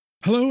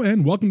Hello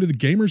and welcome to the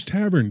Gamers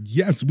Tavern.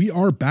 Yes, we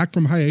are back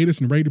from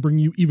hiatus and ready to bring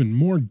you even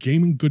more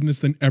gaming goodness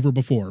than ever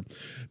before.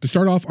 To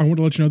start off, I want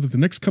to let you know that the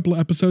next couple of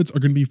episodes are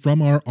going to be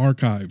from our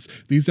archives.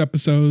 These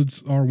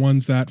episodes are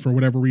ones that, for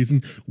whatever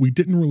reason, we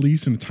didn't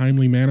release in a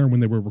timely manner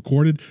when they were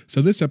recorded.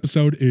 So this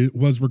episode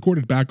was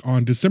recorded back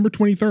on December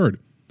 23rd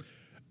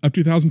of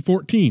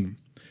 2014.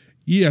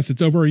 Yes,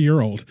 it's over a year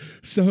old.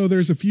 So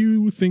there's a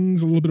few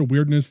things, a little bit of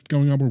weirdness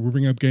going on where we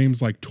bring up games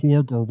like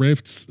Torg or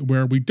Rifts,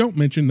 where we don't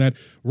mention that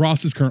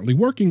Ross is currently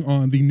working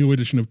on the new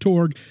edition of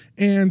Torg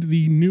and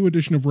the new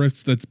edition of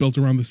Rifts that's built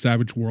around the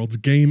Savage Worlds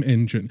game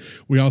engine.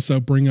 We also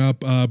bring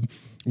up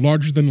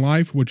Larger Than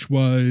Life, which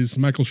was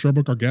Michael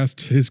Sherbrooke, our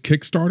guest, his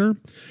Kickstarter.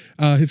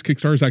 His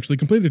Kickstarter is actually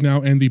completed now,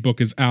 and the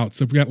book is out.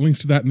 So we've got links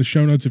to that in the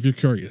show notes if you're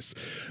curious.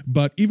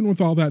 But even with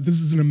all that,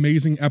 this is an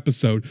amazing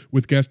episode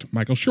with guest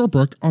Michael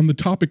Sherbrooke on the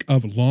topic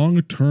of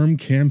long-term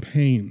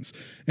campaigns.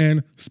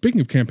 And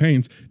speaking of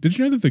campaigns, did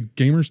you know that the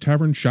Gamers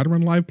Tavern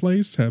Shadowrun live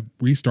plays have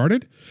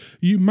restarted?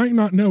 You might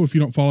not know if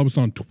you don't follow us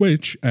on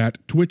Twitch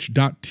at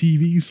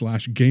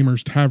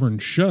twitch.tv/Gamers Tavern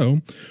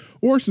Show,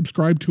 or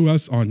subscribe to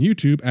us on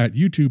YouTube at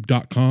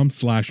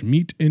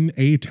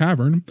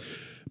youtube.com/meetinatavern,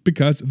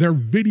 because they're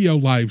video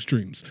live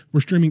streams.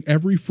 We're streaming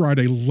every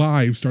Friday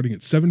live starting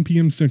at 7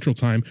 p.m. Central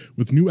Time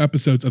with new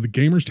episodes of the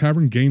Gamers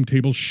Tavern Game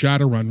Table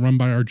Shadowrun run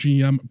by our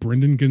GM,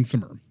 Brendan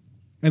Ginsimer.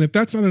 And if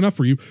that's not enough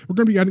for you, we're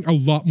going to be adding a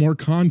lot more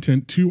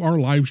content to our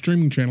live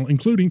streaming channel,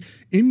 including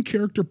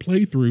in-character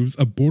playthroughs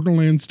of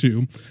Borderlands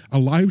 2, a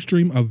live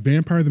stream of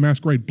Vampire the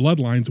Masquerade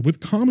Bloodlines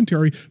with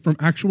commentary from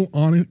actual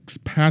Onyx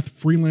Path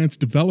freelance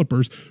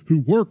developers who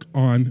work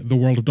on the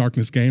World of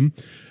Darkness game,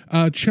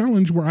 a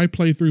challenge where I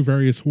play through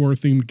various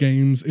horror-themed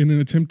games in an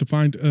attempt to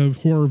find a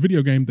horror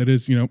video game that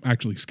is,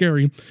 actually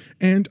scary,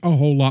 and a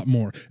whole lot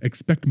more.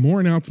 Expect more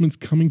announcements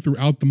coming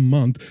throughout the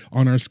month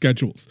on our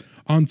schedules.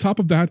 On top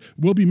of that,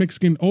 we'll be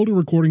mixing in older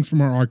recordings from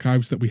our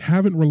archives that we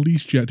haven't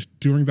released yet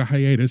during the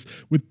hiatus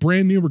with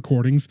brand new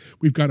recordings.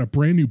 We've got a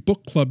brand new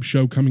book club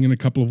show coming in a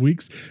couple of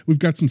weeks. We've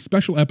got some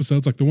special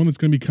episodes like the one that's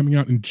going to be coming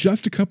out in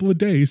just a couple of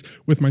days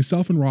with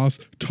myself and Ross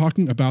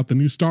talking about the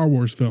new Star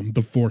Wars film,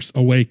 The Force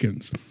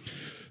Awakens.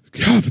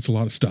 God, that's a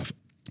lot of stuff.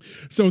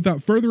 So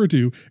without further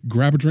ado,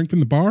 grab a drink from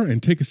the bar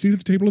and take a seat at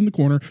the table in the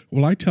corner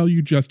while I tell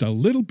you just a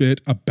little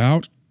bit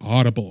about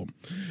Audible.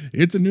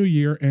 It's a new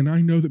year, and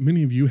I know that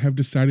many of you have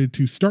decided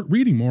to start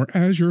reading more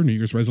as your New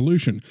Year's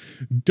resolution.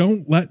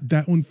 Don't let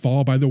that one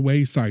fall by the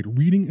wayside.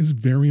 Reading is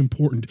very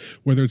important,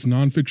 whether it's a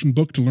nonfiction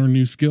book to learn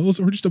new skills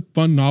or just a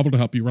fun novel to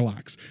help you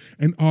relax.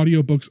 And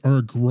audiobooks are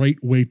a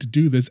great way to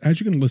do this,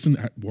 as you can listen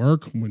at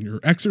work, when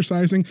you're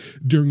exercising,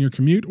 during your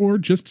commute, or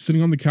just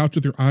sitting on the couch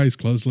with your eyes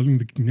closed, letting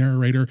the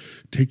narrator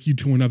take you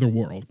to another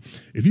world.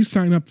 If you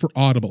sign up for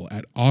Audible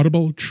at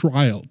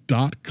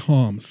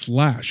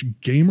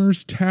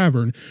audibletrial.com/gamerstavern,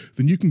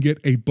 then you can get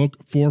a book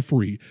for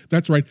free.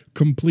 That's right,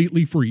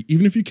 completely free.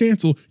 Even if you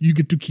cancel, you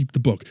get to keep the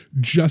book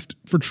just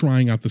for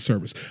trying out the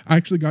service. I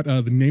actually got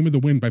The Name of the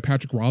Wind by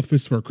Patrick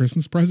Rothfuss for a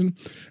Christmas present,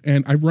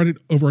 and I've read it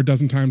over a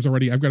dozen times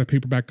already. I've got a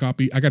paperback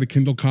copy, I got a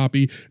Kindle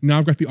copy, now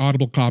I've got the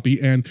Audible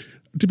copy, and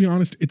to be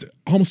honest, it's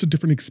almost a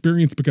different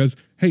experience because,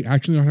 hey, I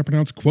actually know how to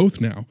pronounce Quoth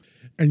now.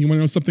 And you want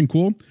to know something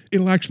cool?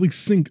 It'll actually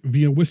sync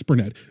via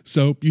WhisperNet.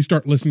 So you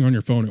start listening on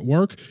your phone at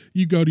work,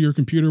 you go to your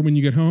computer when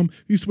you get home,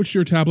 you switch to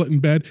your tablet in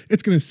bed,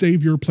 it's going to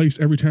save your place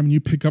every time you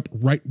pick up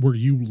right where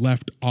you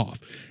left off.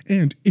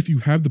 And if you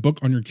have the book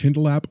on your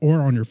Kindle app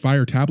or on your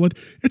Fire tablet,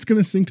 it's going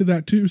to sync to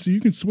that too, so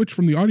you can switch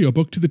from the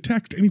audiobook to the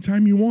text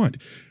anytime you want.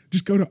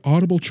 Just go to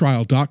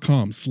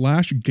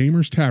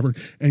audibletrial.com/gamerstavern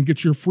and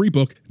get your free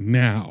book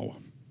now.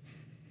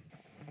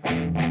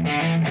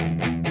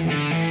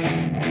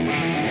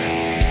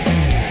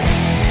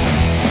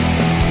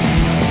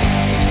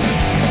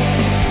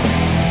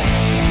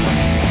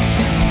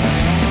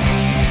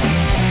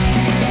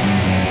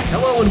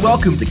 And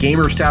welcome to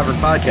Gamers Tavern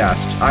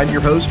Podcast. I'm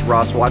your host,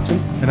 Ross Watson.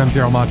 And I'm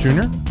Daryl Mott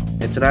Jr.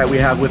 And tonight we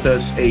have with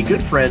us a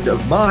good friend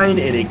of mine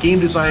and a game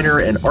designer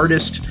and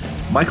artist,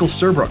 Michael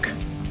Sherbrooke.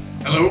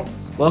 Hello.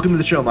 Welcome to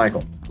the show,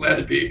 Michael. Glad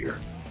to be here.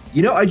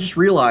 I just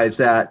realized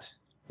that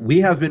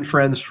we have been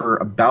friends for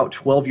about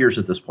 12 years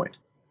at this point.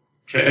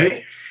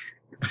 Okay.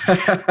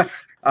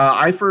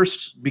 I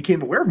first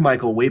became aware of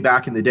Michael way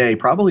back in the day,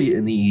 probably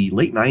in the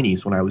late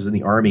 90s when I was in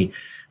the Army,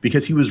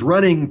 because he was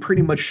running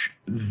pretty much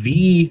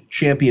the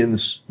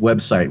Champions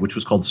website, which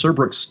was called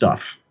Sherbrooke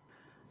Stuff.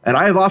 And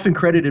I have often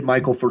credited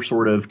Michael for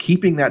sort of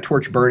keeping that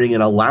torch burning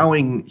and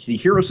allowing the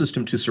hero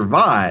system to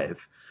survive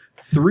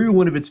through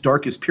one of its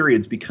darkest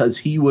periods, because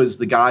he was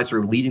the guy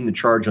sort of leading the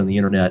charge on the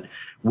internet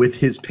with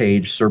his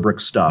page,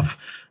 Sherbrooke Stuff.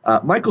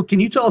 Michael, can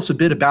you tell us a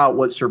bit about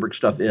what Sherbrooke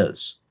Stuff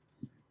is?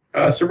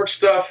 Sherbrooke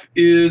Stuff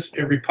is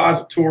a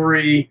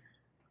repository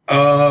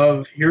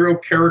of hero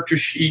character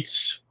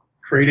sheets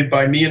created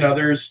by me and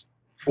others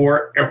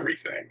for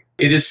everything.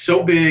 It is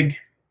so big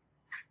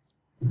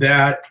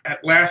that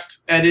at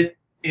last edit,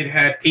 it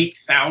had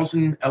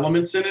 8,000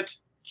 elements in it.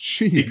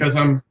 Jeez. Because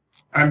I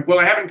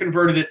haven't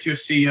converted it to a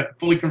C yet,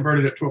 fully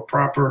converted it to a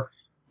proper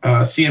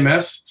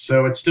CMS,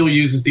 so it still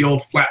uses the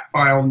old flat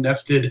file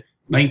nested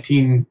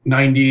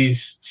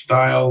 1990s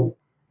style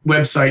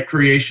website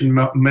creation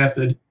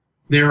method.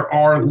 There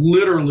are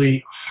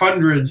literally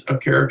hundreds of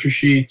character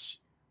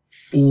sheets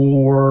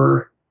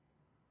for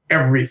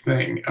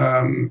everything.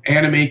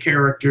 Anime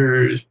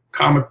characters,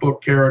 comic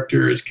book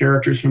characters,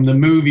 characters from the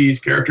movies,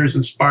 characters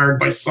inspired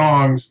by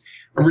songs,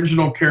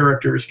 original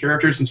characters,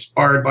 characters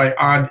inspired by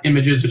odd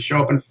images that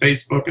show up on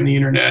Facebook and the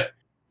internet.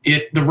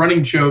 The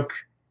running joke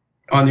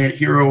on the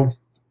Hero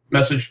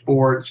message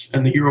boards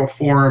and the Hero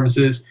forums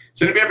is,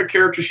 does anybody have a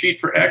character sheet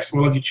for X?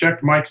 Well, have you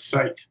checked Mike's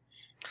site?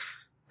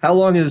 How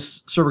long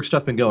has Cerberus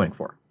Stuff been going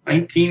for?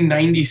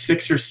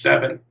 1996 or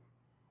 7.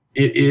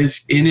 It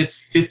is in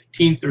its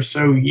 15th or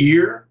so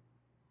year.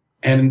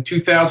 And in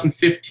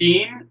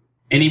 2015,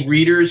 any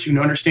readers who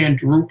understand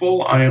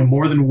Drupal, I am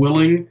more than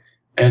willing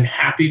and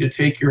happy to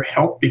take your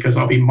help, because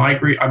I'm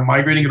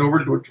migrating it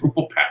over to a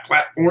Drupal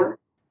platform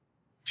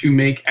to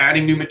make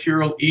adding new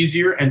material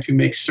easier and to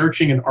make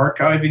searching and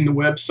archiving the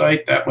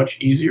website that much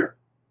easier.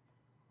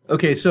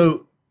 Okay,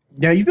 so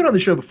now you've been on the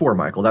show before,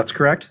 Michael. That's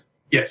correct?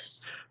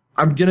 Yes.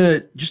 I'm going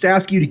to just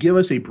ask you to give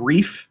us a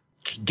brief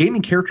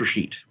gaming character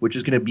sheet, which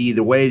is going to be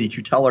the way that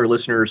you tell our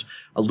listeners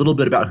a little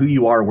bit about who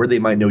you are, where they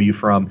might know you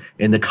from,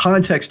 and the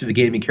context of the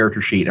gaming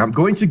character sheet. I'm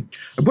going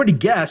to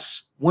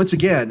guess once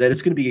again that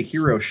it's going to be a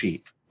hero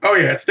sheet. Oh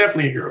yeah, it's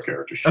definitely a hero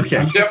character sheet. Okay.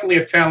 I'm definitely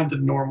a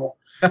talented normal,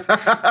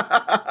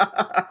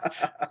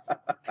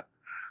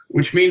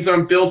 which means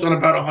I'm built on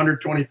about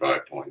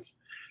 125 points.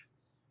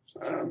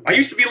 I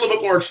used to be a little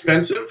bit more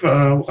expensive.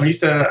 I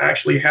used to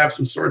actually have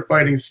some sword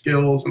fighting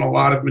skills and a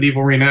lot of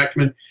medieval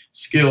reenactment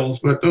skills,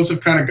 but those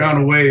have kind of gone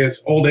away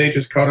as old age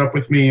has caught up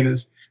with me. And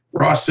as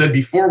Ross said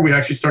before we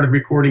actually started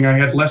recording, I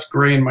had less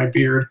gray in my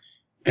beard,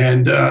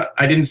 and I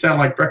didn't sound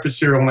like breakfast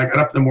cereal when I got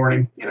up in the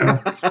morning,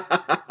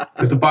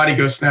 as the body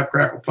goes snap,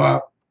 crackle,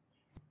 pop.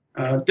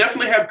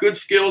 Definitely have good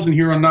skills in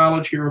hero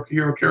knowledge,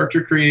 hero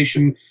character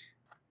creation.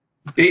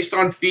 Based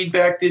on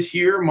feedback this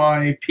year,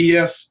 my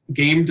PS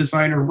game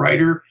designer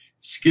writer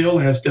skill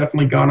has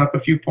definitely gone up a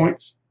few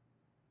points.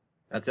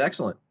 That's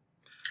excellent.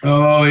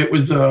 Oh, it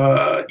was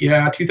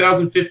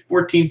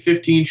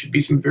 2014-15 should be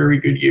some very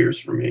good years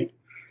for me.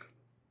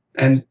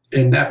 And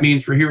that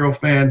means for Hero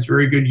fans,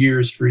 very good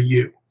years for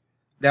you.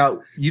 Now,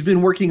 you've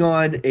been working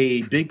on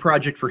a big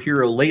project for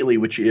Hero lately,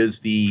 which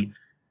is the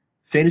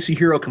Fantasy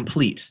Hero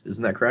Complete.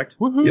 Isn't that correct?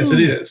 Woohoo. Yes,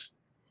 it is.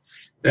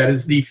 That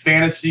is the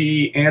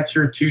fantasy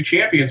answer to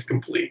Champions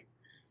Complete.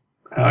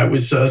 It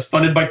was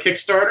funded by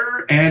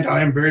Kickstarter, and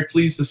I am very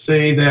pleased to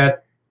say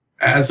that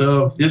as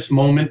of this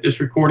moment,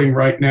 this recording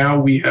right now,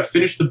 we have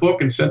finished the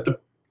book and sent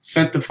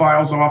the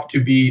files off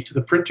to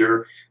the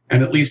printer,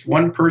 and at least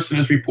one person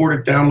has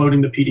reported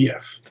downloading the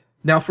PDF.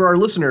 Now, for our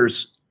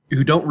listeners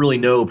who don't really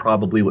know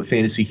probably what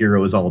Fantasy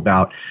Hero is all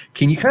about,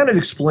 can you kind of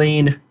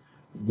explain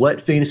what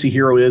Fantasy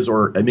Hero is,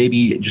 or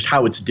maybe just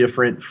how it's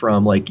different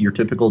from like your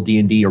typical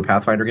D&D or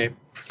Pathfinder game?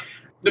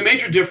 The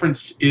major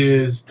difference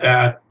is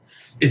that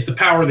it's the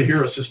power of the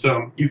hero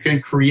system. You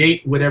can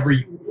create whatever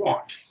you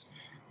want.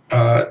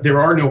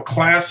 There are no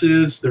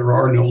classes, there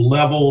are no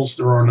levels,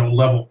 there are no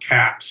level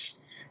caps.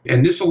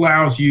 And this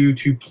allows you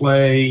to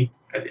play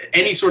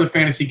any sort of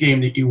fantasy game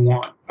that you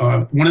want.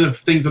 One of the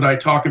things that I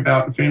talk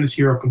about in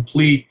Fantasy Hero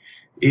Complete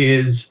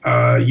is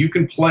you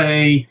can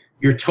play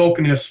your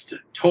token-ish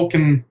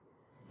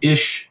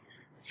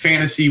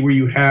fantasy where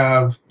you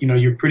have,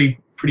 your pretty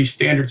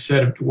standard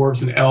set of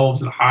dwarves and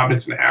elves and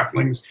hobbits and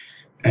halflings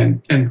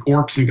and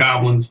orcs and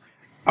goblins.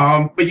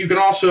 But you can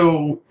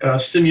also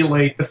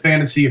simulate the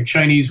fantasy of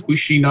Chinese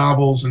wuxi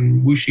novels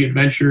and wuxi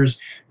adventures.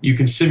 You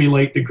can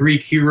simulate the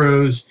Greek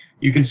heroes.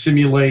 You can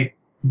simulate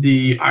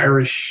the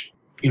Irish,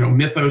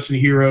 mythos and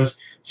heroes.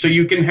 So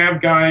you can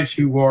have guys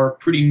who are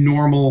pretty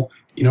normal,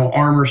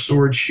 armor,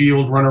 sword,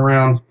 shield, run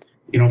around,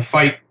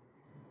 fight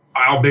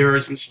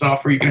owlbears and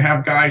stuff, or you can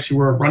have guys who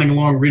are running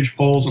along ridge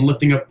poles and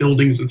lifting up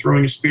buildings and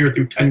throwing a spear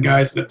through 10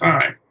 guys at a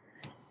time,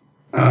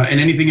 and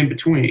anything in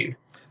between.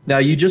 Now,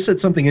 you just said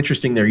something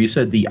interesting there. You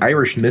said the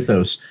Irish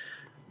mythos.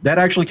 That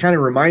actually kind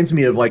of reminds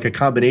me of like a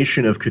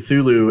combination of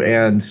Cthulhu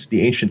and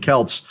the ancient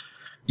Celts.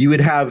 You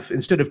would have,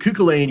 instead of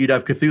Cuchulainn, you'd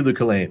have Cthulhu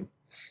Culainn.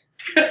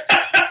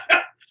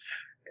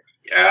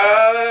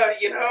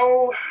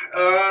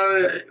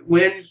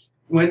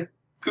 When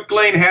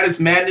Cuchulainn had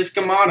his madness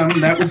come on him,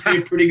 that would be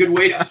a pretty good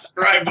way to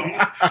describe him.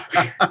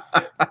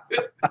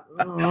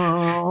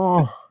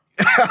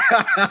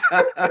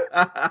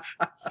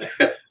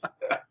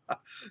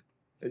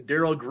 And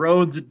Daryl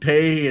groans in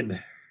pain.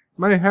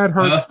 My head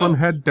hurts from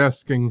head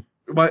desking.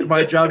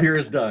 My job here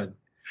is done.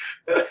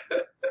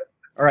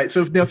 All right,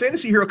 so now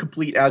Fantasy Hero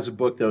Complete as a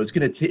book, though,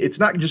 it's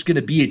not just going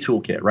to be a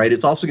toolkit, right?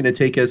 It's also going to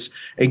take us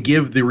and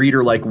give the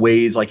reader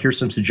ways, here's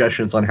some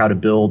suggestions on how to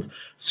build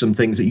some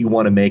things that you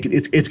want to make.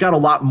 It's got a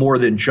lot more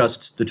than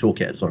just the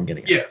toolkit, is what I'm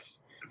getting at.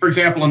 Yes. For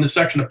example, in the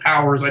section of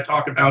powers, I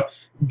talk about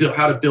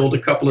how to build a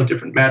couple of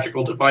different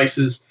magical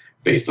devices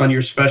based on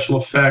your special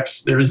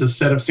effects. There is a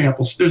set of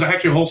samples. There's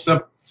actually a whole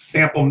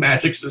sample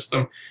magic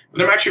system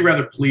that I'm actually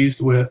rather pleased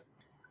with.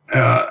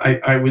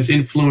 I was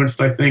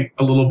influenced, I think,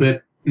 a little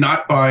bit,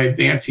 not by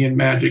Vancian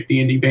magic,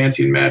 D&D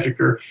Vancian magic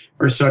or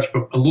such,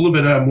 but a little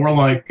bit more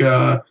like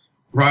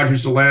Roger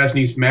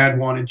Zelazny's Mad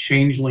and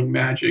Changeling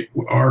magic.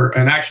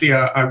 And actually,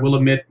 I will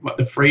admit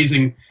the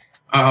phrasing.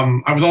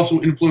 I was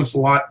also influenced a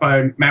lot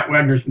by Matt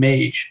Wagner's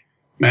Mage.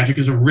 Magic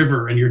is a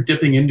river, and you're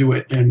dipping into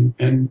it and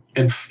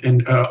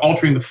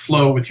altering the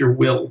flow with your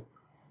will.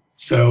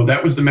 So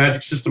that was the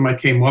magic system I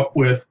came up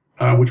with,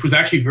 which was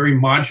actually very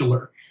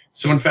modular.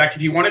 So in fact,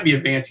 if you want to be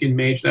a Vancian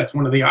mage, that's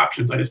one of the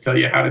options. I just tell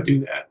you how to do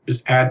that.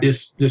 Just add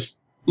this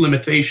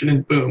limitation,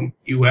 and boom,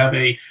 you have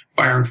a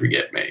fire and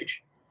forget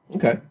mage.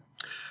 Okay.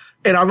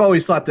 And I've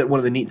always thought that one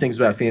of the neat things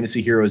about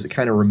Fantasy Hero is it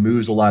kind of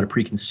removes a lot of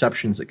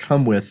preconceptions that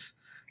come with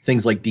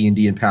things like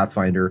D&D and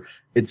Pathfinder.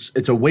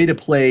 It's a way to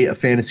play a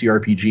fantasy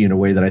RPG in a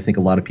way that I think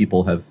a lot of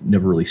people have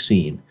never really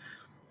seen.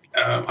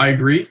 I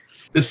agree.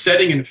 The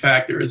setting, in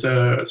fact, there is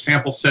a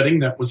sample setting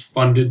that was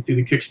funded through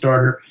the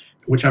Kickstarter,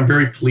 which I'm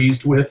very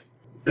pleased with.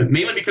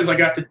 Mainly because I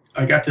got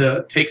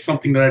to take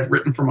something that I'd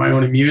written for my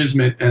own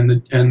amusement, and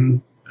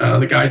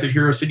the guys at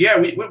Hero said, "Yeah,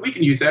 we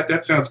can use that.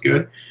 That sounds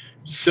good."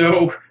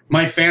 So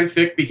my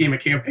fanfic became a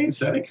campaign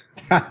setting.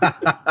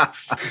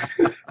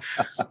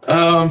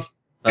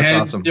 That's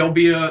and awesome. There'll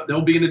be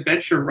an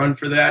adventure run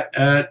for that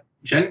at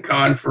Gen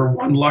Con for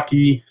one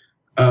lucky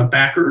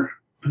backer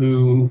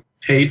who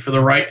paid for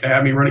the right to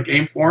have me run a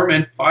game for him,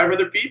 and 5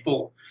 other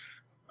people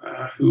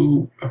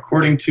who,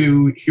 according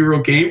to Hero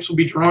Games, will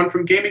be drawn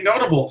from Gaming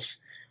Notables.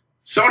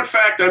 So, in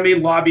fact, I may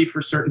lobby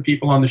for certain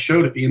people on the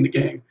show to be in the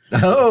game.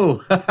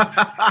 Oh,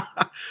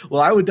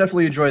 well, I would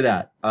definitely enjoy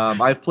that.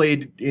 I've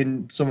played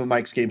in some of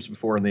Mike's games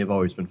before, and they've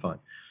always been fun.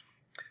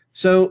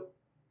 So,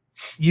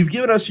 you've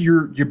given us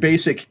your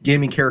basic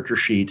gaming character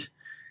sheet,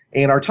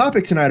 and our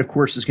topic tonight, of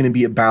course, is going to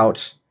be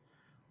about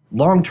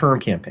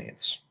long-term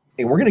campaigns.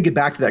 And we're going to get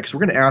back to that because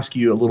we're going to ask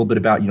you a little bit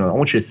about, I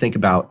want you to think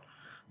about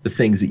the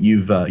things that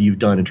you've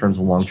done in terms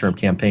of long-term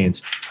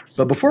campaigns.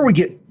 But before we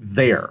get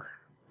there,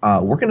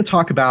 we're going to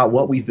talk about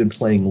what we've been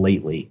playing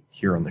lately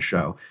here on the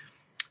show.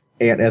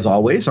 And as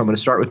always, I'm going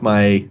to start with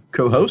my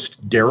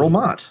co-host, Daryl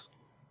Mott.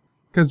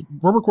 Because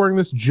we're recording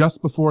this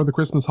just before the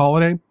Christmas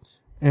holiday.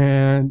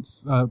 And,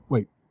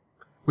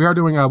 we are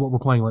doing what we're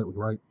playing lately,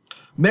 right?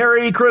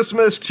 Merry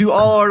Christmas to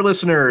all our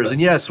listeners.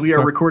 And yes, we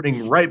are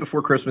recording right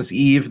before Christmas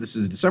Eve. This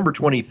is December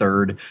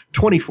 23rd,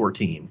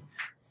 2014.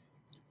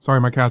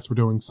 Sorry, my cats were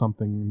doing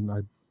something.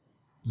 I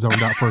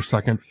zoned out for a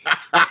second.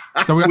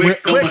 So we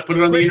Put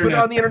it on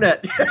the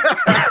internet.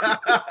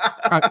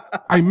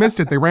 I missed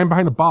it. They ran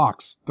behind a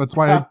box. That's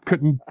why I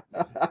couldn't.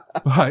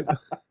 But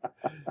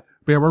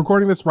yeah, we're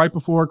recording this right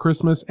before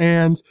Christmas,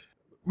 and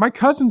my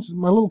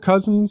little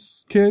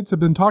cousins' kids have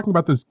been talking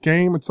about this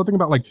game. It's something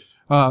about like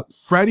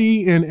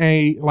Freddy in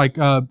a like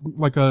a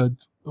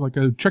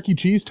Chuck E.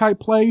 Cheese type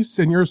place,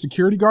 and you're a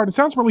security guard. It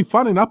sounds really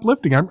fun and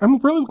uplifting. I'm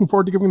really looking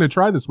forward to giving it a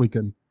try this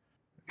weekend.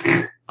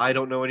 I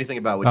don't know anything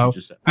about what you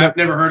just said. I've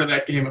never heard of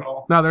that game at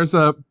all. No, there's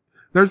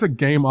a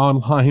game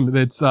online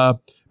that's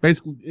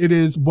basically it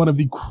is one of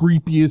the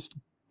creepiest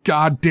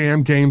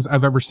goddamn games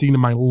I've ever seen in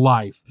my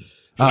life.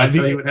 Should I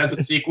tell you it has a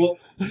sequel?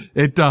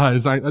 It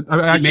does. I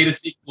actually made a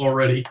sequel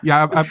already.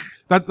 Yeah,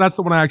 that's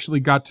the one I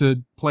actually got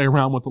to play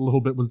around with a little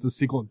bit was the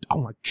sequel.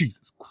 Oh my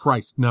Jesus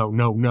Christ! No,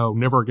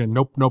 never again.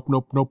 Nope.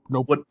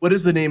 What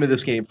is the name of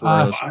this game for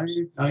us? Five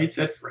Nights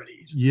at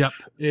Freddy's. Yep,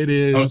 it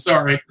is. Oh,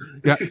 sorry.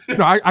 Yeah,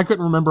 no, I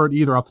couldn't remember it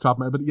either off the top of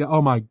my head. But yeah,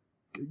 oh my,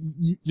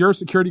 you're a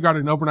security guard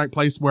in an overnight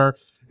place where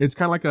it's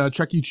kind of like a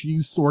Chuck E.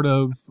 Cheese sort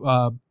of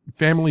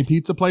family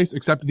pizza place,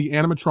 except the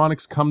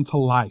animatronics come to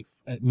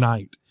life at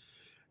night.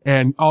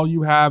 And all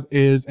you have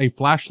is a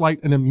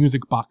flashlight and a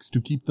music box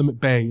to keep them at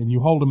bay. And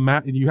you hold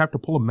and you have to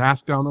pull a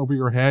mask down over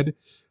your head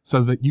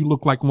so that you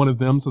look like one of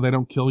them so they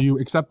don't kill you,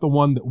 except the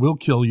one that will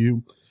kill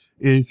you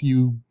if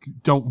you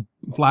don't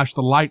flash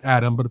the light at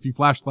them. But if you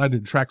flash the light,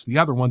 it attracts the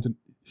other ones. And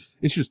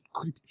it's just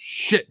creepy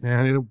shit,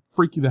 man. It'll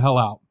freak you the hell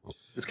out.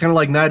 It's kind of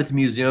like Night at the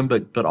Museum,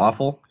 but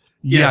awful.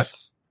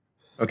 Yes.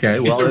 Okay.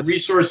 Well, it's a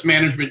resource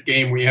management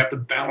game where you have to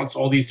balance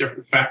all these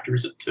different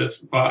factors to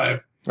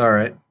survive. All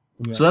right.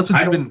 Yeah. So that's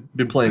what you've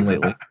been playing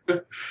lately.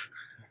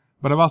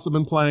 But I've also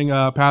been playing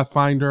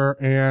Pathfinder,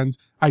 and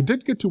I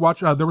did get to watch,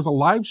 there was a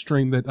live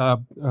stream that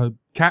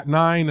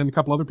Cat9 and a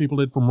couple other people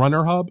did from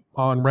Runner Hub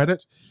on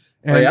Reddit.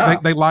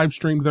 And they live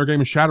streamed their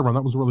game of Shadowrun.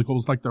 That was really cool.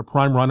 It was like their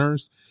prime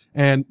runners.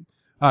 And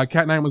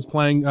Cat9 was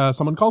playing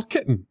someone called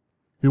Kitten,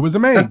 who was a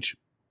mage.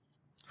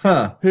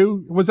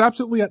 Who was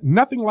absolutely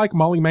nothing like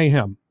Molly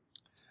Mayhem.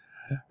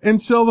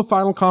 Until the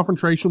final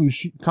confrontation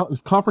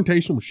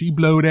when she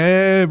blowed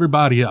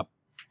everybody up.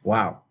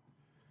 Wow.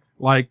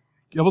 Like,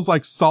 it was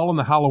like Saul and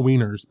the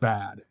Halloweeners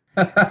bad.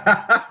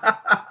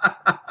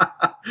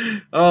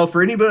 Oh,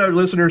 for any of our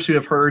listeners who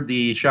have heard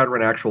the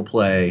Shadowrun actual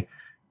play,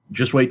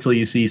 just wait till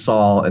you see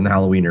Saul and the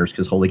Halloweeners,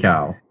 because holy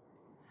cow.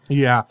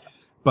 Yeah.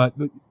 But,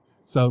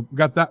 so we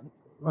got that.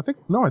 I think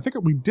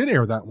we did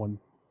air that one.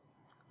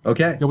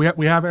 Okay. Yeah,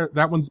 we have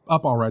that one's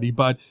up already,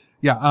 but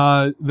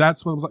Yeah,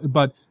 that's what it was like.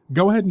 But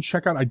go ahead and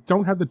check out. I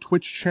don't have the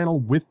Twitch channel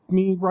with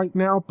me right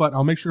now, but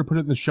I'll make sure to put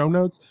it in the show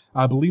notes.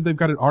 I believe they've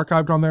got it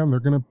archived on there, and they're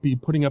going to be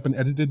putting up an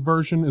edited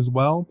version as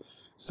well.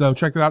 So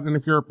check that out. And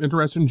if you're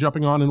interested in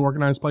jumping on an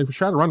organized play for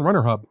Shadowrun,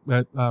 Runner Hub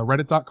at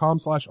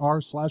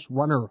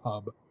reddit.com/r/Runner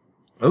Hub.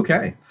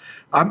 Okay.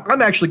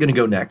 I'm actually going to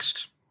go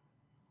next.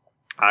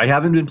 I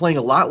haven't been playing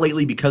a lot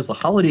lately because the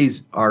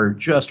holidays are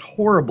just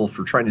horrible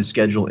for trying to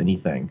schedule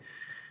anything.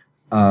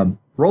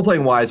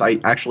 Role-playing wise, I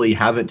actually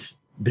haven't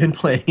been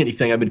playing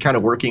anything. I've been kind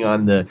of working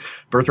on the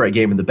Birthright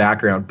game in the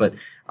background, but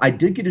I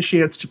did get a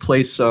chance to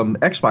play some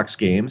Xbox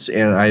games,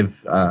 and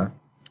I've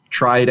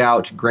tried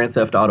out Grand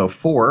Theft Auto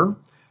 4,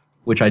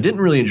 which I didn't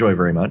really enjoy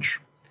very much.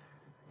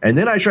 And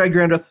then I tried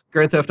Grand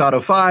Theft Auto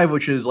 5,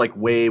 which is like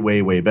way,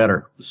 way, way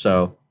better.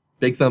 So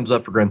big thumbs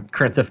up for Grand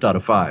Theft Auto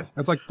 5.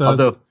 That's like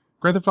the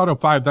Grand Theft Auto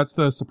 5, that's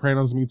the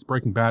Sopranos meets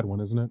Breaking Bad one,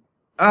 isn't it?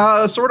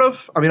 Sort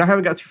of. I mean, I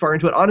haven't got too far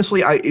into it.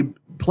 Honestly,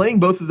 playing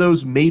both of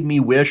those made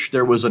me wish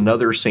there was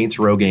another Saints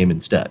Row game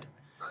instead.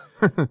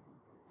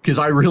 Because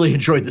I really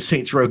enjoyed the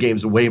Saints Row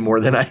games way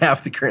more than I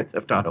have the Grand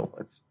Theft Auto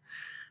ones.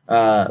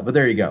 But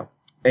there you go.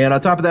 And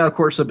on top of that, of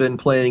course, I've been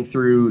playing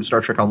through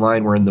Star Trek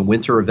Online. We're in the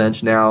winter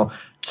event now.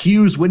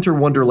 Q's Winter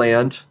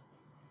Wonderland.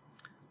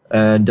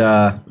 And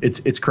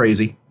it's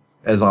crazy,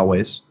 as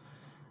always.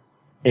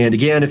 And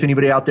again, if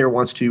anybody out there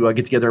wants to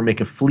get together and make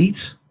a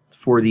fleet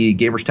for the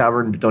Gamers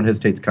Tavern, don't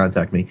hesitate to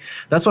contact me.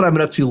 That's what I've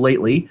been up to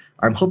lately.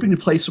 I'm hoping to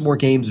play some more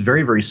games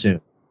very, very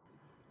soon.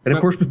 And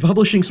of course, we're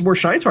publishing some more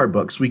Shinetar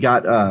books. We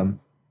got a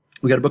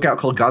book out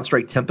called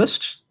Godstrike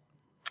Tempest,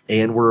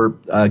 and we're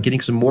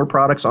getting some more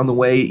products on the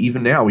way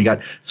even now. We got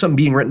something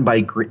being written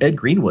by Ed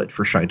Greenwood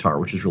for Shinetar,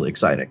 which is really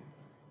exciting.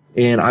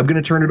 And I'm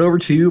going to turn it over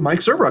to Mike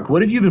Serbrook.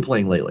 What have you been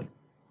playing lately?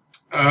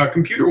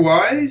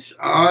 Computer-wise,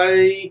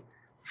 I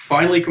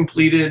finally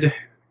completed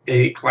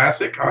a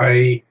classic.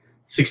 I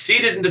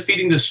succeeded in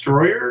defeating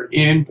Destroyer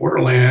in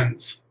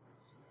Borderlands.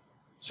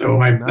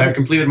 So I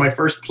completed my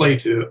first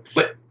playthrough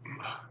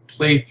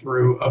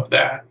of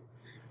that.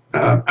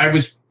 I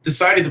was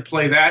decided to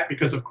play that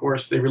because, of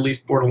course, they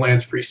released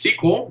Borderlands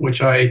pre-sequel,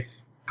 which I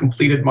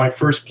completed my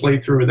first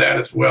playthrough of that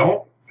as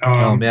well.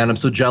 Oh, man, I'm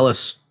so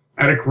jealous.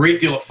 I had a great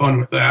deal of fun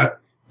with that.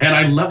 And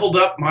I leveled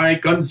up my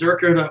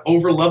Gunzerker to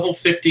over level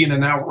 50 and am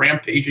now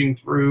rampaging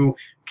through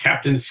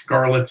Captain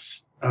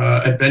Scarlet's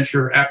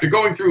adventure after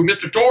going through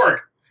Mr.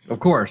 Torg. Of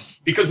course.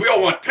 Because we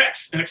all want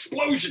pecs and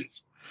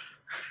explosions.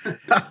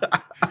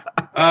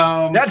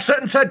 That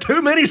sentence had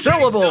too many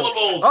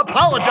syllables.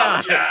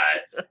 Apologize.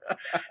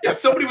 Yeah,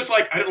 somebody was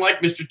like, I didn't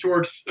like Mr.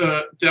 Torg's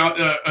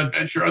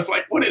adventure. I was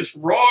like, what is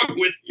wrong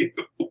with you?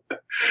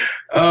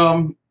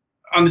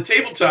 On the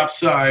tabletop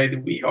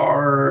side, we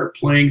are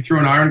playing through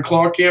an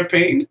Ironclaw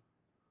campaign,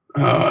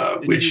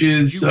 Did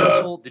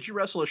you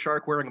wrestle a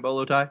shark wearing a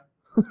bolo tie?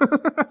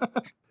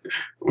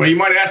 Well, you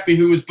might ask me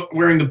who was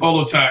wearing the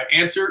bolo tie.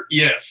 Answer,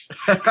 yes.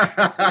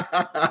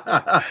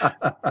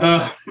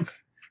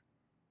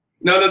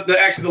 No,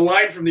 actually, the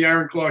line from the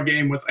Ironclaw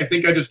game was, I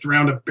think I just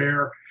drowned a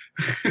bear.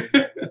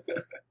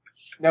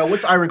 Now,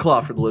 what's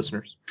Ironclaw for the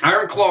listeners?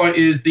 Ironclaw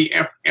is the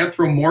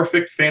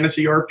anthropomorphic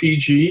fantasy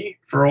RPG.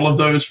 For all of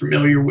those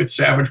familiar with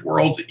Savage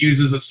Worlds, it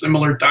uses a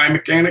similar die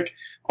mechanic.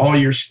 All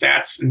your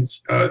stats and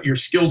your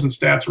skills and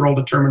stats are all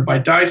determined by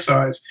die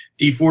size,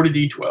 D4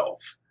 to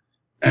D12.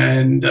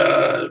 And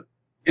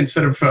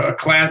instead of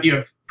class, you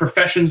have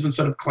professions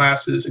instead of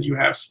classes, and you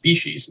have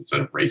species instead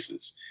of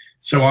races.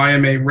 So I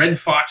am a Red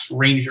Fox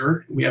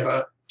Ranger. We have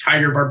a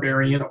Tiger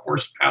Barbarian, a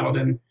Horse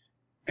Paladin,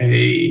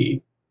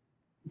 a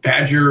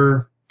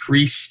Badger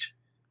Priest,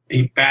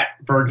 a Bat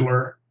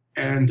Burglar,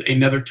 and a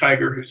Nether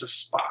Tiger who's a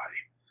spy.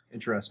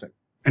 Interesting.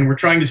 And we're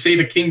trying to save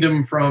a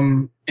kingdom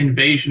from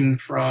invasion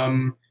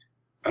from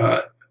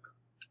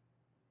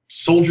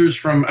soldiers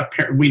from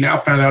we now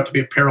found out to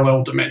be a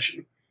parallel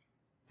dimension.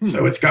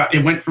 So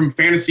it went from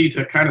fantasy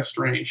to kind of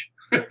strange.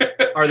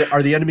 Are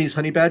the enemies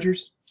honey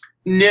badgers?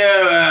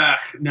 No.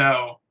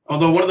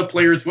 Although one of the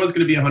players was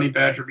going to be a honey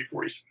badger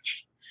before he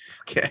switched.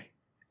 Okay.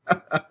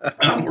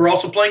 We're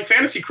also playing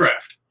Fantasy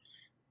Craft,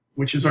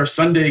 which is our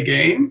Sunday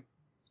game,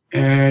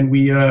 and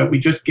we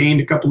just gained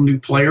a couple new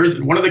players.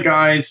 And one of the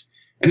guys,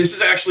 and this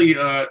is actually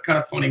kind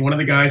of funny, one of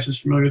the guys is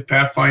familiar with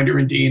Pathfinder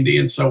and D&D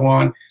and so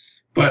on,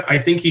 but I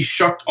think he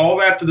shucked all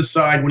that to the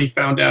side when he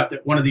found out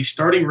that one of the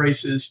starting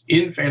races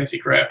in Fantasy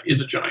Craft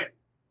is a giant.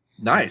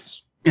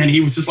 Nice. And he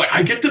was just like,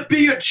 I get to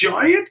be a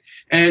giant?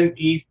 And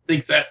he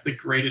thinks that's the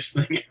greatest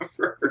thing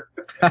ever.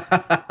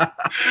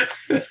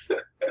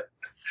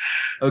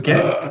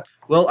 Okay.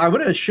 Well, I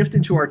want to shift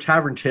into our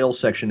Tavern Tales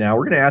section now.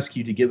 We're going to ask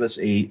you to give us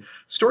a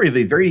story of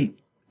a very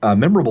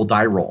memorable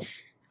die roll.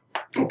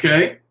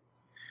 Okay.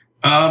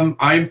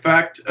 I, in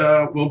fact,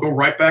 will go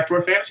right back to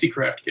our Fantasy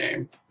Craft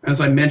game. As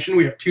I mentioned,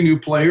 we have 2 new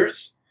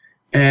players,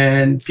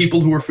 and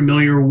people who are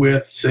familiar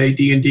with, say,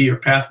 D&D or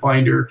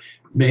Pathfinder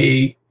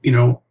may,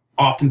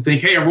 often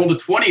think, hey, I rolled a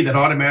 20, that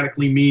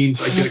automatically means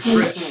I get a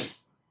crit.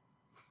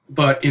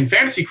 But in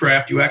Fantasy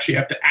Craft, you actually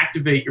have to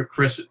activate your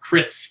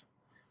crits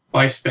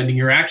by spending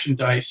your action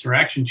dice or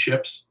action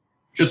chips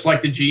just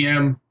like the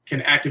GM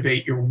can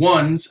activate your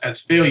ones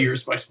as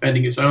failures by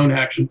spending his own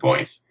action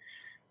points.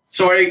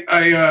 So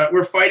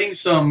we're fighting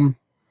some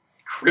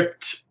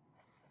crypt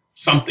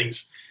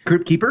somethings.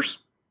 Crypt keepers?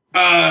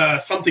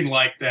 Something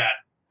like that.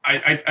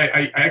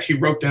 I actually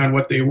wrote down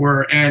what they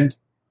were, and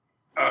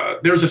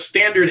there's a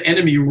standard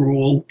enemy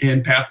rule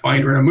in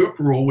Pathfinder and a Mook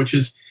rule, which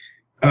is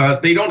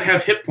they don't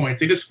have hit points.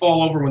 They just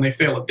fall over when they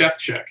fail a death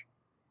check.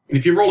 And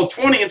if you roll a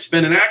 20 and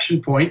spend an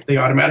action point, they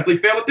automatically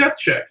fail a death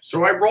check.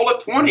 So I roll a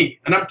 20,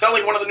 and I'm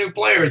telling one of the new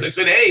players, I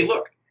said, hey,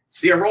 look,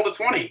 see, I rolled a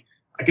 20.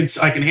 I can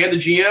hand the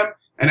GM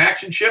an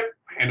action chip.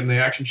 I hand him the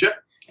action chip,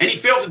 and he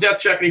fails a death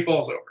check, and he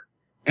falls over.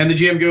 And the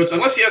GM goes,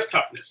 unless he has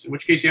toughness, in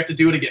which case you have to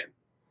do it again.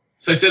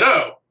 So I said,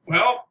 oh,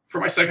 well, for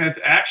my second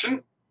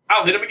action,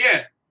 I'll hit him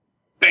again.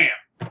 Bam.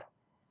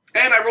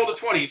 And I rolled a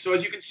 20. So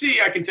as you can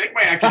see, I can take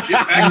my action chip,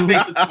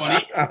 activate the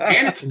 20,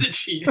 hand it to the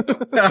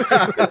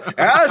GM.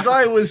 As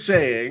I was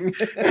saying.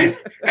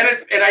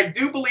 and I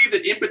do believe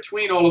that in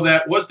between all of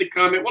that was the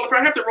comment, well, if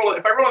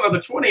I roll another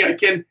 20, I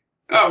can,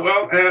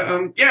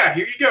 yeah,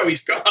 here you go.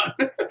 He's gone.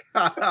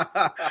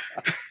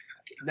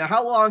 Now,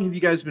 how long have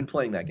you guys been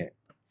playing that game?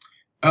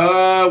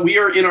 We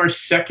are in our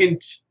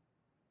second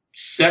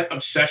set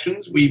of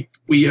sessions. We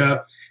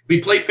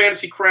played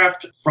Fantasy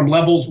Craft from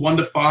levels 1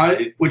 to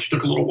 5, which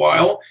took a little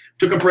while.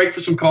 Took a break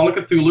for some Call of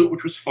Cthulhu,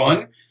 which was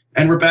fun.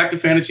 And we're back to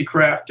Fantasy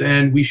Craft,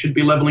 and we should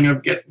be leveling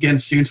up again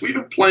soon. So we've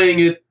been playing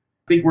it.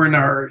 I think we're in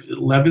our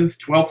 11th,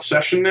 12th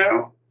session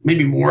now.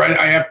 Maybe more.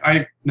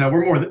 No,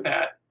 we're more than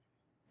that.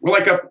 We're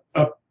like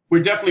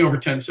we're definitely over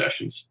 10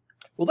 sessions.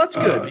 Well, that's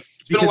good.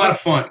 It's been a lot of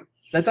fun.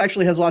 That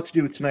actually has a lot to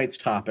do with tonight's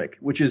topic,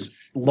 which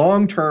is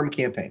long-term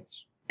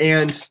campaigns.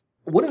 And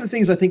one of the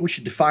things I think we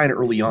should define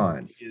early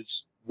on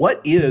is,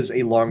 what is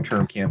a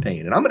long-term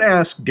campaign? And I'm going to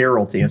ask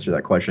Daryl to answer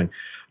that question.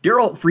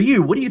 Daryl, for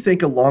you, what do you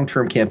think a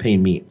long-term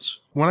campaign means?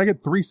 When I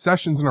get 3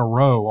 sessions in a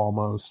row,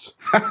 almost.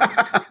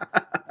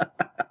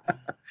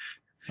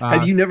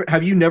 Have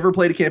you never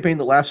played a campaign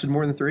that lasted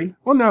more than 3?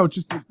 Well, no,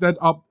 just that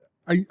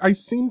I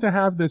seem to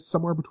have this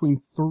somewhere between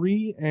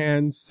 3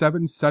 and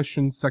 7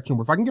 sessions section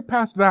where if I can get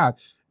past that,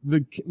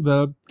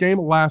 the game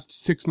will last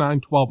 6,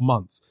 9, 12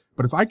 months.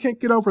 But if I can't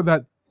get over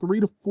that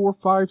 3 to 4,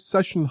 5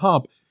 session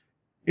hump,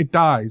 it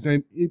dies.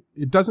 And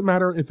it doesn't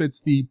matter if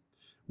it's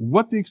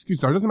what the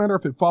excuses are. It doesn't matter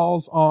if it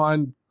falls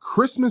on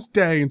Christmas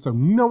Day and so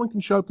no one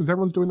can show up because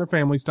everyone's doing their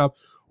family stuff,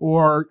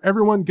 or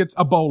everyone gets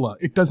Ebola.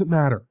 It doesn't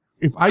matter.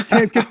 If I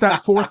can't get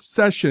that 4th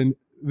session,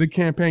 the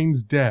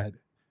campaign's dead.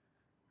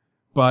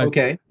 But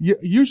okay.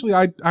 Usually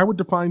I would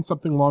define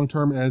something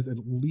long-term as at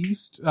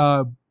least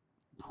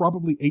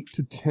probably 8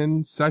 to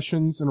 10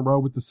 sessions in a row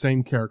with the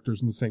same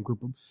characters in the same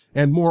group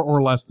and more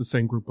or less the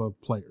same group of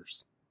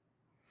players.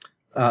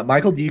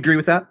 Michael, do you agree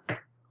with that?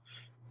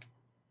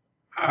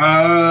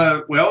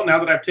 Well, now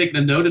that I've taken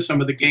a note of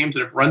some of the games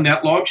that have run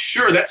that long,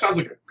 sure, that sounds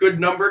like a good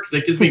number because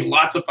it gives me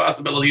lots of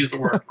possibilities to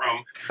work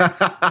from.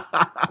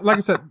 Like I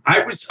said,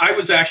 I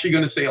was actually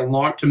going to say in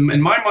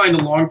my mind,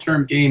 a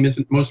long-term game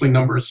isn't mostly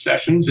number of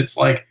sessions. It's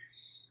like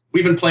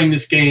we've been playing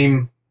this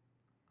game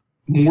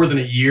more than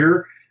a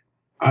year,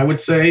 I would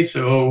say.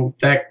 So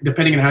that,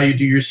 depending on how you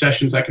do your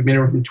sessions, that could be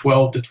anywhere from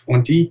 12 to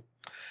 20.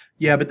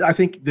 Yeah, but I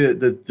think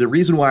the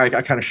reason why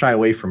I kind of shy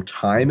away from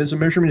time as a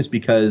measurement is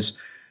because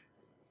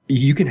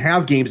you can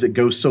have games that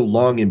go so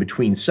long in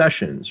between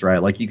sessions,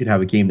 right? Like you could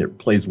have a game that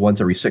plays once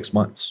every 6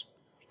 months.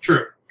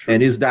 True.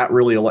 And is that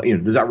really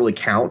does that really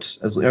count?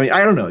 I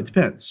don't know. It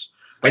depends.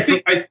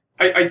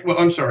 Well,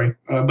 I'm sorry,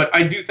 but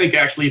I do think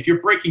actually if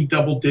you're breaking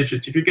double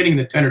digits, if you're getting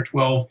the 10 or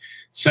 12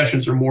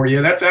 sessions or more,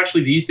 yeah, that's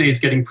actually these days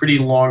getting pretty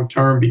long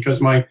term because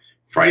my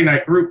Friday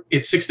night group,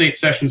 it's 6 to 8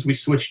 sessions. We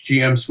switch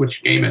GM,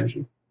 switch game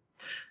engine.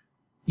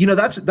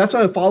 That's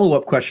a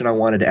follow-up question I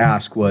wanted to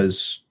ask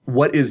was,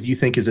 what do you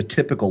think is a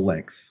typical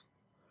length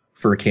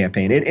for a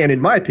campaign? And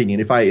in my opinion,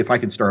 if I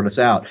can start us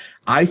out,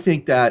 I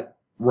think that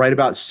right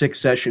about 6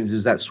 sessions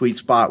is that sweet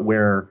spot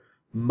where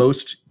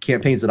most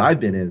campaigns that I've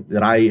been in,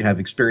 that I have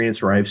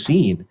experienced or I've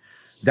seen,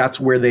 that's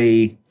where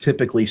they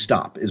typically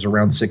stop, is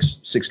around 6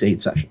 to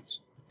 8 sessions.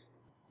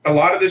 A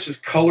lot of this is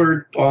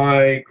colored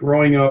by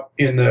growing up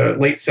in the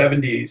late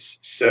 70s.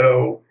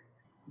 So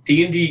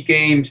D&D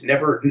games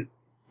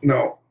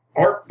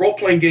our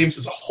role-playing games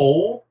as a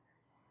whole,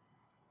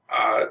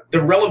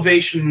 the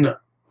revelation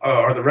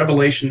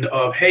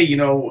of, hey,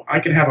 I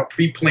can have a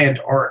pre-planned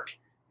arc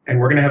and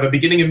we're going to have a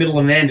beginning, a middle,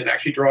 and an end and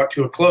actually draw it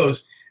to a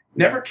close,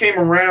 never came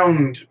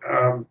around.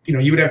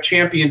 You would have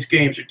Champions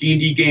games or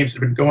D&D games that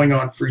have been going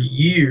on for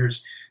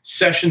years,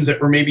 sessions that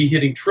were maybe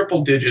hitting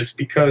triple digits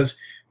because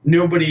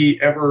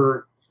nobody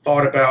ever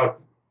thought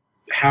about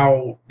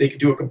how they could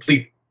do a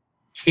complete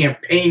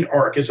campaign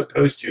arc as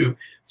opposed to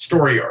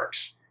story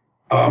arcs.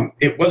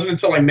 It wasn't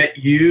until I met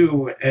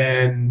you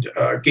and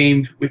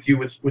gamed with you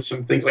with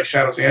some things like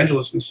Shadows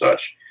Angelus and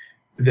such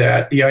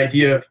that the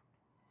idea of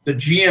the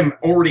GM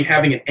already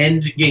having an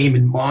end game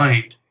in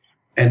mind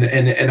and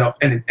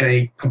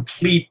a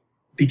complete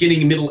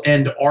beginning, middle,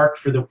 end arc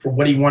for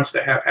what he wants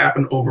to have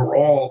happen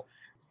overall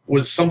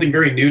was something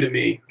very new to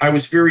me. I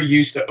was very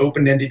used to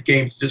open-ended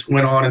games that just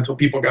went on until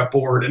people got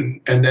bored,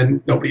 and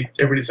then everybody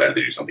decided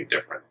to do something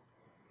different.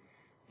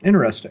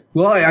 Interesting.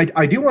 Well,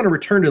 I do want to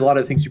return to a lot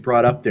of the things you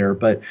brought up there,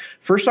 but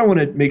first I want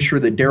to make sure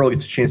that Daryl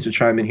gets a chance to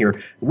chime in here.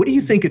 What do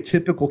you think a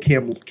typical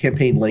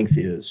campaign length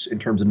is in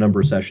terms of number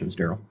of sessions,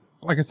 Daryl?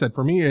 Like I said,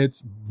 for me,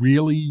 it's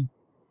really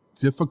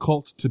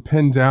difficult to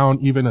pin down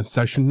even a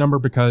session number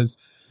because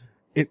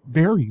it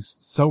varies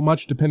so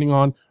much depending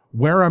on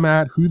where I'm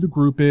at, who the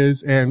group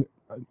is, and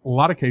a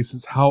lot of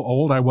cases, how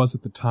old I was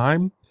at the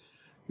time.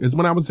 Is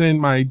when I was in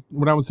my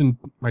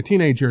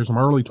teenage years,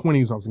 my early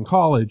 20s, I was in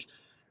college,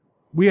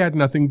 we had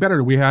nothing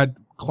better. We had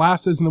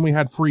classes and then we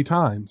had free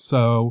time.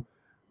 So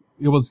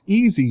it was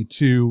easy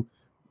to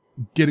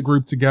get a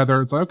group together.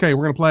 It's like, okay,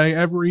 we're going to play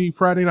every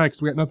Friday night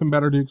because we got nothing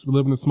better to do because we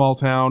live in a small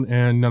town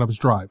and none of us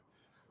drive.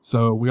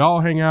 So we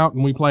all hang out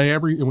and we play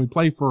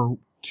for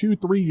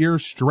 2-3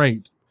 years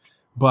straight.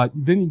 But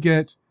then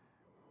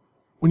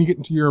when you get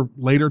into your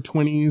later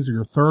 20s or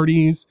your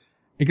 30s,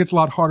 it gets a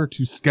lot harder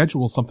to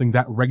schedule something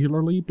that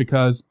regularly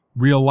because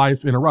real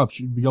life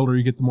interrupts. The older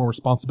you get, the more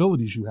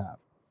responsibilities you have.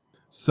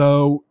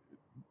 So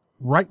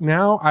right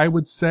now, I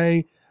would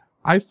say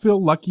I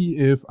feel lucky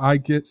if I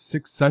get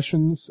 6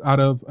 sessions out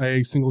of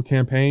a single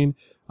campaign.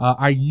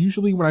 I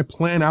usually, when I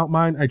plan out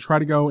mine, I try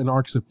to go in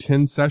arcs of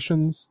 10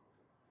 sessions.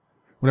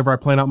 Whenever I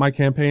plan out my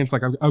campaign, it's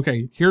like,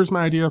 okay, here's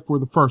my idea for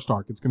the first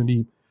arc. It's going to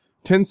be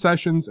 10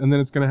 sessions, and then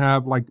it's going to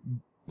have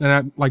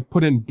and I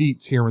put in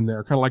beats here and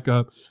there, and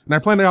I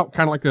plan it out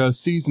kind of like a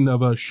season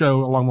of a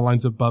show along the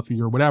lines of Buffy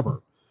or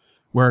whatever,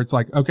 where it's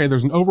like, okay,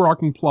 there's an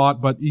overarching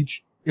plot, but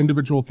each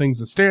individual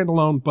thing's a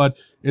standalone, but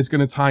it's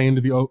going to tie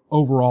into the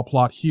overall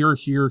plot here,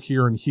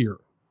 and here.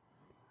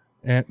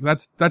 And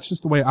that's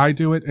just the way I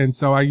do it. And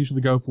so I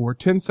usually go for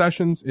 10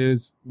 sessions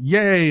is,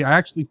 yay, I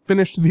actually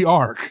finished the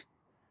arc.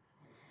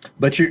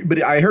 But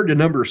I heard the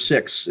number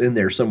 6 in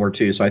there somewhere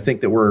too, so I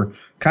think that we're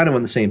kind of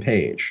on the same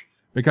page.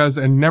 Because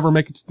I never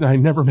make it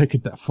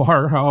that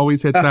far. I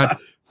always hit that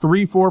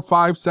 3, 4,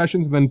 5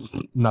 sessions, and then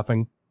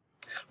nothing.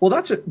 Well,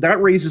 that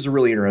raises a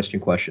really interesting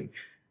question.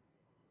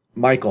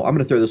 Michael, I'm going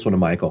to throw this one to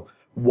Michael.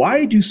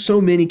 Why do so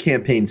many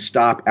campaigns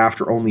stop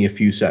after only a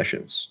few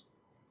sessions?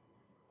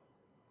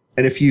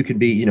 And a few could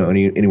be,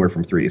 anywhere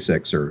from 3 to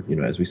 6, or,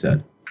 as we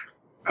said.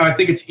 I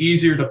think it's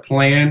easier to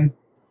plan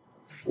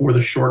for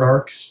the short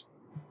arcs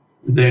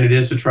than it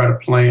is to try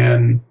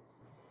to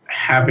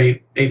have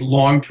a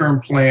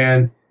long-term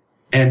plan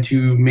and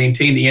to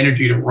maintain the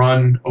energy to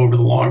run over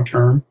the long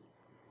term.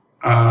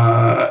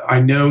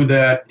 I know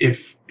that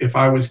if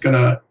I was going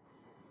to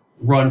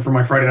run for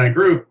my Friday night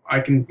group,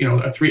 I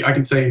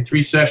can say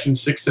 3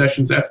 sessions, 6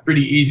 sessions. That's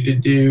pretty easy to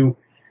do.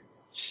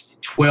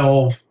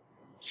 12,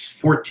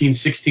 14,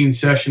 16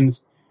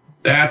 sessions.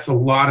 That's a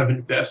lot of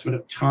investment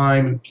of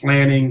time and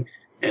planning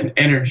and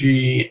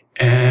energy.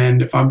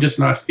 And if I'm just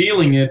not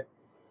feeling it,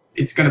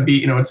 it's going to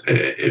be,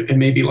 it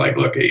may be like,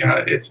 look,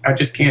 I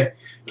just can't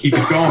keep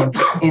it going.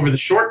 But over the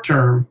short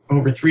term,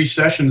 over 3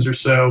 sessions or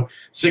so,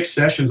 6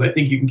 sessions, I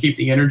think you can keep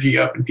the energy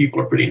up and people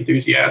are pretty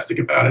enthusiastic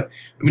about it.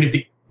 I mean, if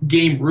the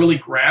game really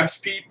grabs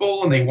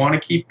people and they want to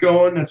keep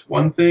going, that's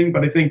one thing.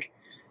 But I think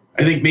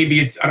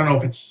maybe I don't know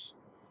if it's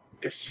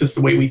just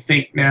the way we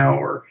think now,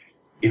 or,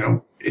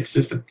 it's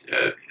just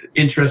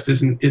interest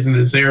isn't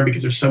as there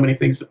because there's so many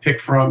things to pick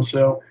from.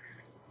 So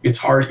it's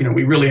hard,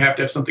 we really have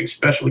to have something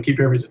special to keep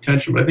everybody's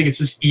attention. But I think it's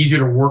just easier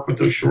to work with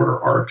those shorter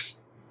arcs.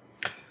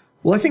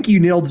 Well, I think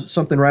you nailed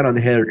something right on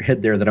the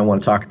head there that I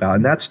want to talk about,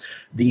 and that's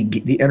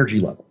the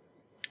energy level.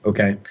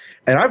 Okay,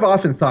 and I've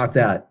often thought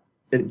that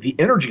the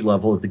energy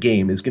level of the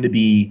game is going to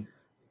be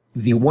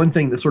the one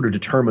thing that sort of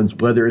determines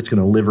whether it's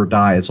going to live or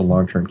die as a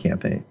long-term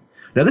campaign.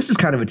 Now, this is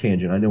kind of a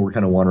tangent. I know we're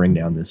kind of wandering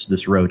down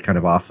this road, kind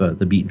of off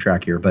the beaten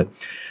track here, but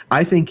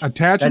I think a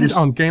tangent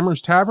on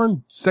Gamers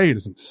Tavern. Say it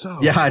isn't so.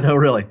 Yeah, I know,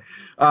 really.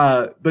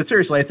 But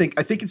seriously, I think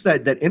it's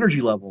that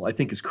energy level I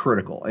think is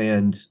critical,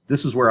 and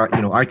this is where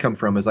I come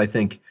from. Is I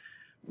think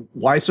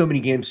why so many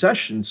game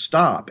sessions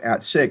stop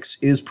at 6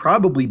 is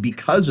probably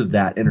because of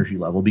that energy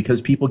level, because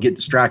people get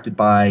distracted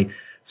by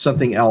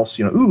something else,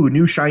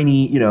 new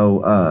shiny,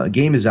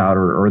 game is out,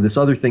 or this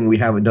other thing we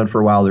haven't done for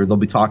a while, or they'll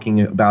be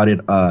talking about it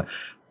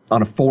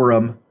on a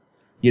forum,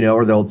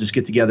 or they'll just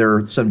get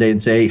together someday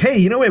and say, hey,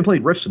 we haven't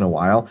played Rifts in a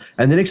while.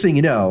 And the next thing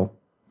you know,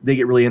 they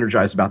get really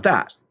energized about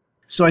that.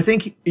 So I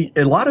think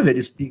a lot of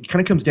it kind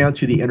of comes down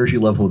to the energy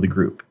level of the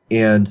group.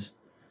 And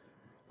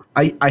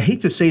I hate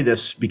to say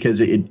this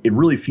because it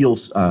really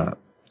feels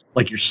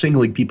like you're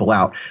singling people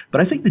out, but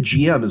I think the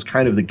GM is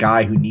kind of the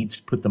guy who needs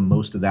to put the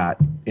most of that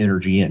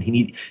energy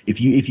in.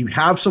 If you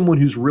have someone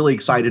who's really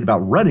excited about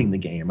running the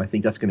game, I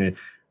think that's going to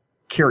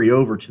carry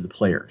over to the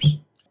players.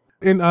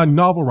 In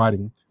novel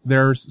writing,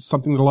 there's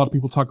something that a lot of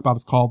people talk about.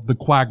 It's called the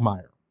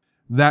quagmire.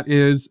 That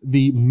is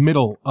the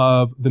middle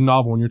of the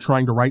novel when you're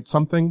trying to write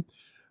something.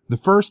 The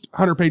first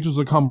 100 pages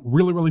will come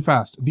really, really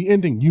fast. The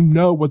ending,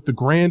 what the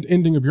grand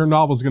ending of your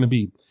novel is going to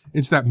be.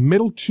 It's that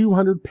middle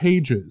 200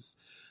 pages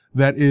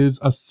that is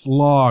a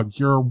slog.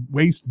 You're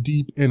waist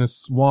deep in a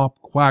swamp,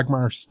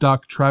 quagmire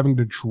stuck, trying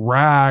to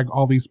drag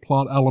all these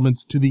plot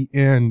elements to the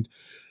end.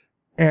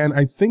 And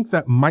I think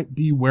that might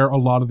be where a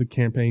lot of the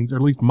campaigns, or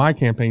at least my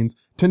campaigns,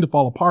 tend to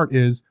fall apart,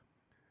 is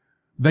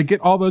they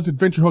get all those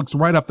adventure hooks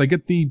right up. They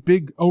get the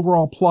big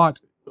overall plot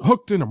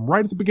hooked in them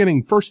right at the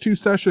beginning. First 2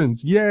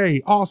 sessions.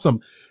 Yay. Awesome.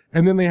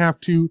 And then they have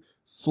to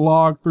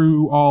slog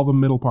through all the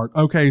middle part.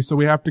 Okay, so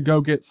we have to go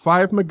get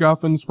 5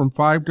 MacGuffins from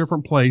 5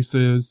 different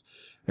places.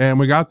 And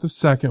we got the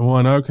second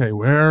one. Okay,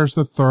 where's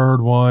the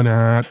third one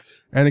at?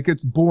 And it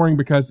gets boring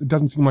because it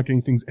doesn't seem like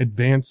anything's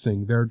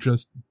advancing. They're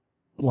just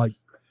like,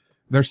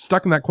 they're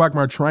stuck in that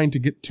quagmire trying to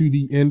get to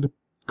the end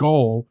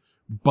goal,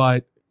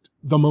 but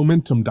the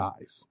momentum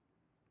dies.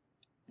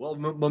 Well,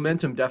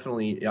 momentum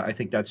definitely, I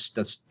think that's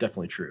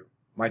definitely true.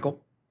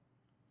 Michael?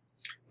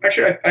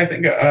 Actually, I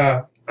think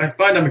I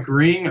find I'm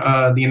agreeing.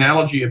 The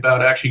analogy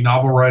about actually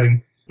novel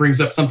writing brings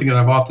up something that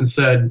I've often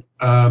said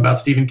about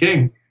Stephen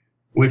King,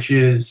 which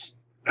is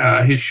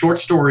his short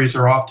stories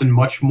are often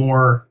much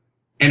more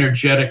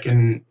energetic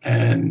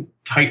and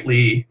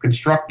tightly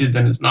constructed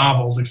than his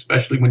novels,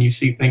 especially when you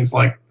see things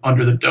like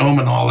Under the Dome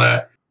and all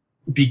that,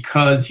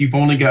 because you've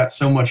only got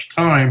so much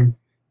time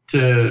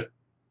to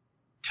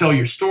tell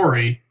your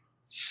story.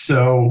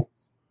 So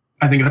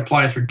I think it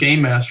applies for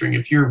game mastering.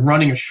 If you're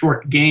running a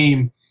short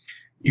game,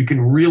 you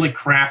can really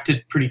craft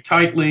it pretty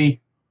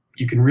tightly.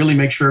 You can really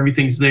make sure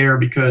everything's there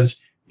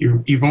because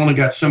you've only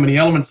got so many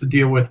elements to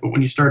deal with. But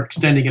when you start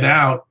extending it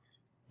out,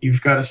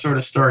 you've got to sort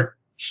of start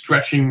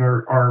stretching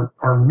or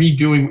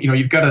redoing.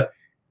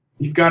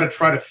 You've got to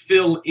try to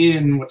fill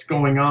in what's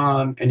going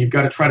on, and you've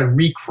got to try to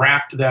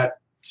recraft that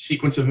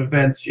sequence of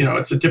events.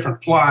 It's a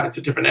different plot, it's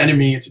a different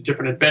enemy, it's a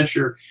different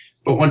adventure.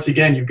 But once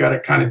again, you've got to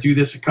kind of do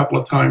this a couple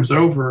of times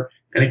over,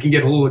 and it can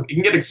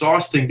get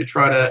exhausting to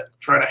try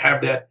to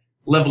have that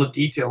level of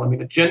detail. I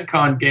mean, a Gen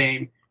Con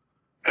game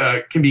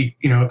can be,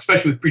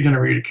 especially with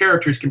pre-generated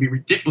characters, can be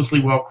ridiculously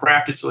well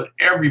crafted so that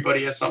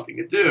everybody has something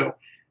to do.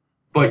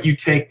 But you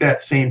take that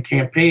same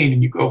campaign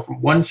and you go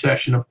from one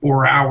session of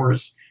 4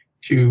 hours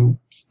to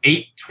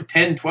 8 to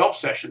 10, 12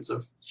 sessions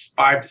of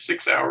 5 to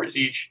 6 hours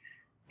each.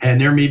 And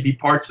there may be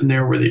parts in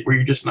there where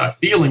you're just not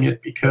feeling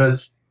it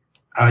because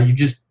you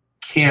just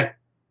can't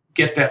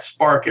get that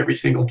spark every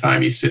single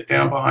time you sit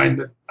down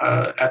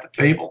at the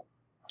table.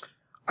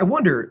 I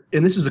wonder,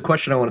 and this is a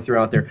question I want to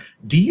throw out there,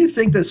 do you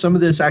think that some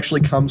of this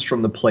actually comes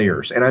from the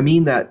players? And I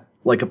mean that,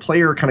 like, a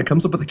player kind of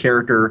comes up with a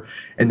character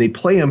and they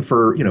play him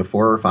for,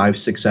 4 or 5,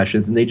 6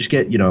 sessions, and they just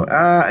get,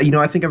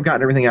 I think I've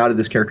gotten everything out of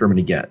this character I'm going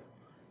to get.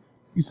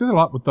 You see that a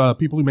lot with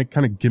people who make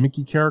kind of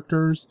gimmicky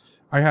characters.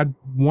 I had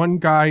one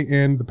guy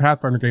in the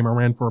Pathfinder game I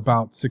ran for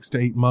about 6 to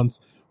 8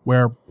 months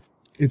where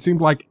it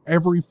seemed like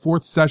every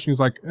 4th session he's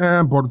like,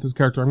 I'm bored with this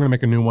character, I'm going to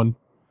make a new one.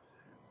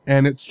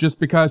 And it's just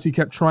because he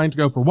kept trying to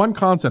go for one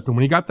concept. And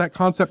when he got that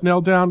concept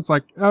nailed down, it's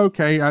like,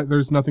 okay,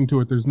 there's nothing to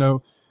it.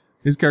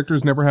 His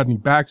characters never had any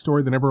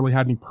backstory. They never really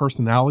had any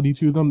personality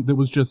to them. That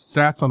was just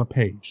stats on a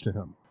page to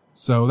him.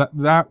 So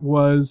that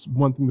was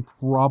one thing that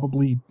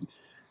probably,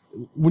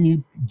 when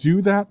you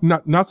do that,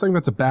 not saying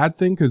that's a bad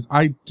thing, because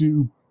I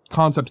do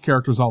concept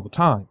characters all the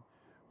time.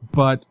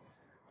 But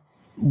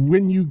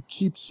when you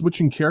keep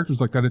switching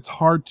characters like that, it's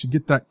hard to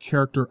get that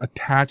character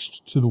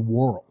attached to the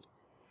world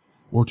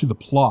or to the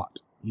plot.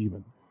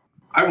 Even.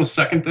 I will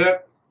second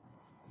that.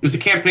 There's a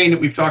campaign that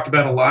we've talked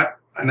about a lot,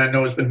 and I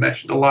know has been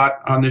mentioned a lot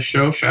on this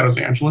show, Shadows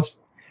Angelus.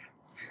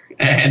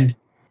 And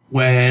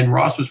when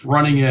Ross was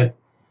running it,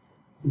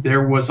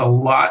 there was a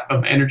lot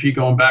of energy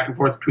going back and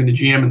forth between the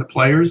GM and the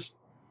players.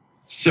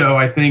 So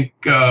I think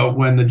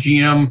when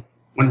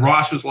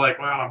Ross was like,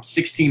 wow, I'm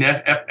 16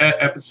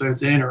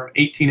 episodes in or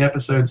 18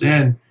 episodes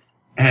in,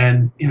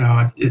 and,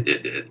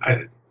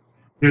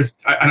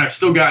 I've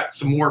still got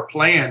some more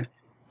planned.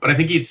 But I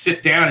think he'd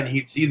sit down and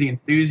he'd see the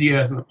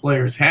enthusiasm the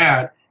players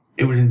had.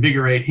 It would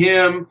invigorate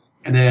him.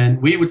 And then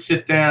we would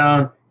sit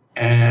down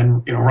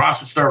and, Ross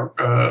would start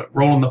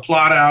rolling the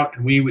plot out,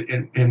 and we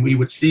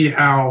would see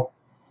how,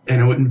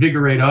 and it would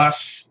invigorate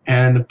us,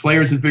 and the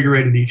players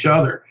invigorated each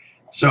other.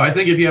 So I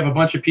think if you have a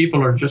bunch of people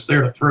who are just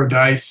there to throw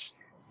dice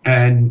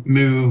and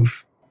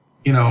move,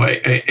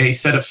 a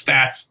set of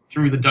stats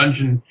through the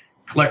dungeon,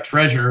 collect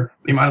treasure,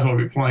 they might as well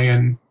be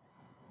playing,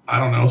 I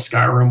don't know,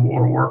 Skyrim,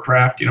 World of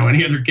Warcraft,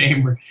 any other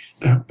game where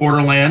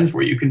Borderlands,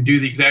 where you can do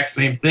the exact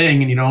same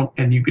thing, and you don't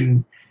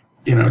need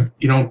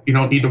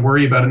to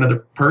worry about another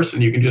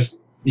person. You can just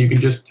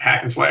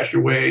hack and slash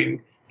your way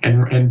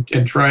and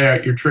try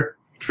out your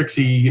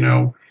tricksy,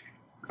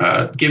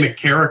 gimmick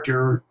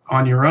character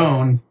on your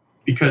own.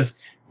 Because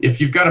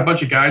if you've got a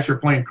bunch of guys who are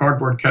playing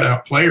cardboard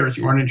cutout players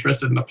who aren't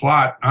interested in the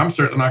plot, I'm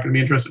certainly not going to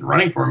be interested in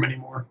running for them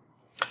anymore.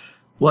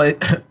 Well,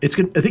 it's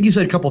good. I think you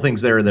said a couple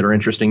things there that are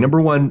interesting.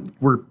 Number one,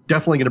 we're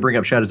definitely going to bring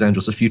up Shadows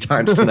Angelus a few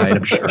times tonight,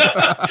 I'm sure.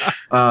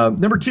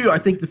 Number two, I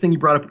think the thing you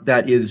brought up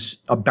that is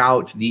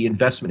about the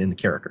investment in the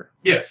character.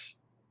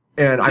 Yes.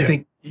 And I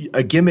think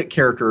a gimmick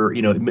character,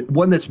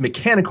 one that's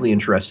mechanically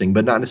interesting,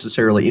 but not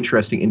necessarily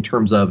interesting in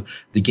terms of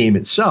the game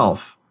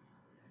itself.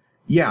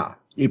 Yeah,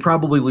 it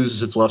probably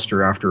loses its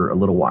luster after a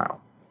little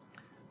while.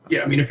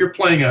 Yeah, I mean, if you're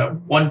playing a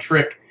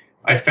one-trick,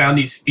 I found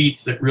these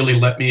feats that really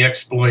let me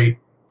exploit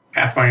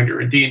Pathfinder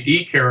and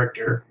D&D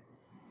character,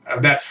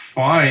 that's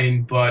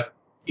fine, but,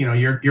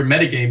 you're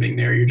metagaming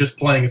there. You're just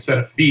playing a set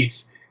of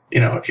feats.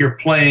 If you're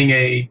playing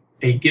a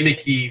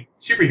gimmicky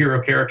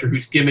superhero character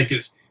whose gimmick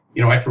is,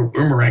 I throw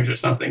boomerangs or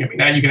something, I mean,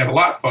 now you can have a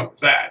lot of fun with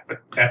that,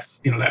 but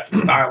that's a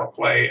style of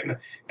play,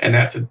 and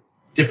that's a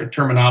different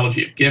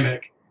terminology of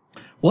gimmick.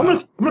 Well, I'm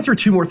gonna throw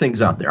two more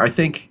things out there. I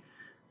think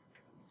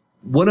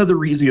one of the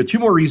reasons, two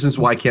more reasons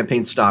why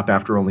campaigns stop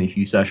after only a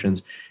few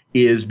sessions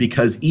is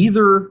because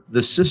either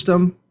the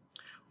system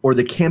or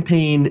the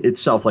campaign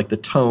itself, like the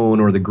tone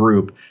or the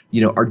group,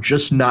 are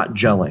just not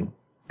gelling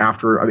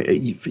after.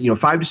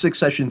 5 to 6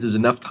 sessions is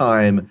enough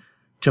time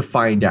to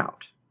find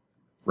out,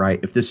 right?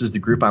 If this is the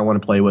group I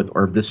want to play with,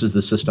 or if this is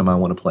the system I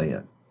want to play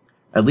in.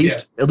 At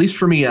least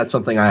for me, that's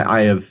something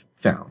I have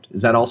found.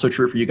 Is that also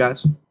true for you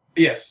guys?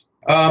 Yes.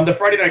 The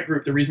Friday night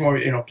group, the reason why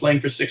we're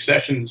playing for 6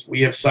 sessions, we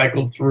have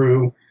cycled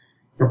through.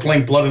 We're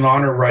playing Blood and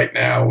Honor right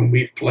now, and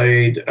we've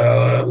played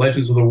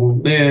Legends of the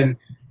Wu Lin.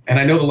 And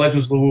I know the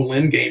Legends of the Wu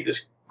Lin game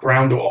just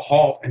ground to a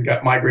halt and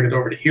got migrated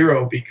over to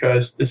Hero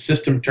because the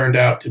system turned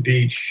out to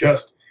be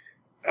just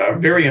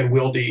very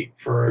unwieldy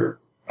for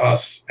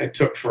us. It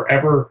took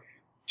forever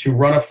to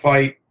run a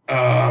fight.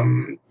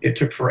 It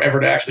took forever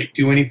to actually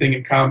do anything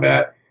in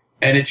combat.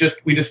 And it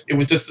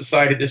was just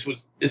decided this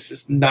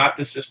is not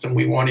the system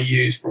we want to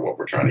use for what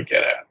we're trying to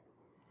get at.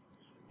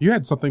 You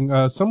had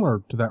something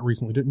similar to that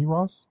recently, didn't you,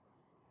 Ross?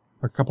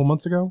 A couple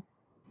months ago?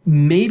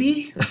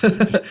 Maybe.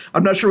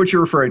 I'm not sure what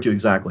you're referring to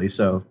exactly.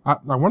 So I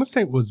want to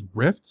say it was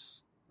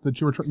Rifts that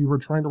you were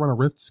trying to run a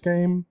Rifts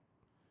game,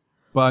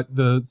 but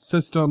the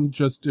system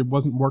it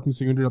wasn't working,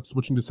 so you ended up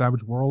switching to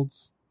Savage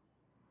Worlds.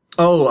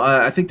 Oh,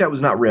 I think that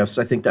was not Rifts.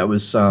 I think that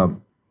was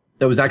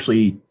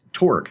actually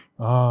Torg.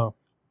 Oh.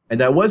 And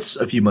that was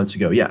a few months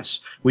ago, yes.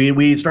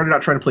 We started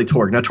out trying to play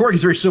Torg. Now, Torg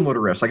is very similar to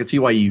Rifts. I can see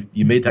why you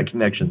made that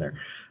connection there.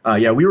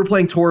 We were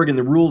playing Torg, and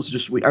the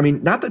rules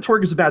not that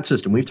Torg is a bad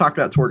system. We've talked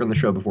about Torg on the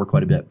show before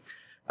quite a bit.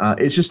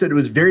 It's just that it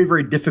was very,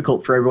 very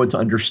difficult for everyone to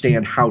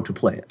understand how to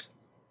play it.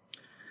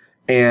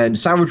 And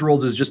Savage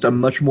Worlds is just a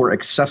much more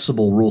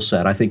accessible rule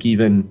set. I think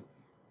even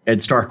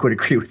Ed Stark would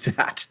agree with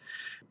that.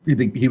 I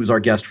think he was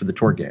our guest for the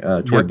Torg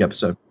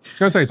episode. I was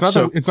going to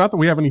say, it's not that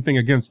we have anything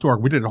against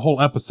Torg. We did a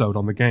whole episode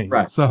on the game.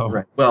 Right.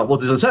 So. Well,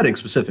 there's a setting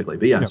specifically,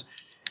 but yes.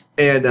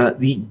 Yeah. And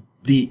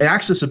the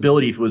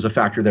accessibility was a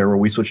factor there where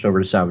we switched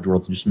over to Savage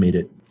Worlds and just made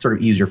it sort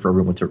of easier for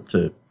everyone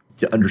to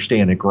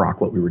understand and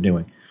grok what we were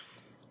doing.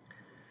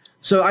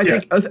 So I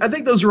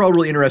think those are all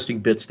really interesting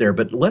bits there,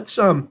 but let's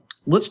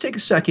take a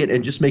second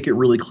and just make it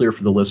really clear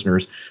for the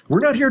listeners. We're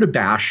not here to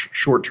bash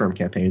short-term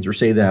campaigns or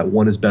say that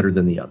one is better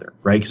than the other,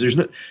 right? Because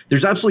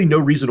there's absolutely no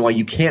reason why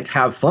you can't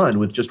have fun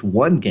with just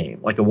one game,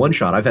 like a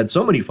one-shot. I've had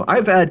so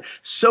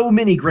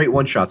many great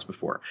one-shots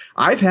before.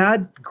 I've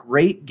had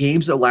great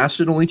games that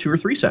lasted only 2 or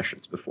 3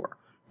 sessions before,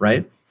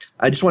 right?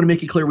 I just want to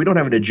make it clear we don't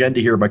have an agenda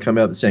here by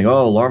coming out and saying,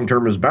 oh,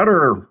 long-term is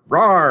better,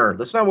 rawr.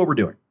 That's not what we're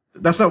doing.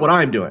 That's not what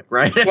I'm doing,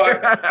 right? Well,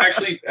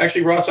 actually,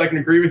 Ross, I can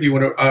agree with you.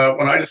 When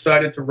I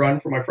decided to run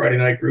for my Friday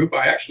night group,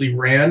 I actually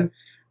ran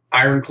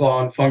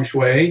Ironclaw and Feng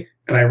Shui,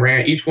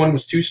 and each one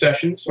was 2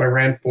 sessions, so I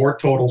ran 4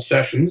 total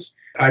sessions.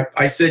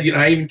 I said,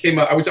 I even came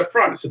up, I was up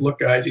front. I said, look,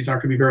 guys, these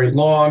aren't going to be very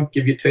long.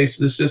 Give you a taste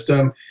of the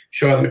system,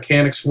 show how the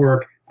mechanics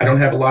work. I don't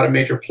have a lot of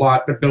major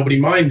plot, but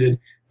nobody minded.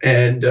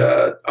 And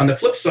on the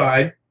flip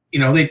side,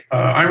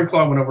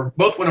 Ironclaw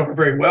both went over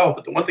very well.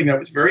 But the one thing I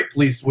was very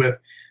pleased with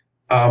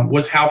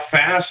was how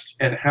fast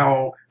and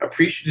how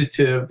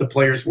appreciative the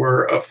players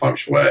were of Feng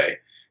Shui.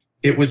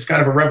 It was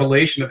kind of a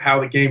revelation of how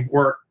the game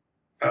worked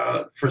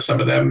for some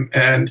of them.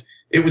 And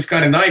it was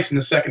kind of nice in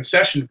the second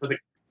session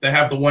to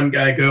have the one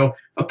guy go,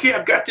 okay,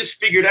 I've got this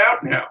figured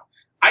out now.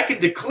 I can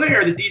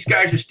declare that these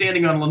guys are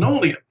standing on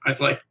linoleum. I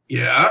was like,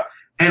 yeah.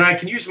 And I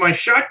can use my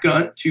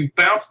shotgun to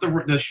bounce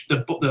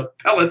the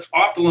pellets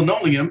off the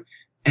linoleum.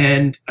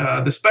 And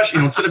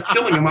instead of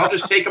killing them, I'll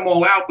just take them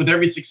all out with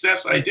every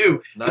success I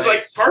do. Nice. It's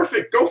like,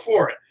 perfect, go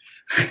for it.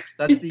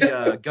 That's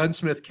the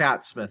gunsmith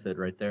Katz method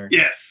right there.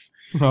 Yes.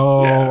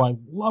 Oh, yeah. I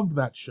loved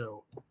that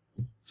show.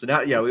 So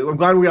now, I'm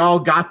glad we all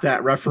got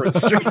that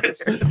reference. Are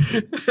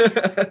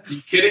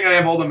you kidding? I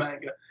have all the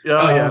manga.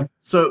 Yeah.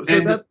 So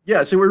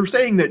we're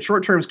saying that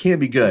short terms can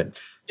be good,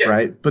 yes.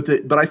 Right?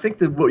 But I think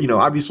that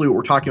obviously what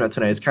we're talking about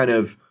tonight is kind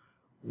of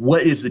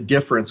what is the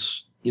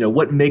difference.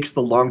 What makes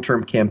the long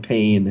term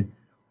campaign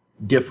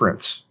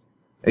difference,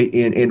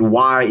 and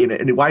why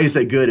is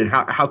that good, and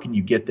how can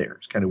you get there?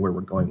 It's kind of where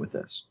we're going with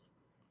this.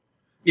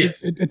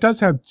 Yes. It does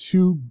have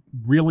 2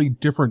 really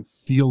different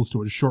feels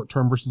to it, a short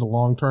term versus a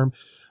long term.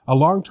 A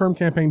long term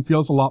campaign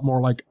feels a lot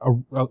more like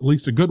at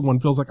least a good one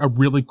feels like a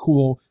really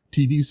cool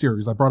TV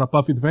series. I brought up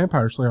Buffy the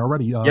Vampire Slayer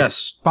already.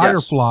 Yes.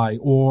 Firefly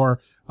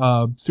or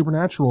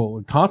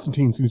Supernatural.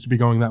 Constantine seems to be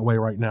going that way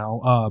right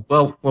now.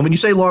 Well, when you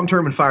say long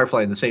term and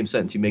Firefly in the same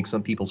sentence, you make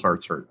some people's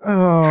hearts hurt.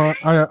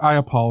 I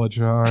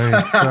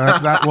apologize.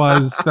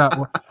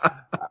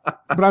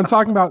 but I'm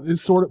talking about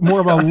is sort of more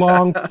of a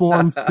long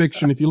form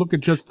fiction. If you look at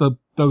just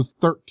those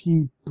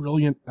 13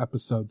 brilliant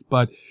episodes,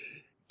 but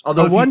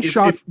although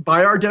if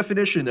by our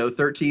definition, though,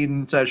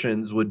 13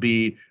 sessions would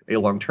be a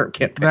long-term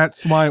campaign.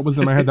 That's why it was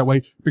in my head that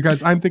way,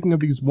 because I'm thinking of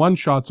these one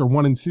shots or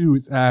 1 and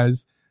 2s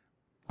as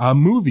a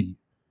movie.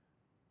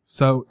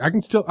 So I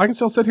can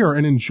still sit here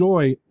and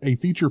enjoy a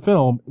feature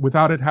film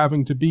without it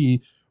having to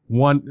be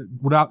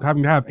without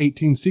having to have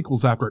 18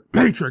 sequels after it.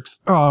 Matrix.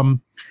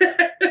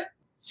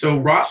 So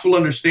Ross will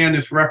understand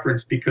this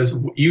reference because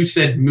you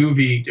said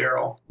movie,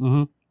 Daryl.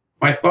 Mm-hmm.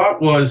 My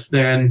thought was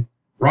then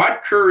Rod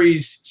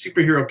Curry's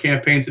superhero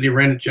campaigns that he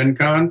ran at Gen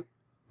Con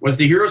was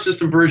the Hero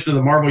System version of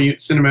the Marvel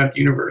Cinematic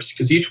Universe,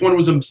 because each one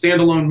was a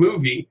standalone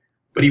movie,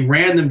 but he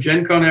ran them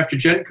Gen Con after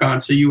Gen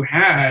Con. So you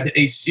had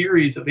a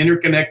series of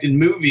interconnected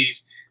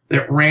movies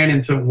that ran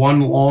into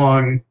one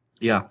long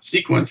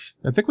sequence.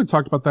 I think we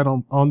talked about that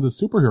on the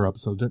superhero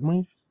episode, didn't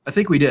we? I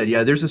think we did.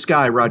 Yeah, there's this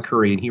guy, Rod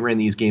Curry, and he ran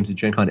these games at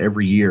Gen Con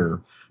every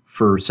year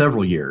for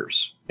several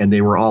years. And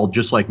they were all,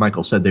 just like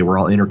Michael said, they were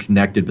all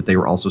interconnected, but they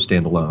were also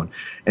standalone.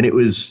 And it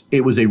was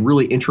a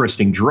really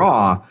interesting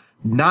draw,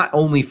 not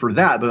only for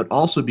that, but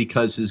also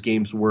because his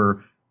games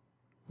were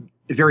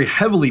very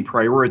heavily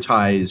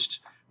prioritized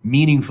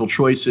meaningful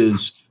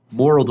choices,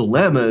 moral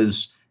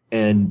dilemmas,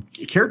 and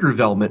character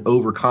development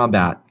over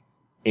combat.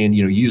 And,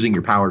 using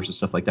your powers and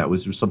stuff like that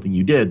was something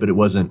you did, but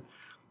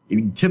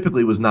it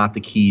typically was not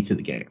the key to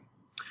the game.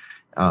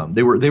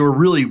 They were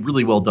really,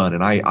 really well done.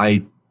 And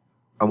I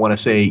want to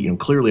say,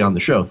 clearly on the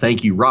show,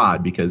 thank you,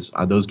 Rod, because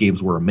those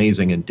games were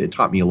amazing and it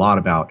taught me a lot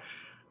about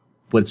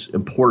what's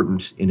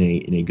important in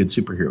a good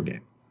superhero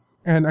game.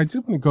 And I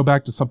did want to go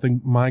back to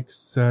something Mike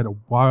said a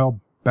while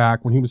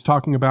back when he was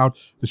talking about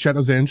the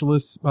Shadows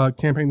Angeles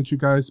campaign that you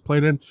guys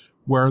played in,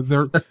 where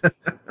they're...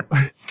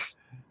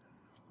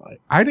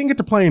 I didn't get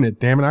to play in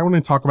it, damn it. I want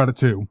to talk about it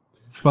too.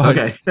 But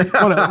okay.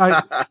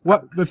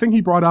 what the thing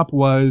he brought up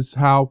was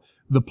how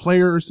the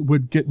players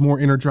would get more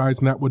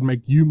energized, and that would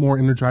make you more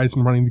energized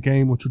in running the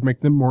game, which would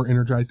make them more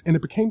energized. And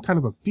it became kind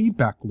of a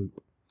feedback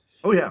loop.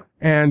 Oh, yeah.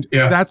 And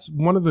that's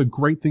one of the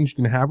great things you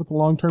can have with a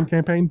long-term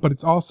campaign, but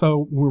it's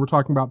also, we were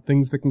talking about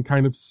things that can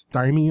kind of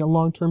stymie a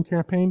long-term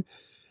campaign.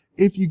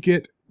 If you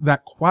get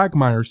that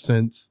Quagmire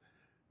sense,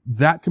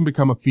 that can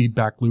become a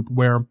feedback loop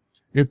where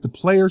if the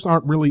players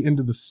aren't really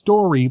into the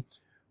story,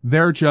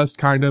 they're just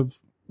kind of,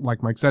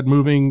 like Mike said,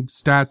 moving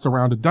stats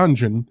around a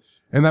dungeon,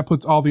 and that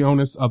puts all the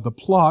onus of the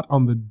plot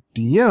on the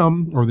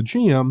DM or the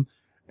GM,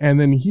 and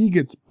then he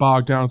gets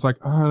bogged down. It's like,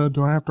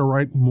 do I have to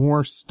write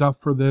more stuff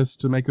for this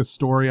to make a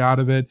story out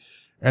of it?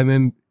 And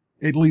then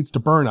it leads to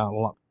burnout a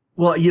lot.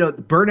 Well,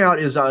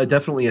 burnout is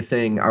definitely a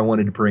thing I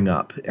wanted to bring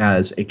up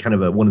as a kind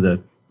of one of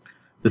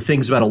the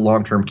things about a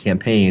long-term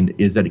campaign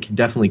is that it can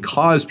definitely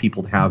cause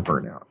people to have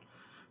burnout.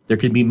 There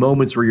can be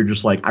moments where you're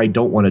just like, I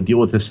don't want to deal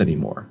with this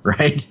anymore,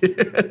 right?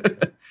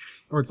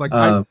 Or it's like,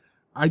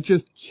 I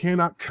just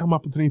cannot come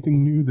up with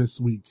anything new this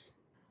week.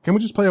 Can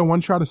we just play a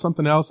one-shot of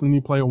something else, and then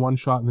you play a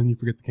one-shot, and then you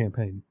forget the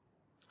campaign?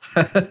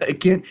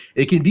 It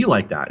can be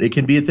like that. It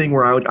can be a thing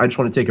where I just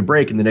want to take a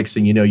break, and the next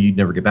thing you know, you'd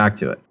never get back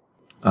to it.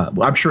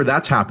 Well, I'm sure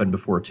that's happened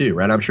before too,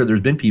 right? I'm sure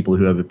there's been people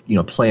who have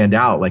planned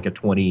out like a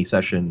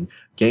 20-session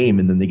game,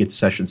 and then they get to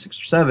session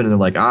 6 or 7, and they're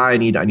like, I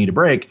need a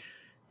break,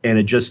 and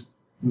it's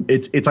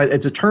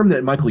a term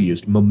that Michael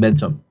used,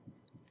 momentum.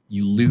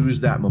 You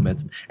lose that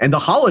momentum. And the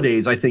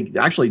holidays, I think,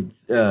 actually,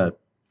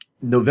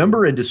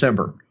 November and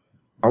December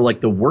are like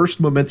the worst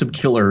momentum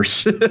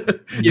killers of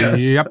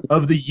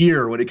the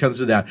year when it comes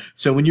to that.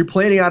 So when you're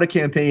planning out a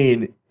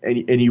campaign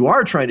and you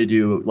are trying to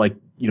do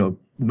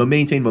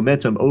maintain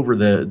momentum over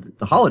the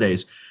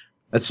holidays,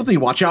 that's something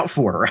to watch out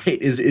for, right?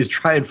 Is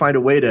try and find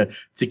a way to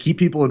keep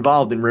people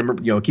involved and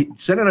remember, keep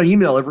sending an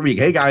email every week.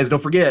 Hey guys,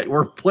 don't forget,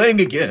 we're playing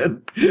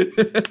again.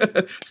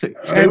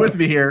 Stay with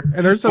me here.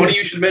 And there's funny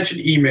you should mention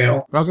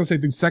email. I was gonna say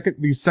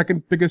the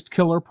second biggest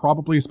killer,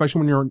 probably, especially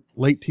when you're in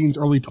late teens,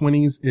 early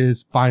 20s,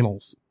 is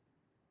finals.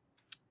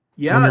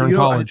 Yeah, when you're in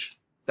college.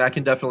 That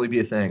can definitely be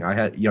a thing. I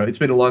had, it's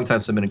been a long time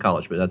since I've been in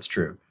college, but that's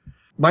true.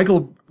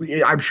 Michael,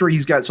 I'm sure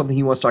he's got something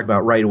he wants to talk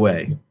about right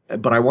away.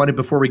 But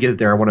before we get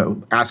there, I want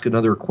to ask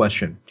another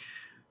question.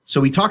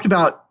 So we talked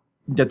about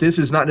that this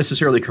is not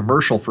necessarily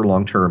commercial for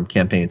long-term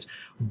campaigns,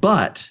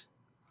 but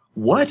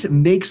what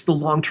makes the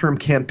long-term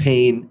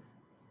campaign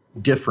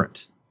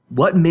different?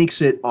 What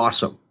makes it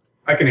awesome?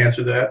 I can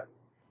answer that.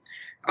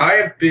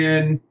 I've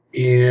either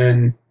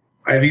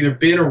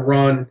been or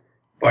run,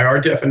 by our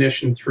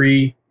definition,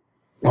 3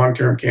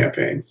 long-term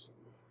campaigns.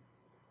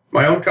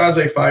 My own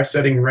Kaze 5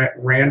 setting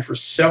ran for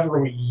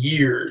several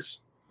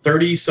years,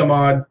 30 some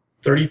odd,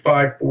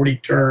 35, 40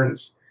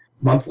 turns,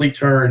 monthly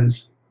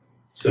turns.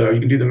 So you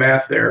can do the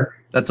math there.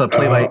 That's a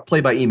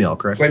play by email,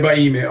 correct? Play by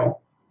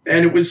email.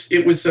 And it was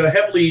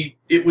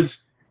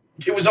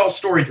all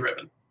story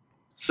driven.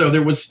 So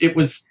it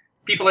was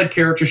people had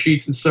character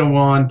sheets and so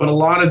on, but a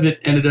lot of it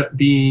ended up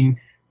being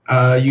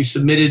you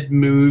submitted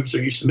moves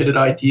or you submitted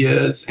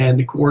ideas, and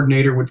the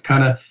coordinator would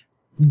kind of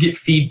get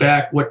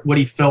feedback what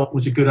he felt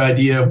was a good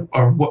idea,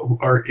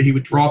 or he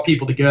would draw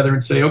people together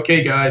and say,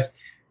 okay guys,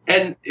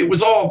 And it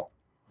was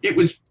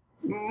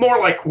more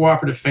like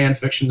cooperative fan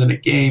fiction than a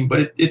game,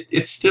 but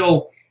it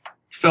still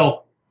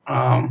felt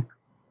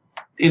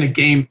in a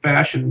game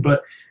fashion.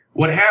 But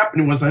what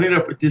happened was I ended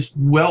up with this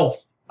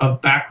wealth of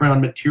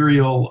background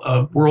material,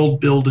 of world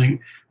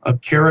building,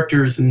 of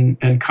characters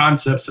and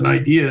concepts and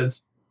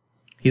ideas.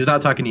 He's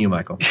not talking to you,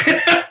 Michael.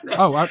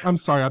 Oh, I'm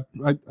sorry.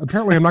 I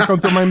apparently I'm not going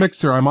through my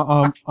mixer. I'm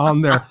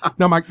on there.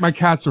 No, my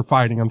cats are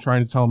fighting. I'm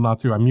trying to tell them not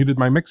to. I muted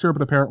my mixer,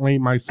 but apparently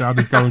my sound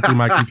is going through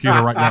my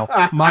computer right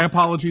now. My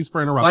apologies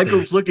for interrupting.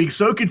 Michael's looking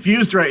so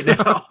confused right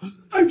now.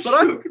 I'm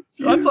so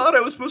confused. I thought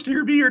I was supposed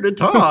to be here to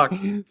talk.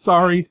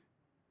 Sorry.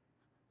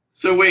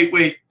 So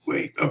wait.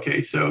 Okay,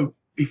 so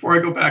before I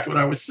go back to what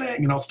I was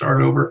saying, and I'll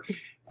start over,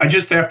 I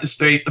just have to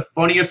state the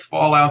funniest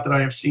fallout that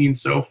I have seen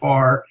so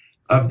far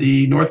of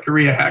the North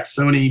Korea hack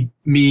Sony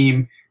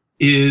meme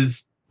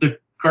is the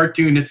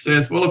cartoon that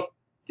says, well,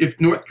 if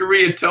North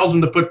Korea tells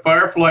them to put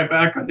Firefly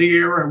back on the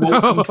air, I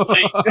won't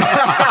complain.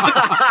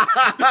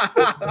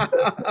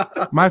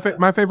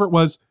 My favorite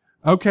was,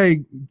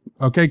 okay,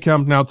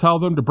 Kim, now tell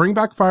them to bring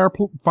back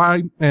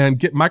Firefly and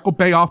get Michael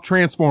Bay off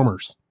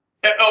Transformers.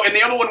 Oh, and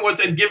the other one was,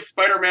 and give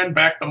Spider-Man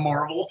back to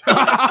Marvel.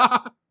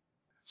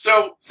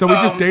 So we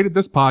just dated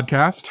this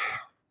podcast.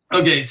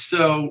 Okay,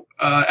 so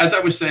as I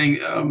was saying,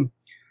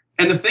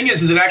 and the thing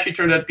is it actually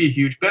turned out to be a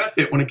huge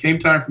benefit. When it came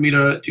time for me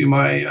to do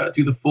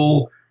the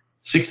full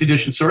 6th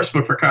edition source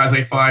book for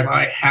Kaze 5,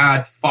 I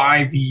had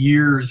 5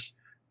 years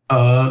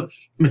of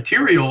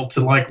material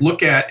to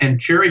look at and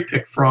cherry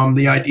pick from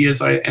the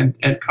ideas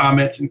and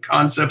comments and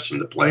concepts from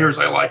the players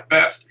I like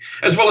best,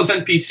 as well as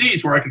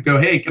NPCs where I could go,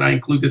 hey, can I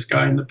include this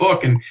guy in the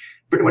book? And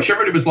pretty much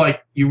everybody was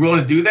like, you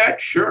willing to do that?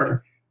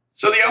 Sure.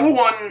 So the other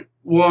one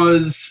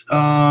was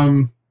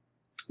The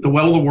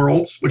Well of the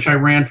Worlds, which I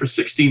ran for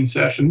 16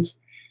 sessions.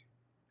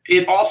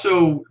 It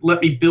also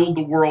let me build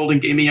the world and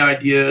gave me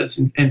ideas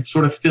and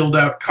sort of filled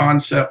out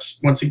concepts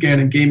once again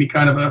and gave me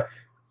kind of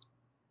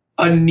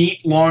a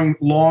neat,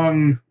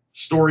 long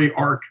story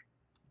arc.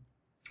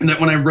 And that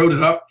when I wrote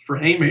it up for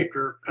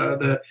Haymaker,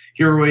 the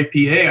Hero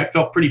APA, I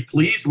felt pretty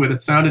pleased with it.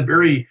 It sounded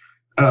very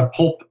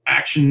pulp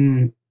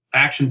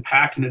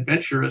action-packed and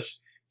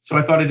adventurous. So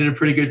I thought I did a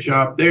pretty good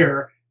job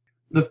there.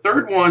 The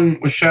third one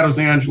was Shadows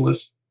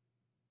Angelus,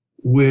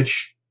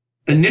 which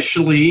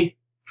initially,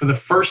 for the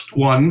first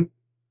one,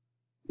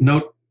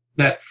 note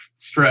that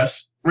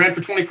stress, ran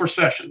for 24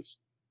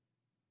 sessions.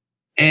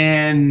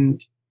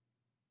 And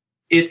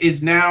it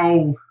is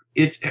now,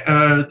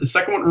 the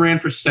second one ran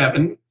for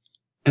 7,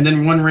 and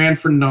then one ran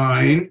for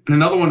 9, and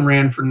another one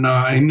ran for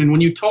 9. And when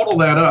you total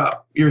that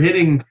up, you're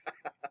hitting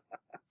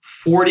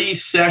 40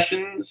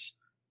 sessions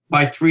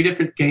by 3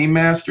 different game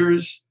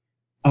masters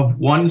of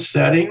one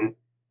setting.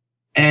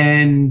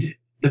 And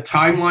the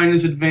timeline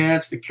is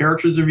advanced, the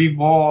characters have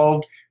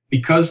evolved,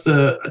 because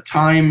the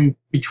time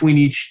between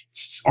each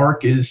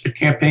arc a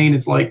campaign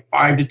is like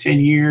 5 to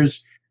 10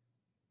 years.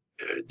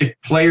 The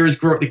players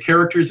grow, the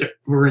characters that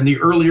were in the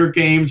earlier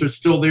games are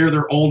still there,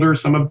 they're older,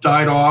 some have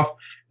died off.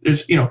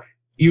 There's,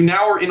 you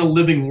now are in a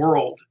living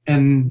world,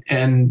 and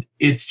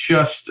it's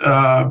just,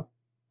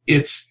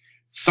 it's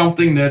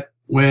something that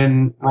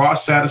when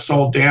Ross sat us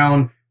all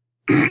down,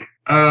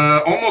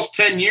 almost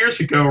 10 years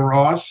ago,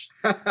 Ross,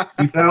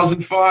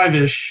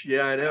 2005-ish.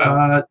 Yeah, I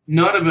know.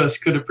 None of us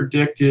could have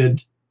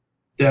predicted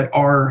that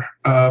our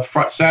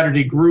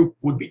Saturday group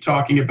would be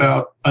talking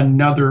about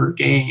another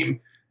game,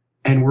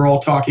 and we're all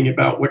talking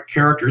about what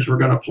characters we're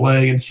going to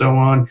play and so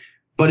on.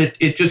 But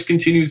it just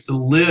continues to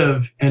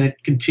live, and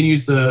it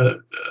continues to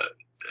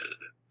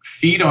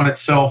feed on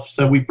itself.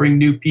 So we bring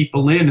new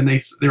people in, and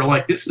they're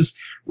like, this is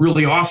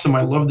really awesome.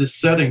 I love this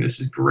setting. This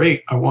is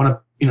great. I want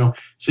to,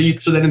 so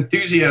that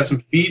enthusiasm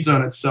feeds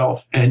on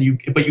itself. But you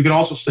can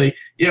also say,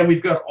 yeah,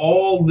 we've got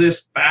all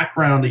this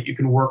background that you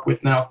can work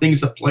with now,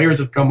 things that players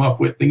have come up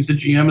with, things the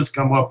GM has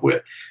come up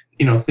with,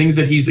 things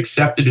that he's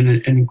accepted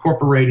and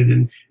incorporated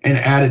and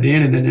added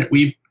in, and then that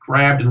we've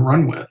grabbed and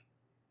run with.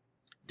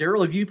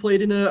 Daryl, have you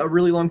played in a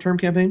really long-term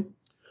campaign?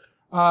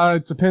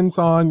 It depends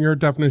on your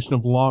definition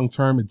of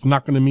long-term. It's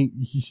not going to meet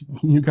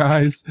you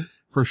guys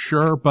for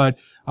sure, but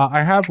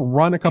I have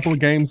run a couple of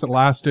games that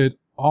lasted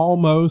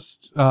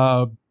almost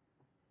a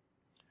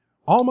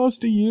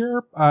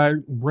year. I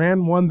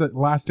ran one that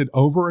lasted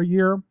over a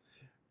year,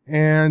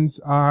 and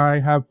I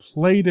have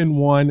played in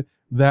one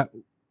that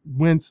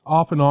went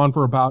off and on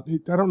for about,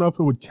 I don't know if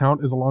it would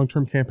count as a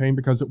long-term campaign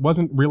because it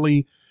wasn't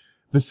really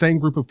the same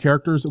group of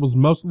characters. It was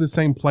mostly the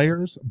same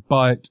players,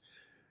 but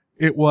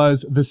it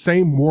was the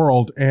same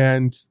world,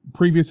 and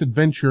previous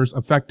adventures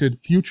affected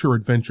future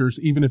adventures,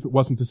 even if it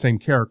wasn't the same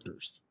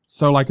characters.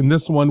 So like in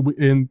this one,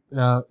 in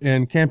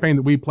campaign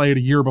that we played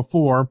a year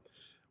before,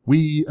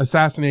 we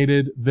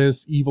assassinated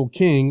this evil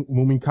king.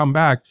 When we come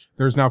back,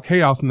 there's now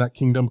chaos in that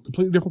kingdom,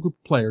 completely different group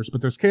of players,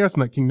 but there's chaos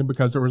in that kingdom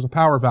because there was a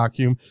power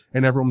vacuum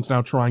and everyone's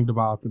now trying to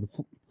vie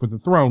for the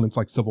throne. It's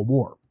like Civil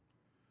War.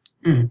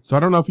 Mm. So I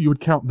don't know if you would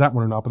count that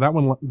one or not, but that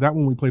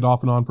one we played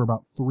off and on for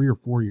about 3 or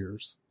 4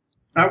 years.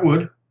 I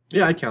would.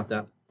 Yeah, I'd count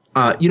that.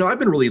 I've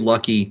been really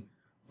lucky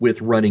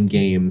with running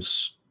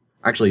games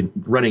actually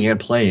running and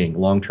playing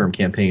long-term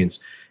campaigns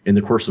in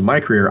the course of my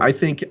career, I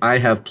think I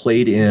have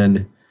played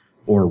in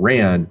or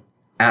ran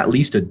at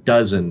least a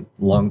dozen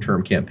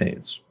long-term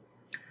campaigns.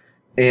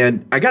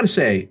 And I got to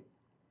say,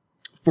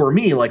 for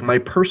me, like my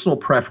personal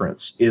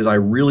preference is I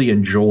really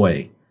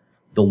enjoy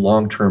the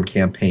long-term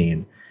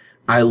campaign.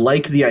 I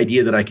like the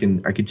idea that I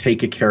could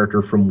take a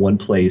character from one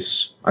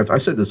place.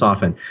 I've said this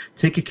often.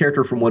 Take a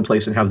character from one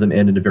place and have them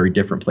end in a very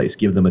different place.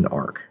 Give them an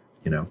arc,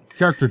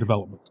 Character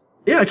development.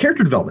 Yeah,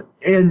 character development.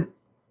 And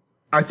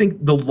I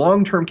think the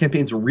long-term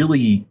campaigns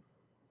really,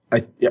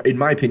 in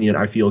my opinion,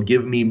 I feel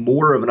give me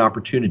more of an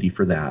opportunity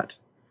for that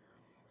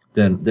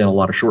than a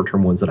lot of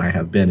short-term ones that I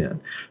have been in.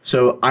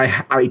 So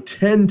I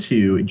tend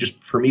to,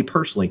 just for me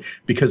personally,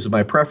 because of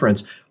my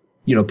preference,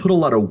 put a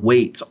lot of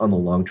weight on the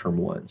long-term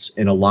ones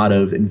and a lot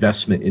of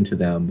investment into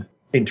them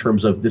in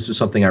terms of this is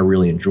something I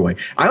really enjoy.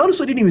 I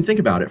honestly didn't even think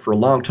about it for a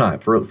long time.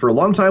 For a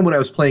long time when I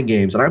was playing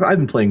games, and I've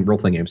been playing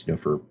role-playing games,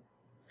 for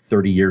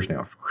 30 years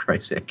now, for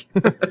Christ's sake.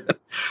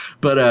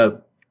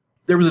 But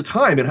there was a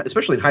time,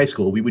 especially in high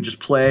school, we would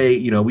just play,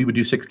 we would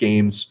do 6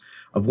 games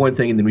of one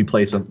thing, and then we'd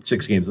play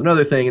 6 games of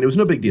another thing, and it was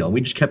no big deal. And we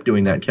just kept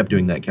doing that, kept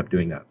doing that, kept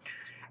doing that.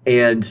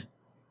 And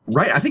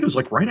I think it was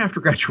like right after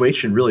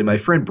graduation, really, my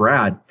friend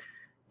Brad,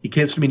 he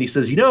came to me and he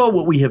says,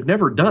 what we have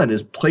never done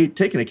is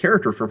taken a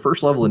character from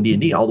first level in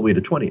D&D all the way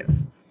to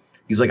 20th.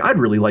 He's like, I'd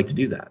really like to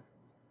do that.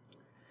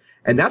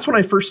 And that's when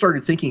I first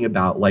started thinking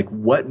about like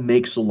what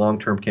makes a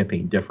long-term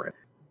campaign different.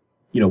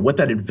 What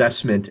that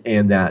investment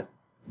and that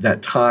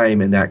time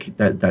and that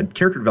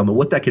character development,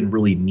 what that can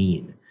really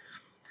mean.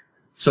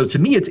 So to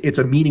me, it's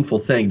a meaningful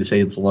thing to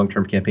say it's a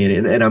long-term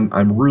campaign. And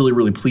I'm really,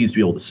 really pleased to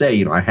be able to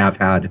say, I have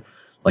had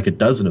like a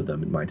dozen of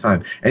them in my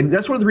time. And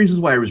that's one of the reasons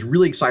why I was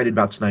really excited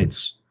about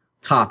tonight's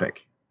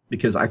topic,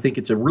 because I think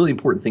it's a really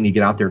important thing to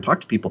get out there and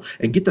talk to people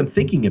and get them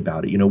thinking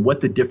about it, what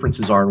the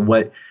differences are and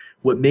what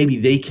maybe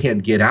they can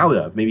get out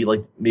of. Maybe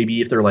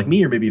if they're like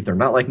me, or maybe if they're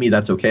not like me,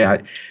 that's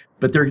okay.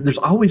 But there's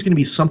always going to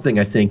be something,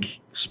 I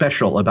think,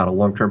 special about a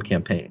long-term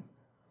campaign.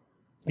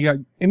 Yeah,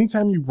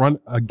 anytime you run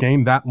a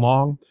game that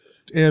long,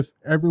 if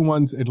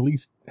everyone's at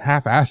least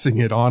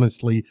half-assing it,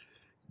 honestly,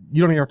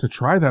 you don't even have to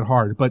try that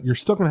hard, but you're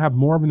still going to have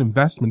more of an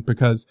investment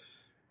because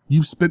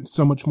you've spent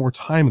so much more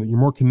time in it. You're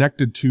more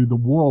connected to the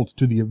world,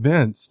 to the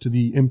events, to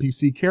the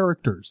NPC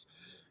characters.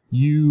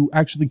 You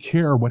actually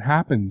care what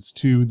happens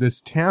to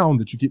this town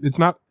that you keep. It's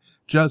not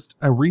just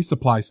a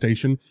resupply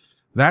station.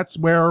 That's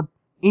where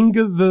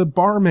Inga the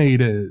barmaid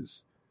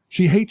is.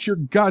 She hates your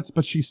guts,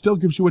 but she still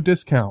gives you a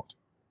discount.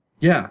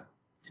 Yeah.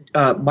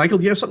 Michael,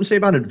 do you have something to say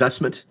about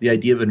investment, the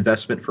idea of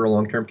investment for a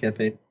long-term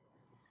campaign?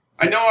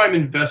 I know I'm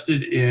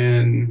invested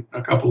in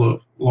a couple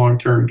of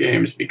long-term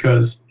games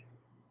because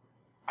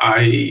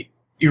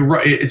you're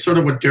right. It's sort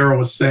of what Daryl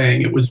was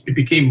saying. It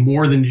became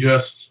more than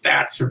just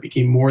stats, or it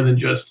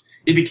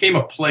became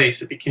a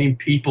place. It became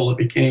people. It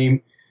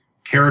became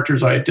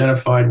characters I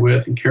identified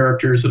with and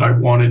characters that I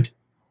wanted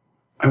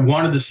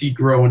to see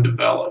grow and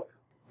develop.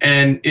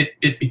 And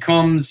it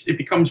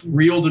becomes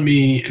real to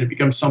me, and it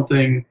becomes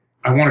something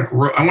I want to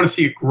grow. I want to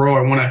see it grow.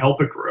 I want to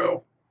help it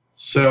grow.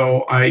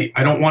 So I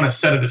don't want to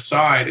set it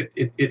aside.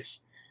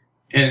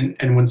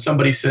 And when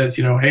somebody says,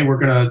 hey, we're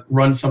going to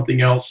run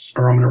something else,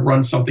 or I'm going to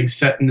run something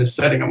set in this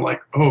setting, I'm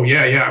like, oh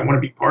yeah, I want to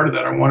be part of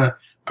that. I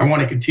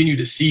want to continue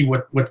to see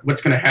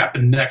what's going to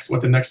happen next,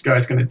 what the next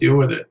guy's going to do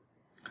with it.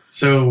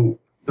 So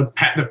the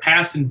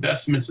past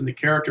investments in the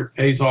character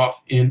pays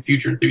off in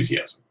future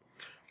enthusiasm.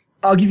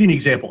 I'll give you an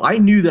example. I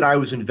knew that I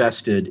was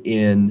invested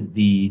in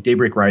the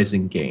Daybreak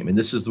Rising game, and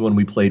this is the one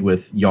we played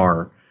with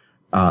Yar.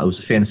 It was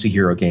a fantasy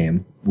hero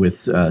game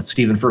with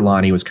Stephen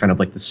Furlani was kind of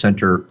like the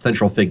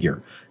central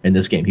figure in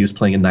this game. He was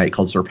playing a knight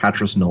called Sir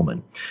Patras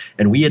Nolman.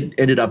 And we had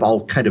ended up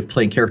all kind of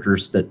playing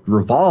characters that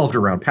revolved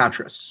around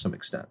Patras to some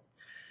extent.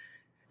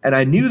 And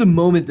I knew the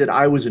moment that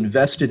I was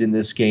invested in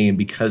this game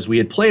because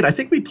we played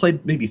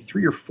maybe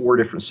 3 or 4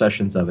 different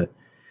sessions of it.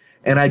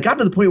 And I got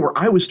to the point where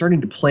I was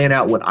starting to plan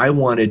out what I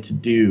wanted to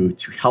do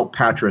to help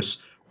Patras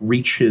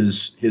reach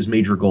his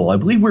major goal. I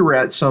believe we were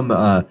at some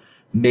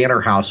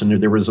manor house,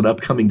 and there was an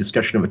upcoming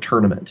discussion of a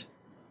tournament.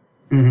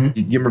 Mm-hmm.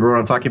 Do you remember what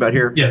I'm talking about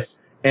here?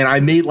 Yes.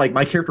 And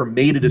my character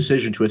made a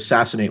decision to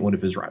assassinate one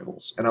of his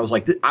rivals. And I was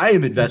like, I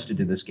am invested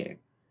in this game.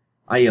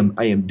 I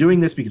am doing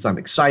this because I'm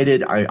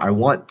excited. I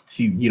want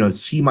to,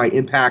 see my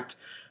impact.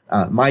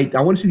 I want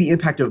to see the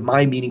impact of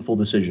my meaningful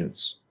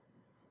decisions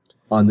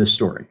on this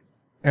story.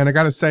 And I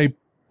got to say,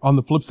 on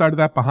the flip side of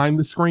that, behind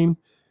the screen,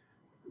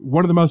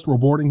 one of the most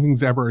rewarding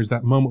things ever is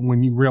that moment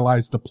when you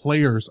realize the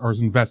players are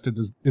as invested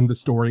in the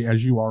story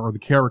as you are, or the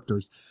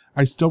characters.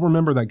 I still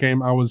remember that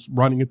game I was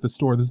running at the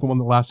store. This is the one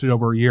that lasted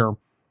over a year,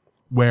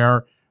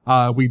 where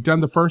we'd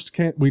done the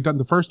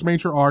first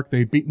major arc.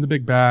 They'd beaten the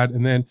big bad,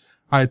 and then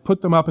I had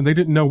put them up, and they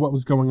didn't know what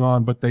was going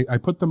on, but I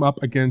put them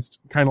up against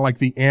kind of like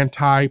the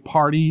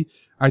anti-party.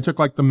 I took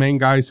like the main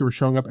guys who were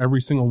showing up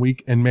every single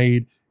week and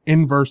made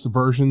inverse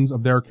versions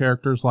of their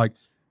characters, like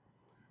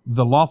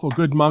the lawful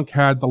good monk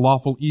had the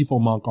lawful evil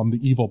monk on the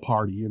evil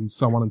party, and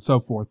so on and so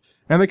forth.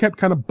 And they kept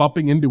kind of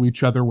bumping into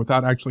each other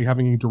without actually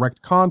having any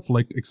direct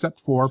conflict, except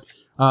for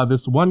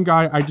this one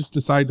guy. I just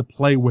decided to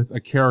play with a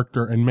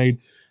character and made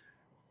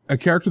a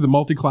character that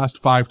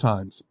multi-classed 5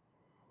 times.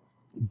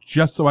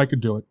 Just so I could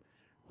do it.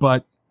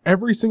 But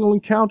every single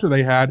encounter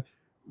they had,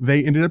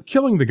 they ended up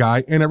killing the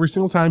guy, and every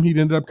single time he'd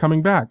ended up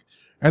coming back.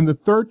 And the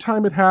third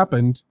time it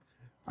happened,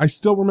 I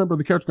still remember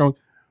the character going,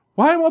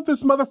 "Why won't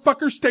this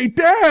motherfucker stay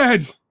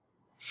dead?"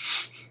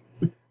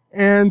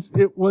 And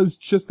it was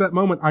just that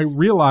moment I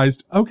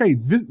realized, okay,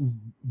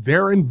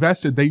 they're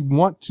invested. They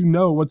want to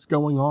know what's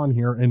going on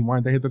here and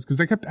why they hit this. Because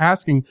they kept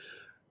asking,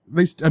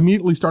 they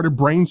immediately started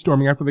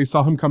brainstorming after they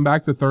saw him come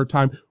back the third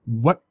time.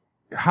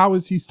 How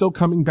is he still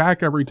coming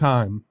back every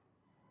time?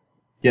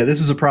 Yeah, this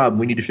is a problem.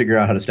 We need to figure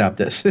out how to stop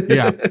this.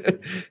 Yeah.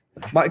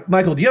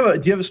 Michael, do you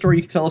have a story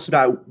you can tell us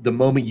about the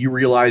moment you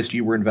realized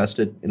you were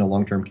invested in a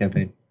long-term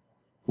campaign?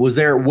 Was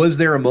there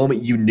a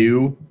moment you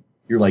knew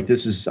you're like,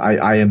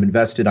 I am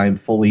invested, I am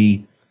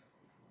fully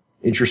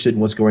interested in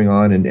what's going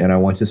on, and I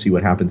want to see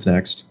what happens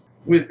next?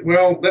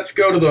 Well, let's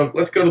go to the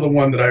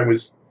one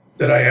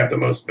that I have the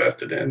most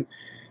vested in,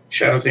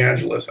 Shadows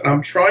Angelus. And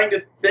I'm trying to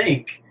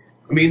think.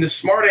 I mean, the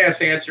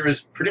smart-ass answer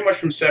is pretty much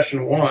from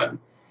session 1.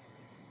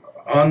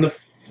 On the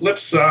flip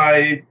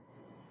side,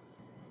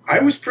 I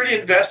was pretty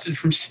invested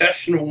from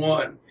session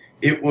 1.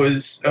 It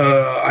was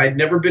I'd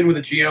never been with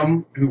a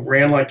GM who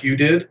ran like you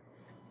did.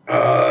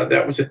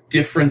 That was a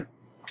different.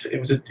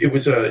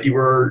 You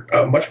were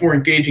a much more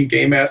engaging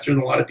game master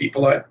than a lot of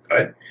people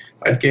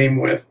I'd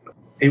game with.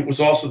 It was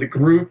also the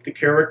group, the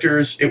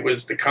characters. It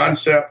was the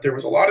concept. There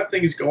was a lot of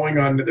things going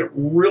on that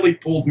really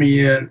pulled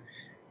me in,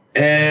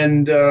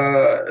 and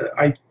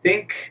I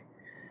think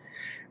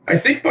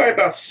by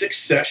about 6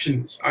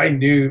 sessions, I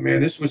knew,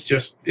 man, this was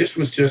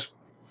just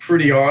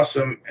pretty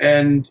awesome.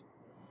 And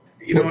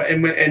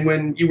and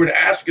when you were to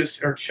ask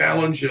us or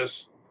challenge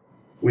us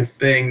with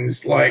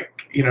things like,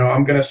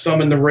 I'm going to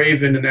summon the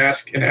Raven and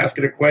ask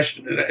it a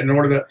question, and in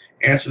order to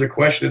answer the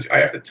question, I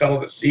have to tell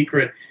it a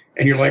secret.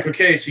 And you're like,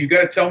 okay, so you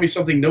got to tell me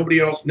something nobody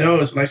else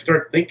knows. And I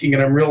start thinking,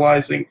 and I'm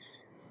realizing,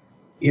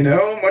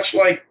 much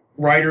like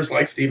writers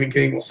like Stephen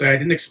King will say, I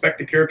didn't expect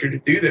the character to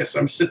do this.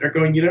 I'm sitting there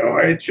going,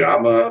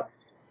 Jama.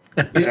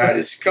 I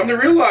just come to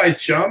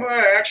realize Jama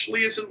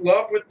actually is in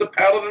love with the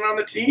paladin on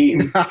the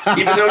team,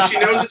 even though she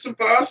knows it's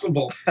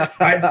impossible.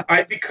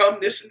 I've become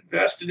this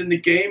invested in the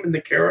game and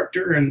the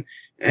character and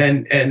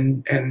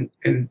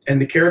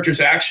the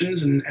character's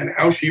actions and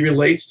how she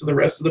relates to the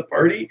rest of the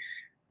party.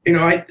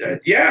 But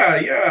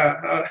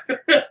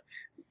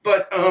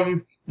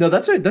no,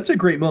 that's a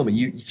great moment.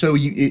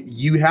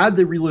 You had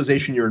the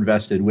realization you're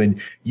invested when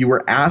you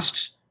were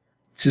asked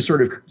to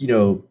sort of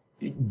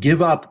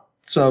give up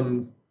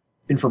some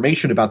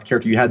information about the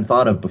character you hadn't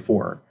thought of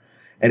before,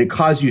 and it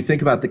caused you to think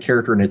about the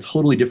character in a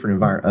totally different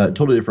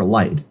totally different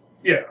light.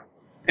 Yeah,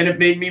 and it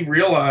made me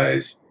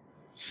realize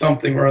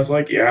something where I was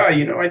like,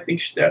 I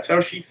think that's how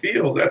she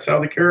feels. That's how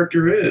the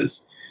character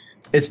is.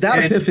 It's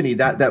that epiphany,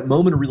 that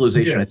moment of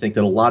realization, I think,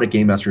 that a lot of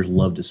game masters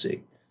love to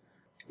see.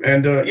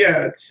 And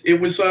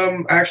it was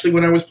actually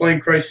when I was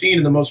playing Chrysene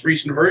in the most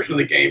recent version of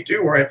the game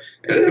too, where I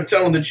ended up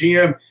telling the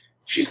GM,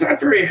 she's not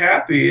very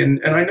happy, and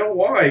I know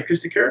why,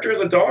 because the character has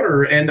a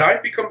daughter, and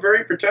I've become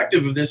very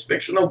protective of this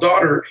fictional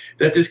daughter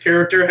that this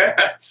character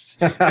has.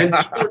 And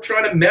people are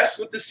trying to mess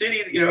with the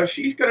city.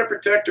 She's going to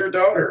protect her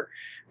daughter.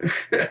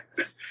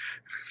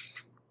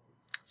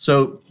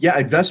 So, yeah,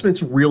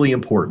 investment's really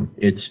important.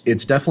 It's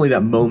definitely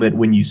that moment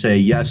when you say,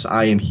 yes,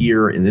 I am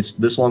here, and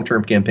this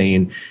long-term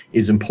campaign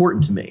is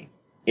important to me.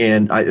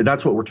 And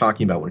that's what we're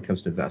talking about when it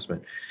comes to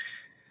investment.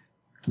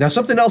 Now,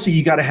 something else that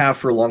you got to have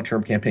for a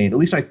long-term campaign, at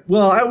least I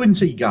wouldn't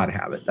say you got to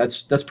have it.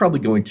 That's probably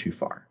going too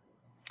far.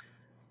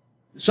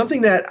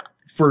 Something that,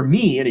 for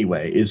me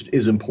anyway,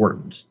 is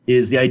important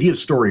is the idea of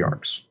story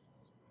arcs.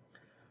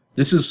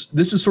 This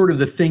is sort of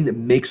the thing that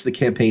makes the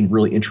campaign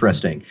really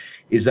interesting,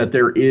 is that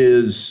there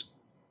is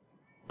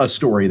a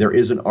story, there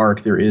is an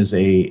arc, there is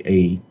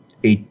a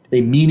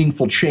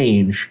meaningful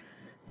change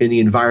in the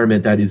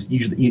environment that is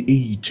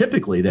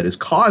typically that is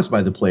caused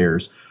by the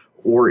players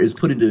or is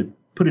put into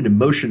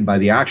motion by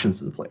the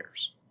actions of the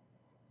players.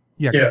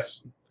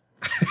 Yes.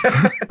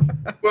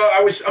 Well,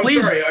 I'm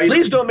sorry.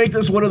 Please don't make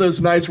this one of those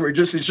nights where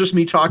it's just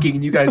me talking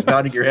and you guys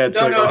nodding your heads.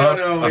 No.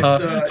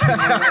 Uh-huh.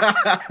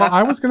 It's well,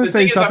 I was going to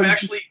say something.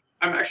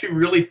 I'm actually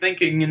really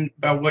thinking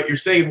about what you're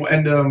saying,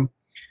 and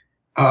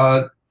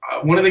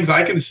one of the things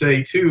I can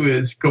say too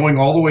is going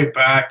all the way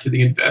back to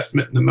the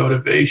investment and the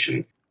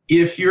motivation.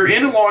 If you're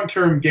in a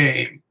long-term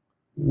game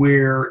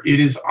where it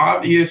is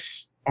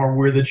obvious, or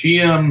where the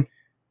GM,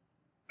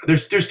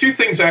 there's 2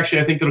 things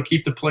actually I think that'll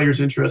keep the players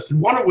interested.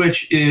 One of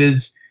which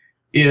is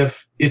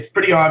if it's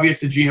pretty obvious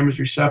the GM is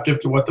receptive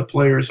to what the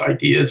players'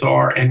 ideas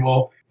are and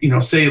will,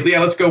 say, yeah,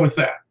 let's go with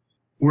that.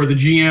 Where the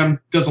GM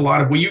does a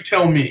lot of, well, you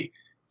tell me.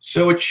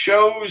 So it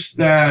shows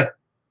that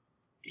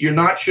you're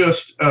not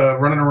just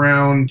running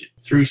around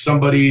through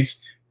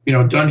somebody's,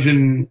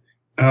 dungeon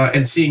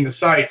and seeing the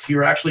sights.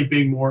 You're actually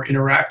being more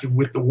interactive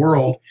with the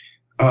world.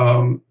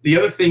 The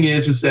other thing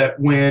is that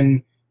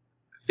when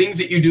things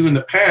that you do in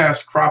the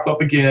past crop up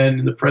again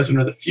in the present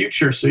or the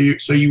future. So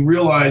you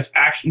realize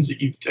actions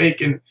that you've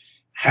taken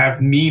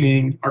have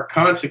meaning or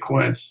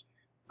consequence.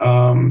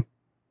 And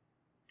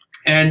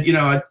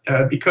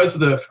because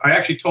of I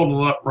actually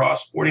totaled up,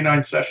 Ross,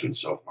 49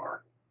 sessions so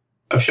far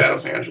of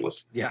Shadows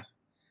Angelus. Yeah.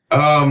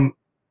 And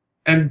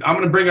I'm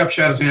going to bring up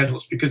Shadows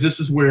Angelus because this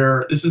was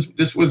one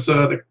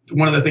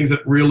of the things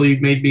that really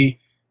made me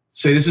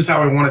say this is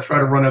how I want to try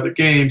to run other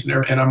games,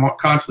 and I'm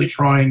constantly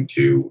trying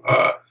to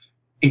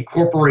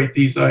incorporate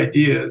these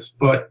ideas.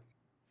 But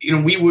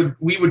we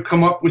would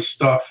come up with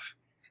stuff,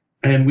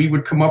 and we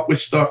would come up with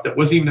stuff that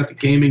wasn't even at the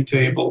gaming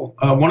table.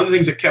 One of the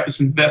things that kept us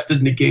invested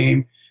in the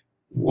game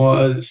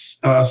was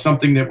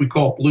something that we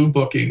call blue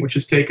booking, which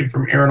is taken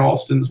from Aaron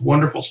Alston's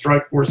wonderful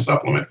Strike Force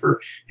supplement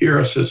for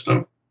Hero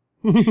System.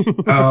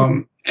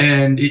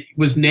 And it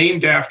was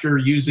named after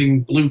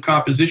using blue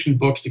composition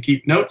books to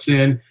keep notes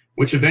in,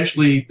 which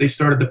eventually they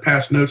started to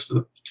pass notes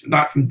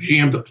not from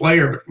GM to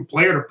player, but from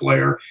player to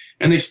player.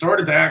 And they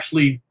started to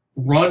actually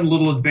run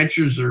little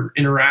adventures or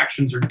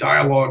interactions or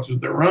dialogues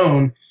of their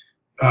own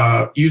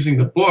using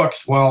the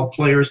books while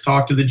players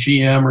talked to the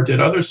GM or did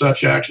other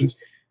such actions.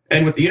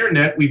 And with the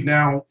internet, we've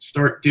now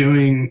start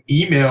doing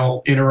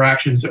email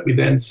interactions that we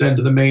then send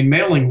to the main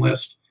mailing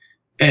list.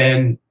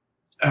 And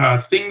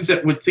things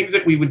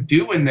that we would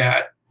do in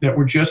that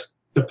were just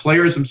the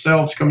players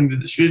themselves coming to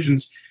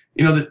decisions,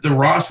 that the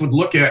Ross would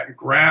look at and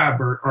grab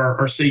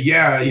or say,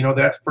 yeah,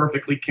 that's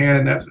perfectly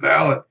canon, that's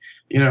valid,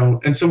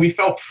 and so we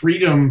felt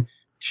freedom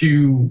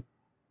to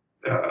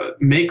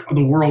make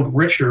the world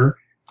richer.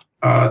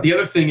 The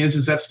other thing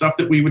is that stuff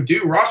that we would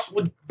do, Ross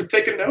would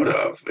take a note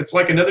of. It's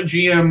like another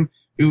GM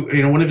who,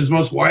 one of his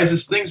most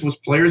wisest things was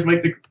players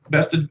make the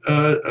best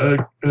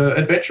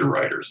adventure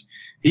writers.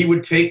 He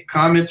would take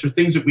comments or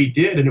things that we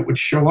did, and it would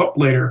show up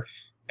later.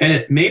 And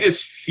it made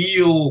us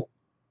feel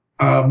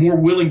more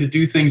willing to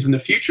do things in the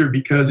future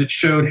because it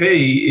showed,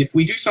 hey, if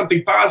we do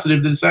something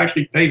positive, this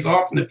actually pays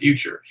off in the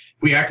future.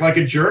 If we act like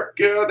a jerk,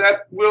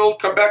 that will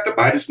come back to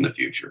bite us in the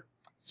future.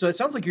 So it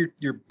sounds like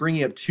you're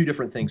bringing up two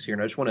different things here,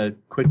 and I just want to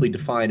quickly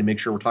define and make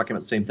sure we're talking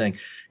about the same thing.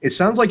 It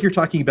sounds like you're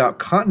talking about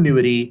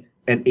continuity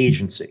and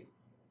agency.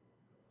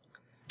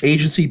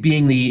 Agency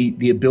being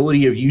the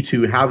ability of you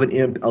to have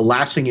a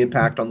lasting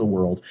impact on the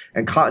world,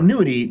 and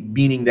continuity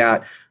meaning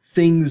that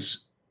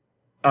things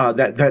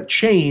that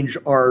change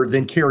are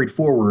then carried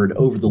forward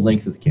over the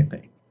length of the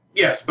campaign.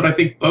 Yes, but I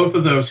think both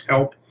of those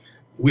help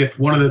with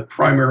one of the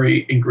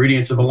primary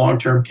ingredients of a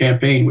long-term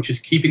campaign, which is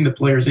keeping the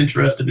players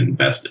interested and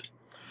invested.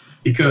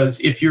 Because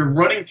if you're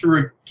running through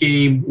a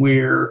game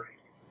where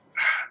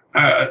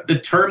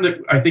the term that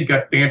I think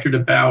got bantered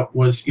about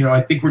was,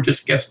 I think we're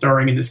just guest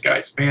starring in this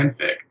guy's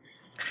fanfic.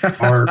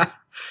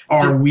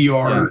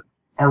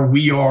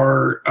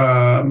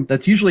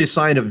 That's usually a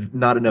sign of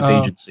not enough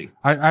agency.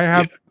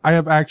 I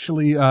have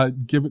actually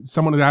given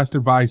someone had asked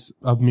advice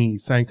of me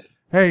saying,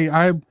 hey,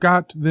 I've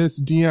got this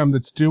DM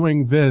that's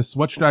doing this.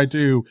 What should I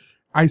do?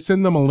 I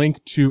send them a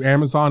link to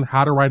Amazon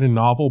How to Write a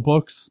Novel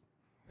books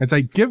and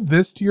say, give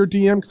this to your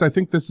DM because I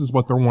think this is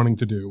what they're wanting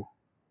to do.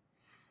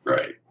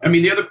 Right. I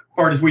mean, the other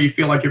part is where you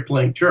feel like you're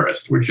playing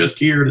tourist. We're just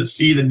here to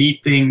see the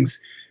neat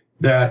things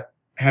that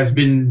has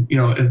been,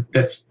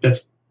 that's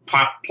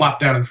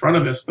plopped down in front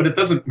of us, but it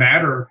doesn't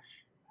matter.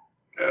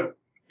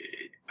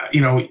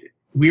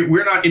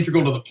 We're not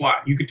integral to the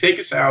plot. You could take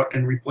us out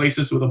and replace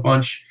us with a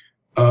bunch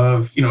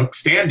of,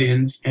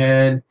 stand-ins,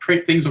 and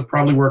things will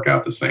probably work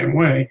out the same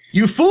way.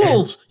 You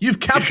fools!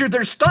 You've captured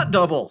their stunt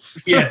doubles.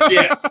 Yes.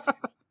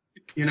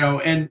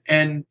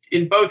 And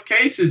in both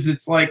cases,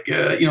 it's like,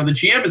 the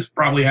GM is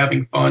probably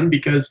having fun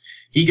because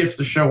he gets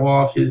to show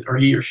off he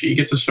or she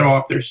gets to show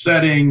off their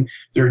setting,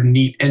 their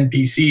neat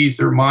NPCs,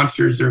 their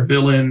monsters, their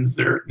villains,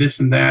 their this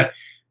and that.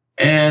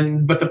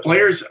 But the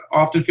players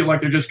often feel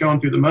like they're just going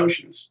through the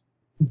motions.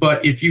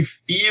 But if you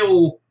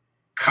feel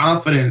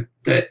confident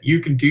that you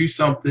can do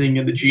something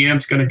and the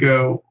GM's going to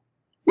go,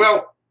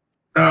 well,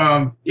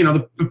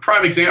 the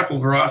prime example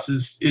for us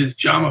is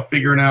Jama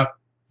figuring out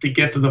to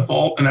get to the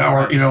vault an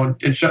hour,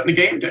 and shutting the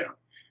game down.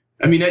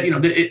 I mean,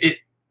 it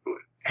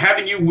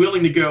having you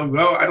willing to go,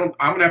 well, I'm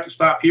going to have to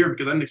stop here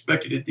because I didn't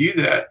expect you to do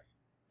that.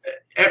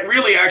 It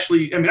really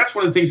actually, I mean, that's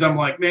one of the things I'm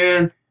like,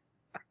 man,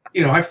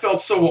 I felt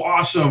so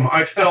awesome.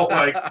 I felt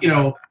like,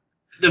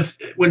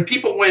 when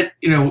people went,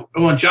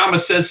 when Jama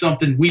says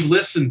something, we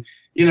listen,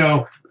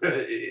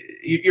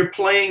 you're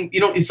playing,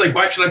 it's like,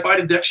 why should I buy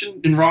deduction?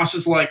 And Ross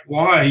is like,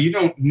 why? You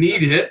don't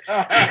need it.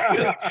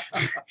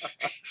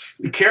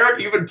 The carrot,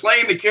 you've been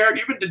playing the carrot,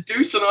 you've been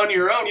deducing on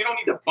your own. You don't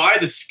need to buy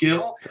the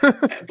skill.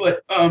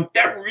 But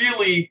that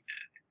really,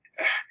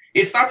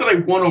 it's not that I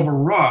won over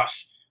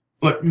Ross,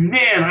 but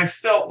man, I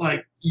felt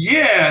like,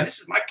 yeah,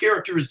 my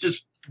character is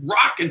just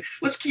rocking.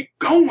 Let's keep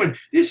going.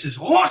 This is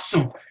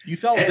awesome. You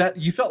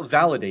felt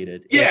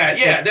validated.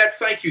 Yeah.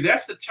 Thank you.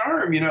 That's the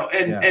term,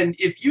 and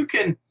if you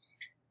can,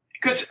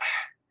 because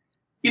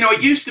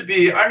It used to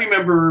be, I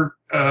remember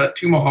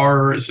Tomb of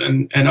Horrors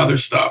and other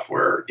stuff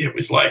where it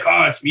was like,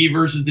 oh, it's me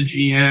versus the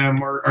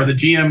GM or the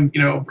GM,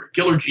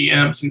 killer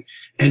GMs.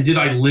 And did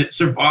I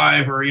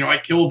survive? Or, I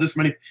killed this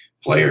many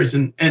players.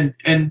 And I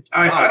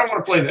don't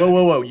want to play that.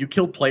 Whoa. You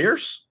killed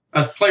players?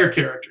 As player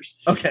characters.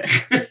 Okay.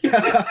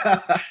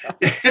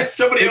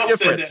 Somebody else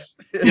said that.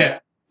 Yeah.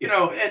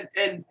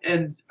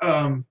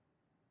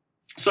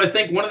 So I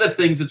think one of the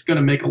things that's going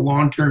to make a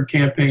long-term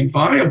campaign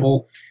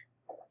viable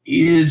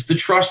is the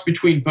trust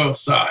between both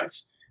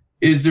sides.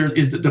 Is that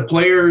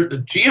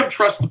the GM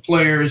trusts the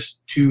players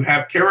to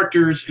have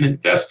characters and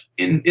invest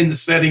in the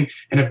setting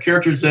and have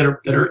characters that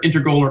are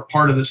integral or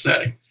part of the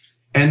setting.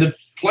 And the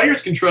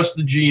players can trust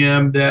the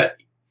GM that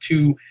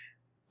to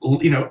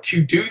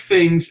do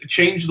things,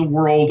 change the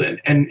world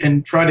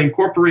and try to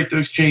incorporate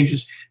those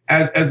changes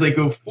as they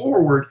go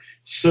forward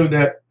so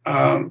that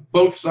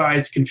both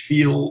sides can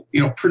feel,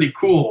 pretty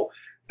cool.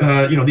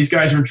 These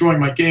guys are enjoying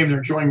my game. They're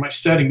enjoying my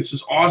setting. This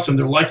is awesome.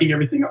 They're liking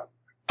everything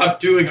I'm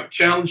doing. I'm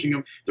challenging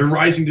them. They're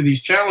rising to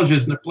these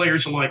challenges, and the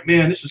players are like,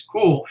 man, this is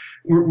cool.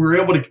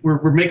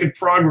 We're making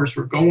progress.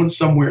 We're going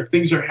somewhere.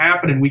 Things are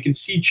happening. We can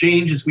see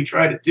change as we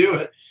try to do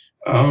it.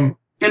 And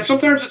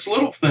sometimes it's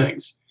little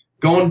things.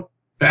 Going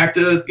back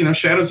to,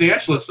 Shadows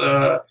Angelus,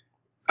 I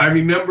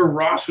remember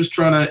Ross was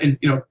trying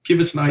to, give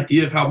us an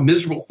idea of how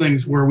miserable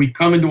things were. We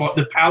come into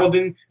the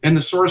Paladin and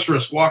the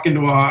Sorceress walk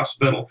into a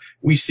hospital.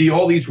 We see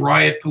all these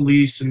riot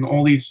police and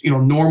all these,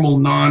 normal,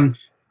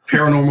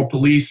 non-paranormal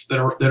police that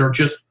are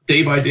just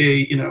day by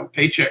day,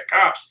 paycheck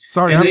cops.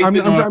 Sorry,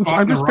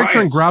 I'm just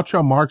picturing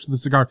Groucho Marx with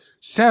a cigar.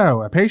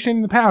 So, a patient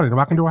in the Paladin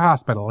walk into a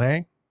hospital,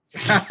 eh?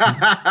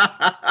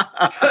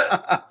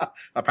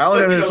 A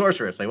Paladin and a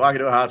Sorceress, they walk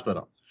into a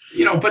hospital.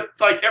 But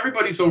like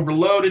everybody's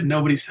overloaded,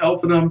 nobody's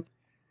helping them.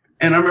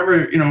 And I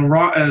remember,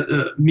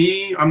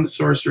 I'm the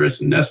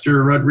Sorceress, and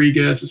Nestor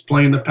Rodriguez is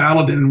playing the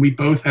Paladin, and we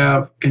both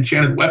have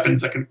enchanted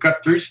weapons that can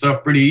cut through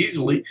stuff pretty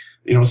easily,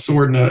 a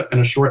sword and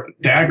a short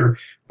dagger.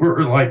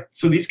 We're like,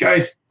 so these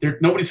guys,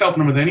 nobody's helping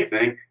them with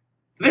anything.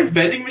 They're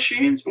vending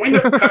machines. We end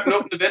up cutting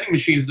open the vending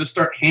machines to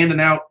start handing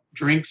out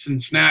drinks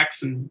and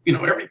snacks and,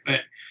 everything.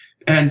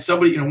 And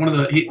somebody,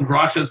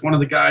 Ross has one of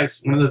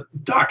the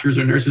doctors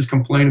or nurses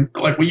complaining,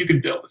 like, well, you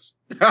can bill us.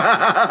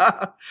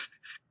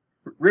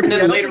 Rippy, and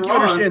then later on, you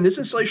understand this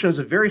installation has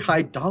a very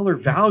high dollar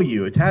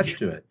value attached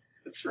to it.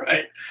 That's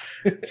right.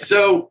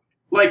 So,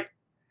 like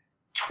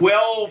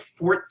 12,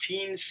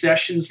 14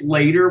 sessions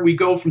later, we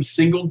go from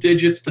single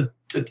digits to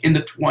in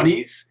the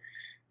 20s.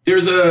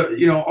 There's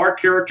our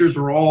characters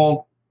are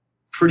all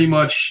pretty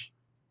much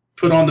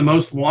put on the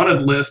most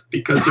wanted list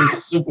because there's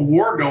a civil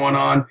war going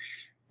on,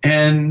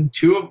 and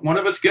one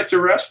of us gets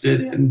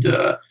arrested,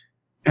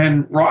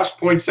 and Ross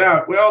points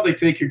out, well, they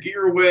take your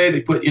gear away,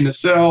 they put you in a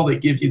cell, they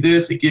give you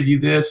this,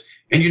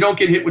 and you don't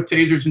get hit with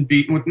tasers and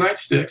beaten with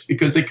nightsticks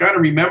because they kind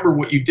of remember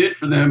what you did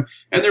for them,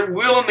 and they're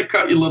willing to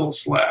cut you a little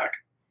slack.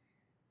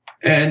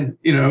 And,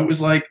 it was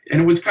like,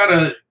 and it was kind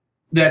of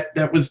that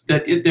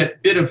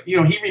bit of,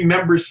 he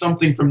remembers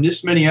something from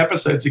this many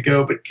episodes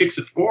ago, but kicks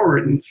it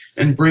forward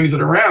and brings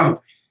it around.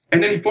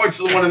 And then he points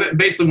to one of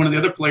the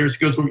other players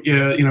goes, well,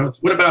 yeah,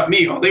 what about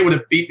me? Oh, they would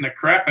have beaten the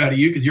crap out of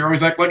you because you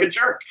always act like a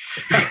jerk.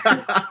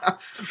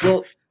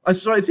 Well,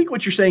 so I think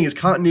what you're saying is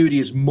continuity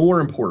is more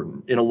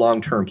important in a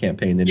long-term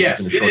campaign than it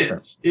is in a short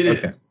term. It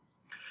is.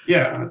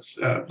 Yeah.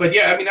 But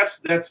yeah, I mean,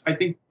 that's I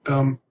think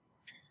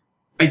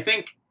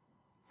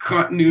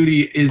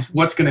continuity is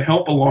what's going to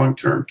help a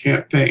long-term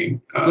campaign.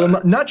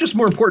 Well, not just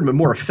more important, but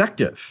more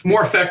effective.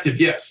 More effective,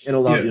 yes. In a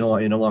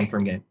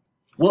long-term game.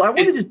 Well, I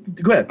wanted to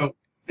go ahead. Oh.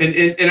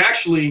 And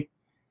actually,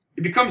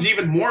 it becomes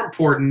even more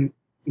important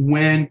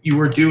when you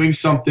are doing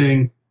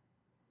something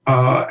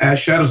as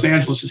Shadows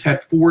Angelus has had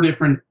 4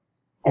 different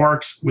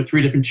arcs with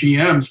 3 different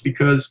GMs,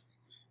 because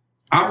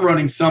I'm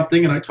running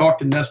something and I talk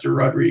to Nestor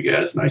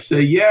Rodriguez and I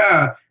say,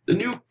 yeah, the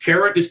new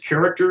this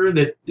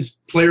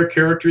player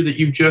character that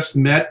you've just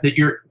met, that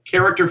your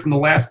character from the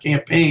last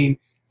campaign,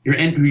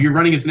 who you're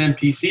running as an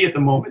NPC at the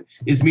moment,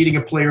 is meeting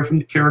a player from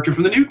the character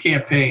from the new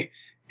campaign.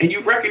 And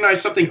you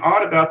recognize something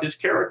odd about this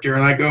character.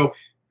 And I go,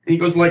 and he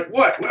goes like,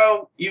 what?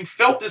 Well, you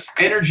felt this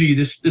energy,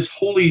 this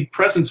holy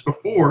presence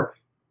before.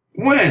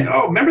 When?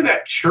 Oh, remember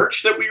that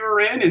church that we were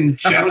in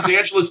Shadows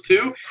Angelus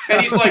 2?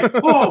 And he's like,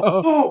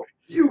 oh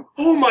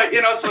my.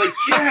 And I was like,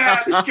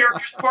 yeah, this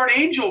character's part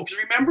angel. Because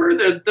remember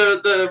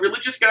the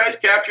religious guys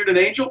captured an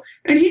angel?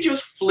 And he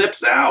just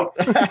flips out.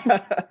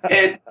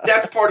 And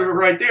that's part of it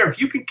right there.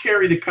 If you can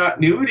carry the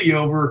continuity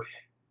over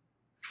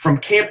from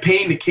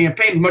campaign to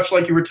campaign, much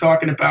like you were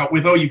talking about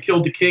with, you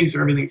killed the king, so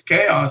everything's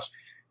chaos.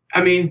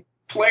 I mean,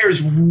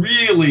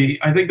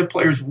 I think the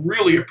players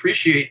really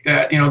appreciate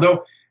that.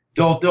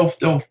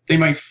 They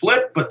might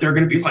flip, but they're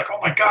going to be like, oh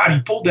my God, he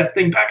pulled that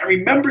thing back. I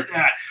remember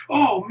that.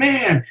 Oh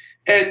man.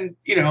 And,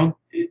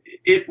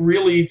 it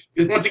really,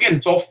 once again,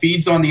 it's all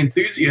feeds on the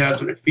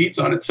enthusiasm. It feeds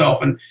on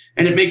itself. And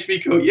it makes me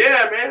go,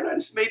 yeah, man, I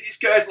just made these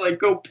guys like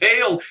go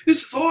pale.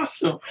 This is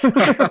awesome.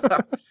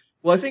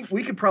 Well, I think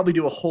we could probably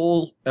do a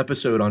whole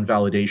episode on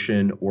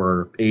validation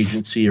or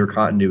agency or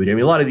continuity. I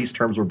mean, a lot of these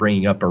terms we're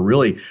bringing up are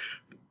really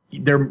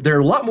they're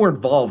a lot more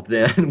involved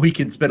than we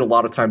can spend a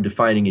lot of time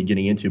defining and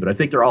getting into. But I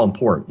think they're all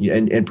important,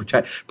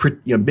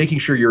 and making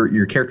sure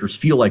your characters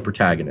feel like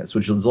protagonists,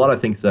 which is a lot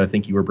of things that I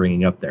think you were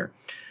bringing up there.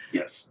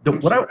 Yes.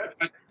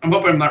 I'm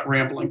hoping I'm not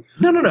rambling.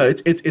 No.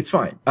 It's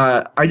fine.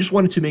 I just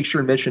wanted to make sure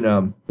and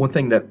mention one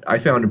thing that I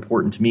found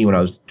important to me when I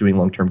was doing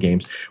long-term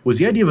games was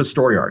the idea of a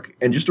story arc,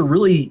 and just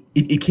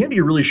it can be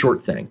a really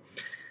short thing.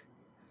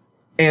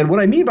 And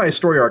what I mean by a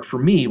story arc for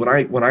me, when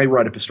I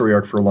write up a story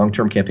arc for a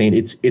long-term campaign,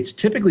 it's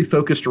typically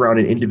focused around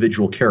an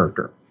individual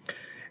character,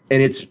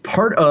 and it's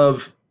part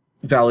of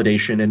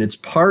validation, and it's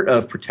part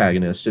of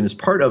protagonist, and it's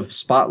part of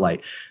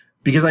spotlight,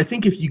 because I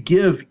think if you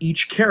give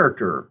each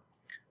character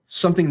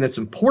something that's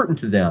important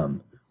to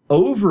them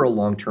over a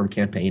long-term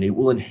campaign, it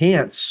will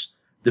enhance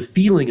the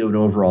feeling of an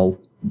overall,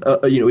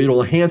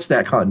 it'll enhance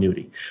that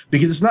continuity,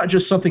 because it's not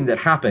just something that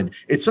happened,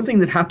 it's something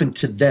that happened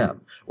to them,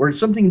 or it's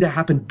something that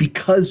happened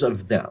because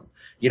of them.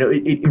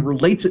 It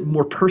relates it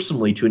more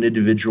personally to an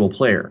individual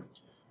player.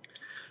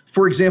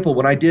 For example,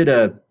 when I did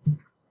a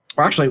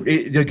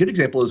good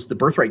example is the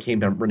Birthright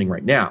game I'm running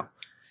right now.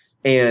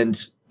 And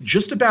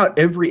just about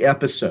every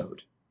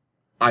episode,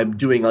 I'm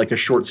doing like a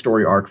short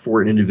story arc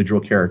for an individual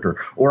character,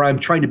 or I'm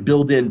trying to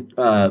build in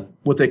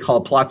what they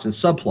call plots and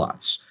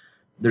subplots.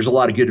 There's a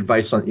lot of good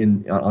advice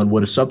on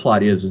what a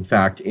subplot is, in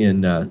fact,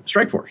 in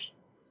Strikeforce,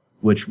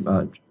 which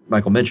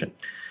Michael mentioned.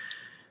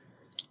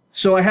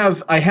 So I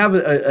have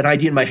an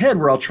idea in my head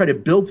where I'll try to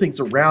build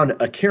things around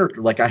a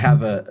character. Like I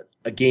have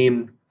a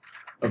game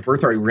of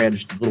Birthright we ran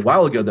just a little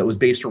while ago that was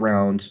based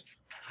around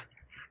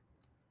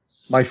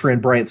my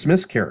friend Bryant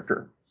Smith's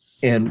character.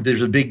 And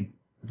there's a big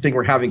thing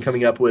we're having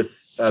coming up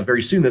with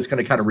very soon that's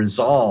going to kind of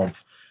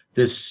resolve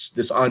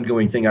this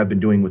ongoing thing I've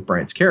been doing with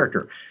Bryant's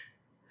character.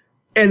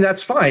 And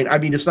that's fine. I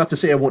mean, it's not to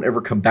say I won't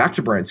ever come back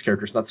to Bryant's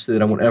character. It's not to say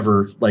that I won't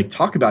ever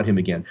talk about him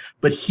again.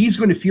 But he's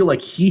going to feel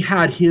like he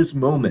had his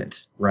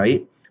moment,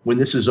 right? When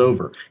this is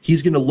over,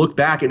 he's going to look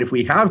back, and if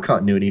we have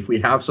continuity, if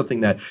we have something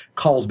that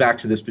calls back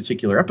to this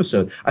particular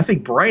episode, I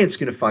think Bryant's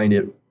going to find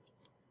it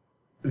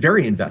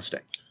very investing.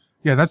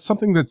 Yeah, that's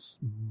something that's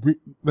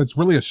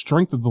really a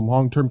strength of the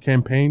long-term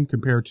campaign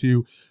compared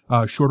to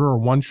shorter or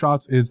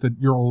one-shots, is that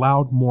you're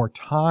allowed more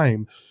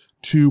time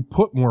to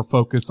put more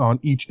focus on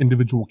each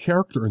individual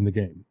character in the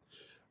game.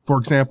 For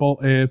example,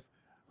 if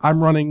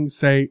I'm running,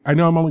 say, I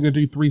know I'm only going to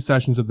do 3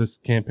 sessions of this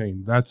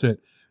campaign, that's it.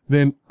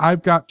 Then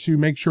I've got to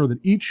make sure that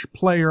each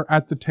player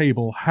at the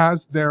table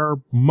has their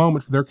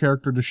moment for their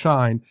character to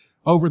shine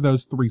over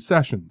those 3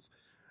 sessions.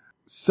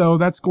 So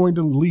that's going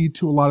to lead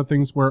to a lot of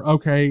things where,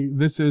 okay,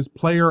 this is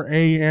player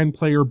A and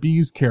player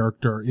B's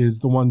character is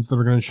the ones that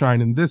are going to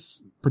shine in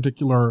this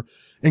particular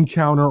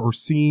encounter or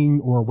scene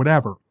or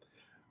whatever.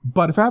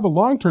 But if I have a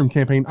long-term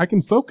campaign, I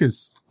can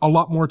focus a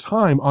lot more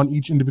time on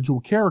each individual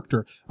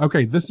character.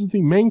 Okay, this is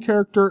the main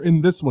character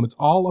in this one. It's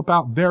all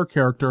about their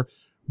character,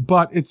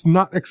 but it's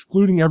not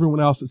excluding everyone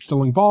else. It's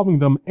still involving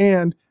them,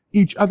 and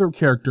each other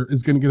character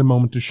is going to get a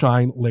moment to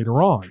shine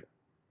later on.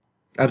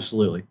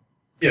 Absolutely.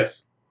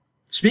 Yes.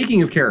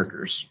 Speaking of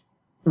characters,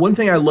 one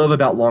thing I love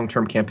about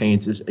long-term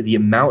campaigns is the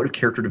amount of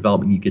character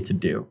development you get to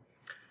do.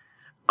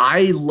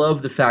 I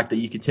love the fact that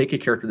you can take a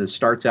character that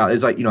starts out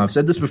as I've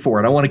said this before,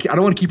 and I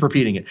don't want to keep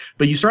repeating it,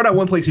 but you start out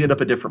one place, you end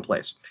up a different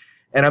place.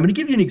 And I'm going to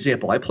give you an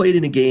example. I played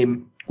in a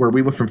game where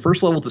we went from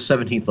first level to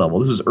 17th level.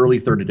 This was early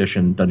 3rd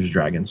edition Dungeons &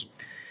 Dragons.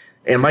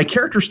 And my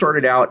character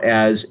started out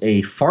as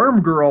a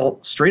farm girl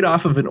straight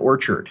off of an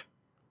orchard.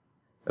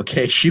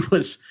 Okay, she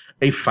was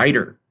a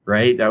fighter,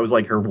 right? That was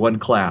like her one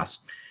class.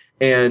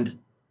 And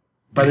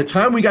by the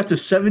time we got to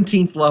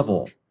 17th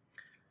level,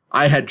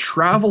 I had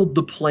traveled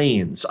the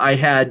plains. I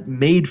had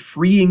made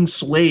freeing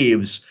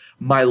slaves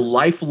my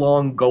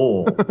lifelong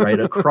goal, right?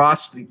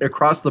 across the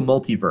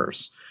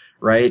multiverse,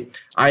 right?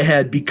 I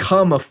had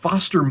become a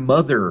foster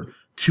mother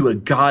to a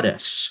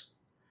goddess.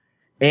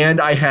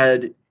 And I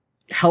had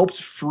helped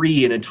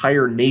free an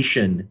entire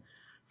nation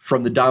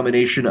from the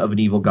domination of an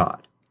evil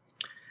god.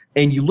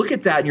 And you look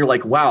at that and you're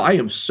like, wow, I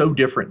am so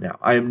different now.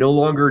 I am no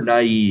longer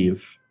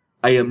naive.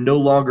 I am no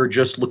longer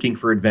just looking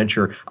for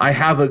adventure. I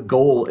have a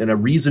goal and a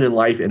reason in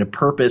life and a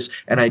purpose.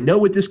 And I know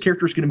what this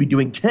character is going to be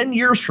doing 10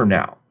 years from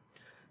now,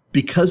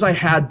 because I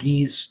had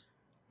this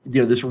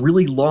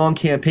really long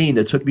campaign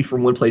that took me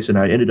from one place and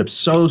I ended up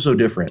so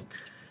different.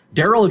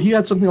 Daryl, have you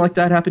had something like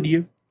that happen to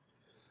you?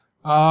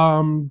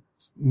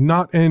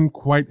 Not in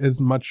quite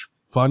as much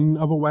fun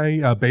of a way.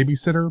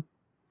 Babysitter.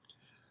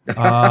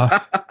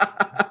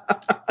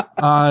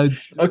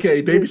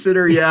 Okay,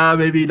 babysitter, yeah,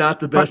 maybe not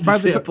the best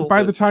example.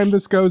 By the time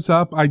this goes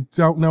up, I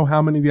don't know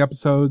how many of the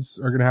episodes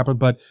are going to happen,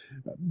 but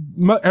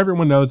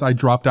everyone knows I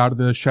dropped out of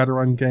the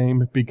Shadowrun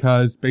game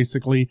because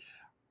basically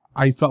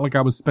I felt like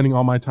I was spending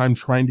all my time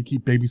trying to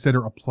keep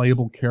Babysitter a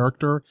playable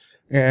character.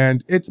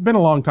 And it's been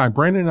a long time.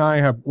 Brandon and I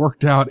have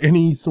worked out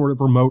any sort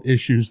of remote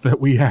issues that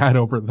we had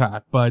over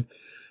that. But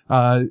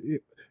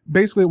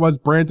basically it was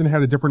Brandon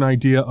had a different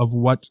idea of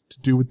what to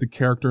do with the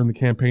character in the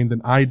campaign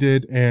than I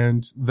did.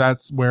 And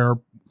that's where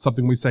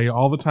something we say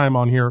all the time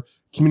on here,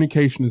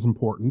 communication is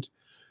important.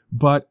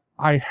 But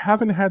I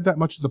haven't had that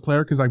much as a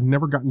player because I've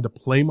never gotten to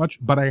play much,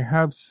 but I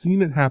have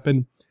seen it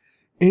happen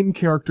in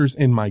characters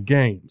in my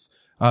games.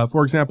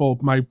 For example,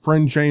 my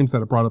friend James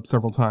that I brought up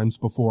several times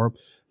before,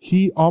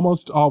 he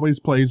almost always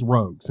plays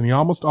rogues, and he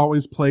almost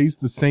always plays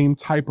the same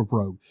type of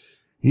rogue.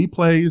 He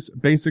plays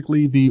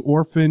basically the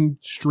orphan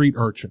street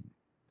urchin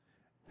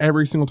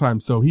every single time.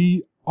 So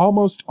he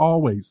almost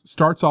always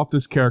starts off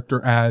this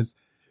character as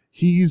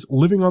he's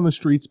living on the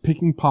streets,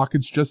 picking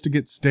pockets just to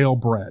get stale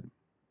bread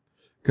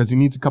because he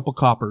needs a couple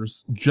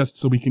coppers just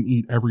so he can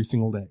eat every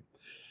single day.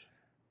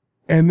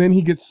 And then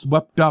he gets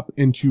swept up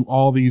into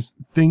all these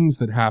things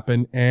that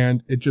happen,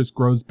 and it just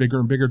grows bigger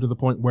and bigger to the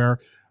point where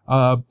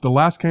the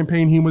last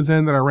campaign he was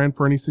in that I ran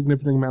for any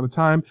significant amount of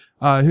time,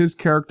 his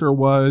character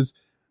was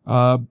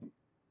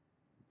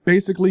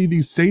basically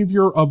the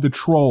savior of the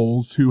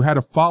trolls who had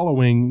a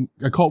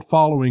cult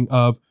following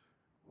of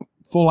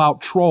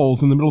full-out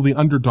trolls in the middle of the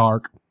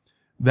Underdark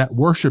that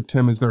worshipped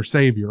him as their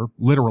savior,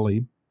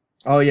 literally.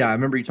 Oh, yeah, I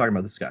remember you talking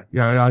about this guy.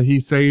 Yeah, he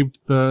saved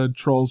the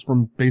trolls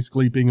from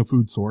basically being a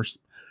food source.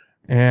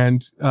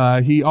 And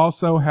he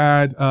also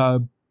had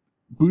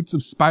boots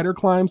of spider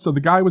climb. So the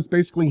guy was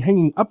basically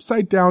hanging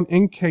upside down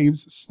in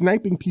caves,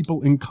 sniping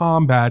people in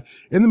combat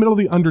in the middle of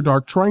the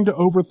Underdark, trying to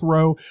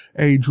overthrow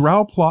a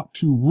drow plot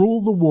to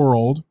rule the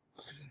world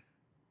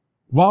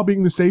while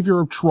being the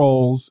savior of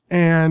trolls.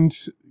 And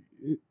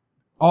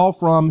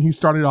he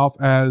started off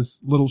as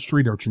little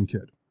street urchin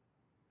kid.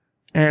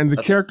 And the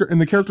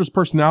character's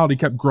personality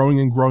kept growing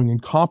and growing in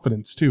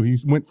confidence too. He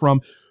went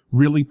from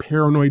really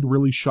paranoid,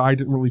 really shy,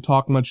 didn't really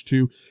talk much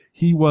to,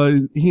 he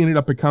ended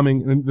up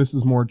becoming, and this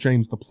is more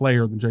James the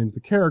player than James the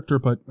character,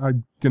 but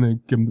I'm gonna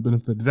give him the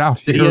benefit of the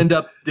doubt here. Did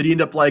he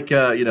end up like,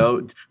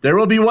 there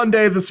will be one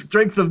day the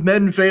strength of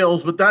men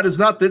fails, but that is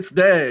not this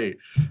day.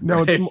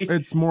 No, right?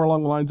 It's more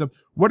along the lines of,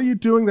 what are you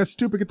doing? That's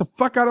stupid. Get the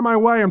fuck out of my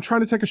way. I'm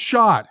trying to take a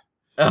shot.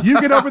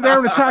 You get over there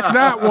and attack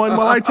that one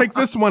while I take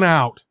this one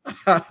out.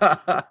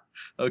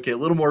 Okay, a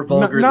little more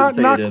vulgar than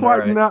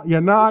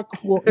Théoden. Not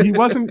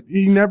quite.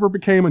 He never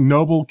became a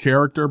noble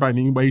character by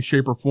any way,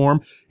 shape, or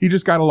form. He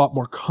just got a lot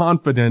more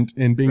confident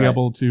in being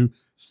able to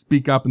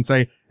speak up and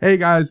say, hey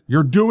guys,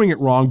 you're doing it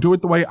wrong. Do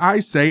it the way I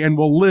say and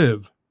we'll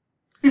live.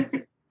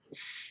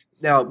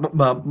 Now,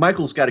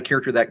 Michael's got a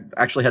character that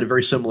actually had a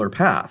very similar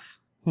path.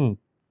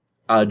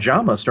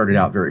 Jama started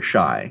out very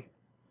shy.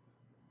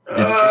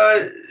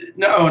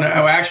 No,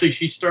 actually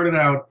she started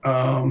out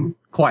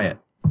quiet.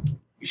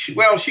 She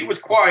was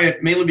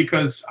quiet mainly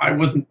because I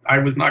was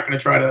not going to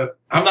try to,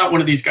 I'm not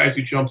one of these guys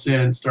who jumps in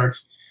and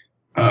starts,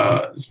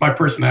 it's my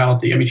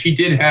personality. I mean, she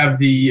did have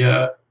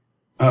the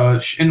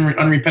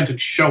unrepentant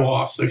show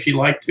off. So she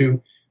liked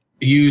to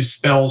use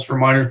spells for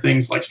minor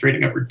things like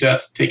straightening up her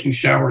desk, taking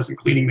showers and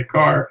cleaning the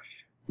car.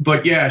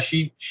 But yeah,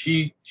 she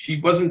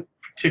wasn't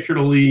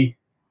particularly,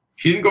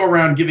 she didn't go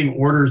around giving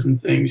orders and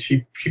things.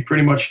 She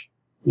pretty much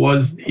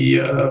was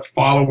the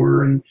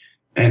follower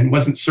and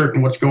wasn't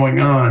certain what's going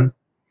on.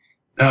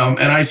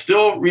 And I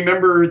still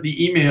remember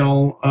the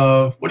email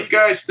of, what do you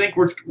guys think?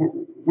 Where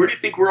do you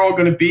think we're all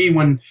going to be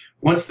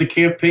once the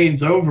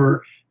campaign's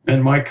over?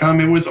 And my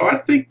comment was, I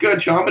think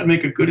John would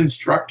make a good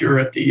instructor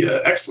at the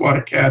XWAT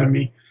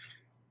Academy.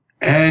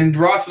 And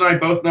Ross and I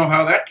both know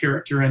how that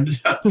character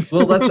ended up.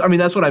 Well, that's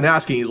what I'm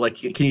asking is like,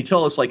 can you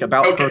tell us like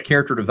about her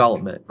character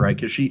development, right?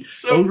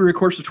 Because over the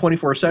course of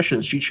 24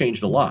 sessions, she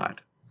changed a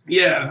lot.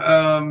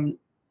 Yeah.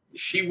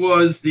 She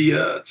was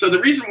so the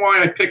reason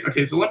why I picked,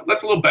 so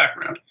that's a little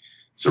background.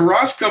 So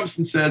Ross comes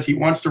and says he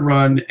wants to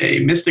run a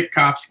Mystic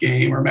Cops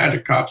game or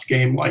Magic Cops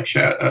game like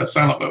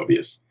Silent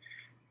Mobius,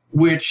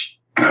 which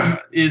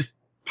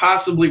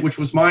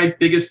was my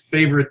biggest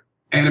favorite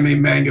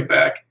anime manga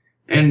back.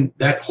 And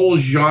that whole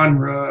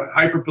genre,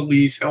 Hyper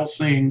Police,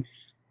 Hellsing,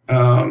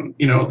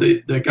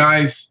 the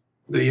guys,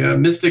 the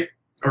Mystic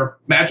or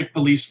Magic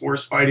Police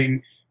Force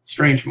fighting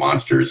strange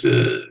monsters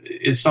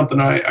is something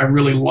I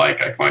really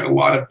like. I find a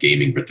lot of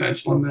gaming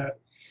potential in that.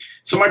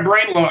 So my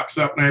brain locks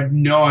up and I have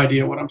no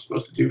idea what I'm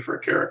supposed to do for a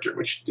character,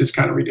 which is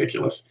kind of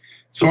ridiculous.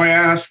 So I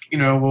ask,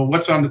 well,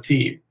 what's on the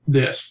team?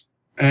 This.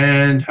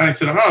 And I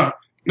said,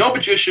 no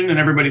magician and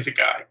everybody's a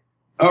guy.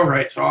 All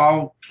right, so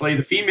I'll play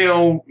the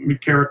female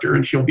character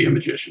and she'll be a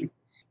magician.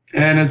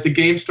 And as the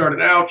game started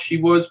out, she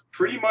was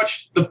pretty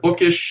much the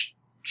bookish,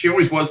 she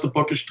always was the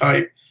bookish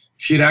type.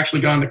 She had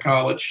actually gone to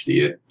college.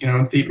 She had,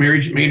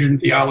 majored in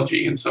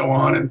theology and so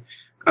on.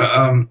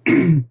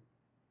 And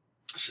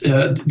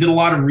did a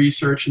lot of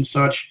research and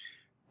such,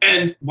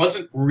 and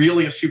wasn't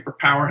really a super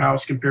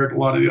powerhouse compared to a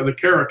lot of the other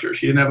characters.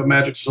 She didn't have a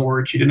magic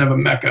sword. She didn't have a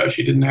mecha.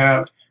 She didn't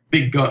have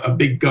a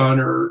big gun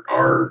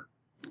or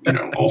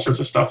all sorts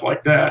of stuff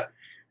like that.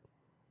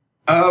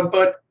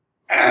 But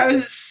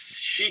as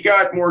she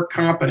got more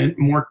competent,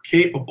 more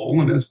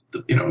capable, and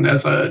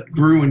as I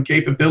grew in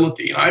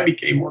capability, and I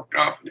became more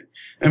confident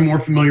and more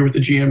familiar with the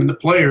GM and the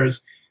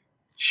players,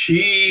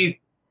 she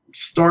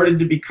started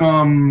to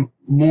become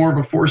more of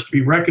a force to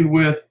be reckoned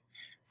with.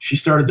 She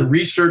started to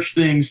research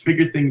things,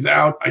 figure things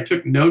out. I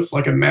took notes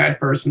like a mad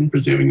person,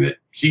 presuming that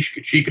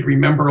she could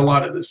remember a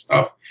lot of this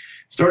stuff.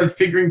 Started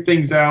figuring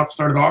things out,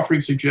 started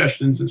offering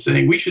suggestions and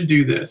saying, we should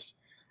do this.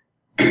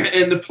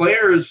 And the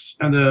players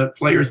and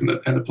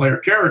the player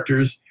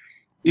characters,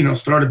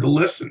 started to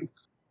listen.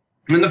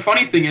 And the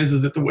funny thing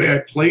is that the way I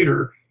played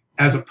her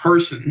as a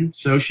person,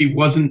 so she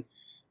wasn't,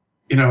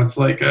 it's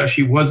like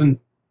she wasn't,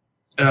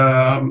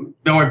 no,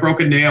 I broke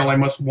a nail, I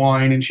must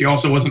whine. And she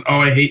also wasn't, oh,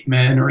 I hate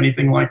men or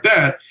anything like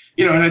that.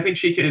 And I think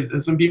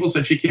some people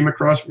said she came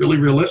across really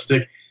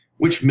realistic,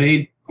 which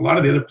made a lot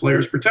of the other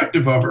players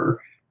protective of her.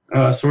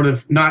 Sort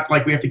of not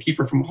like we have to keep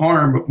her from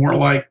harm, but more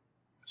like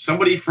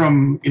somebody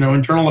from,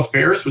 internal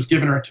affairs was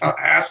giving her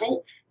a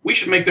hassle. We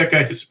should make that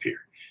guy disappear.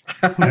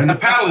 And the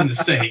Paladin is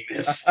saying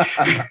this.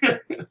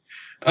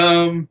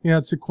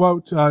 To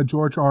quote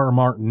George R.R.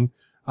 Martin,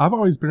 I've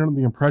always been under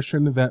the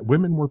impression that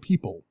women were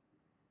people.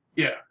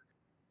 Yeah.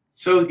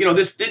 So,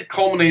 this did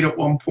culminate at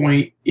one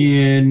point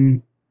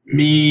in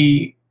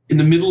me in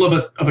the middle of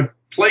a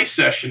play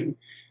session.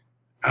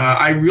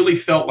 I really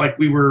felt like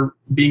we were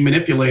being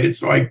manipulated.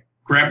 So I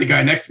grabbed the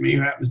guy next to me,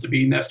 who happens to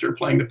be Nestor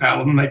playing the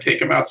Paladin. I take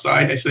him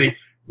outside. I say,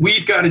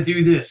 we've got to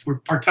do this.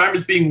 Our time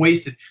is being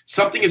wasted.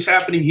 Something is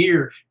happening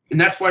here. And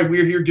that's why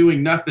we're here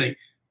doing nothing.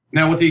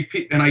 Now,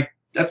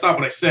 that's not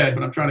what I said,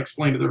 but I'm trying to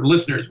explain to the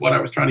listeners what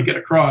I was trying to get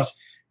across.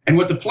 And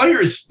what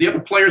the other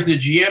players in the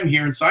GM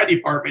here inside the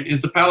apartment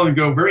is the Paladin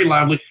go very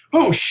loudly,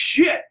 oh,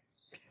 shit.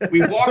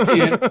 We walk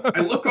in, I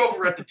look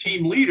over at the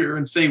team leader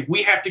and say,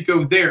 we have to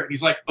go there. And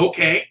he's like,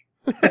 okay.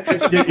 He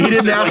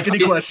didn't ask any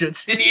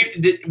questions.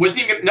 It was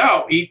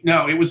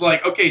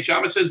like, okay,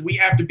 Jama says we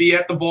have to be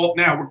at the vault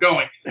now. We're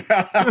going.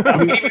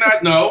 And we even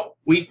not know.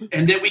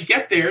 And then we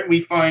get there and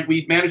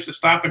we managed to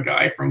stop a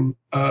guy from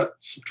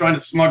trying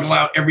to smuggle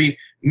out every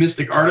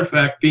mystic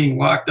artifact being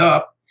locked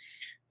up.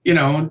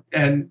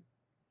 And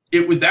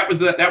it was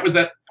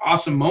that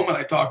awesome moment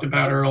I talked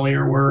about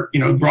earlier, where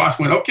Ross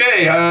went,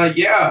 okay, I'm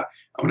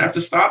gonna have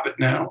to stop it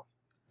now.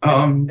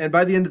 And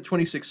by the end of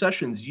 26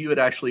 sessions, you had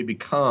actually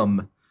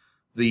become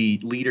the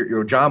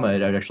leader. Jama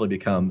had actually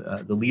become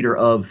the leader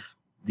of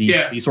the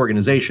police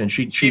organization.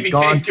 She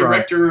became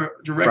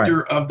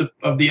director of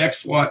the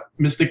ex-SWAT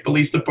Mystic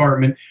Police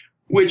Department,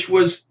 which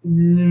was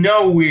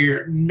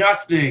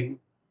nothing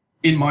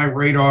in my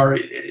radar.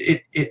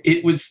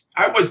 It was,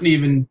 I wasn't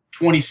even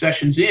 20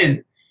 sessions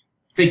in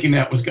thinking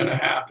that was going to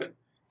happen,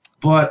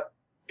 but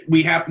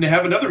we happen to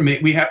have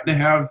we happen to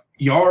have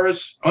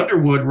Yars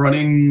Underwood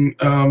running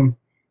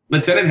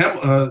Lieutenant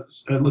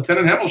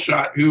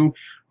Hemmelshot, who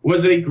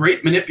was a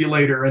great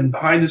manipulator and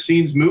behind the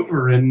scenes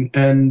mover,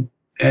 and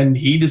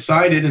he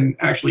decided, and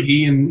actually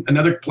he and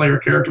another player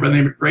character by the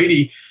name of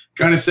Grady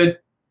kind of said,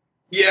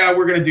 yeah,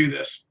 we're going to do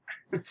this.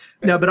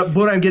 No, but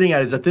what I'm getting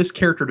at is that this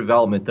character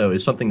development, though,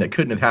 is something that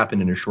couldn't have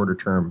happened in a shorter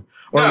term,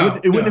 or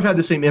it wouldn't have had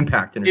the same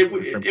impact in a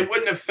shorter term. It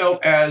wouldn't have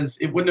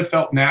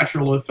felt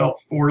natural. It felt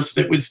forced.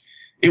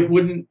 It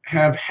wouldn't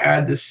have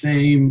had the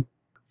same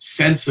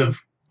sense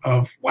of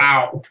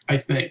wow. I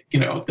think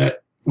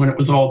that when it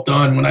was all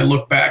done, when I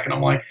look back and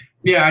I'm like,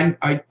 yeah,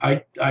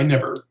 I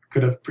never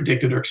could have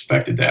predicted or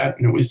expected that,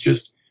 and it was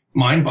just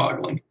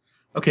mind-boggling.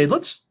 Okay,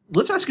 let's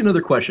ask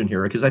another question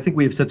here, because I think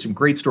we have said some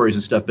great stories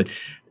and stuff, but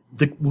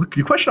the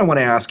question I want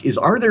to ask is,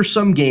 are there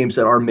some games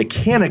that are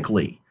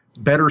mechanically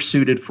better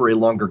suited for a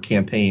longer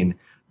campaign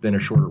than a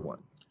shorter one?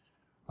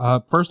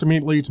 First,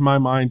 immediately to my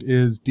mind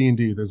is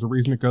D&D. There's a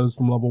reason it goes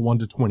from level 1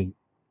 to 20.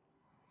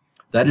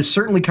 That is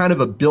certainly kind of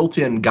a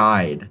built-in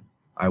guide,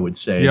 I would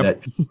say,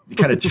 that it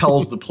kind of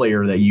tells the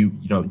player that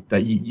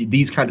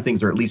these kind of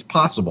things are at least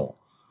possible.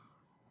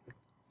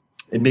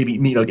 And maybe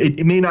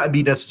it may not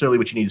be necessarily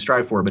what you need to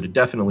strive for, but it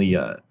definitely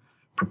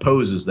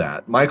proposes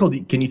that. Michael,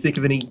 can you think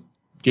of any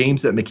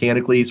games that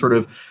mechanically sort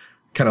of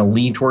kind of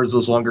lean towards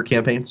those longer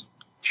campaigns?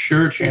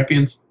 Sure,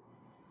 Champions.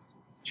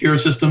 Hero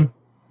system.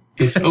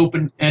 It's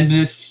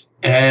open-endedness,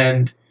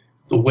 and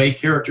the way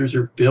characters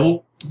are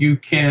built, you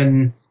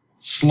can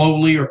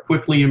slowly or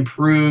quickly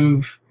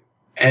improve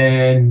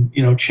and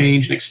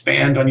change and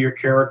expand on your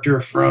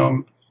character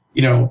from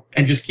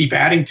and just keep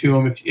adding to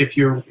them if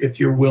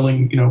you're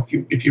willing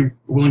if you're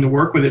willing to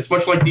work with it. It's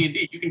much like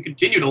D&D. You can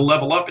continue to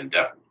level up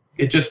indefinitely.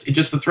 It just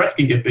the threats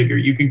can get bigger.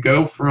 You can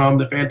go from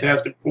the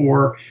Fantastic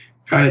Four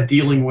kind of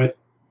dealing with,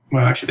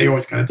 well, actually they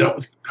always kind of dealt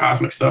with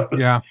cosmic stuff, but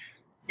yeah.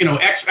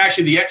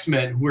 The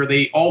X-Men, where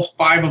all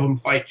 5 of them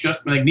fight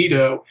just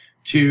Magneto,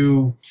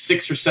 to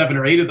 6 or 7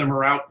 or 8 of them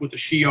are out with the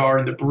Shi'ar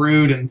and the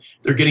Brood, and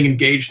they're getting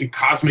engaged in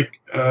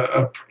cosmic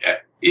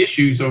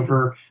issues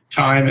over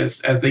time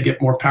as they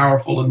get more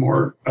powerful and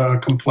more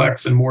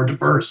complex and more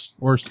diverse.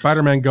 Or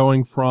Spider-Man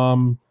going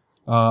from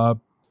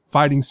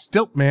fighting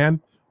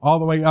Stiltman all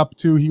the way up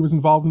to he was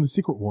involved in the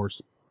Secret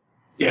Wars.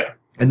 Yeah.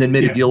 And then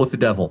made a deal with the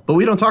devil. But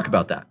we don't talk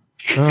about that.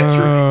 That's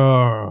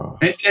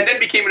right. And then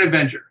became an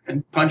Avenger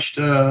and punched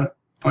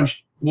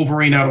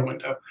Wolverine out a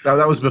window.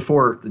 That was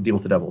before the deal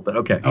with the devil, but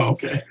okay. Oh,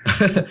 okay.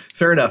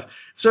 Fair enough.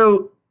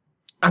 So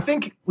I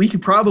think we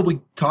could probably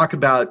talk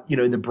about,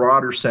 in the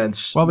broader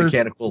sense,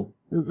 mechanical.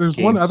 There's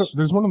one other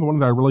one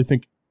that I really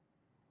think,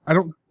 I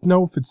don't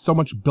know if it's so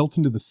much built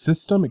into the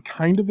system. It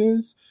kind of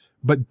is,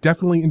 but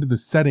definitely into the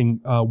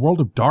setting.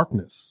 World of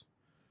Darkness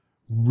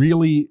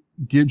really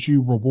gives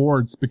you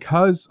rewards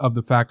because of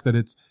the fact that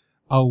it's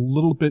a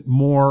little bit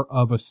more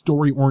of a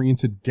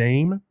story-oriented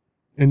game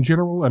in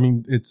general. I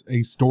mean, it's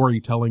a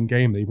storytelling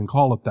game. They even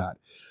call it that.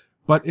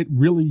 But it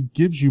really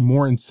gives you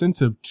more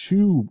incentive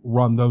to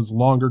run those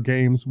longer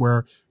games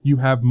where you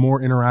have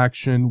more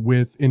interaction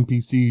with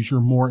NPCs, you're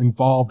more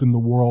involved in the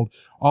world,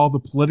 all the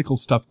political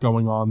stuff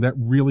going on that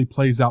really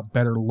plays out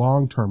better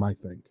long term, I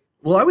think.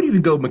 Well, I would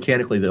even go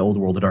mechanically the old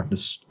World of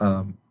Darkness.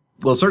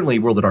 Certainly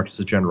World of Darkness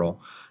in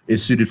general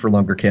is suited for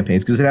longer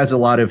campaigns because it has a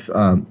lot of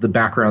the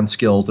background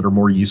skills that are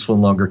more useful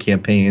in longer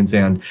campaigns.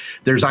 And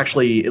there's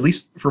actually, at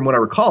least from what I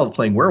recall of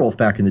playing Werewolf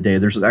back in the day,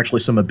 there's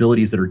actually some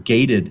abilities that are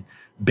gated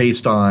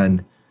based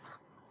on,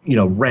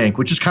 rank,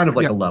 which is kind of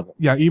like a level.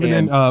 Yeah, even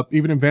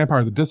in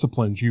Vampire the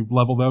Disciplines, you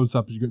level those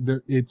up.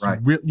 It's right.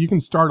 You can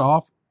start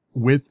off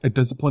with a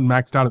discipline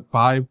maxed out at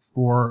 5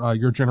 for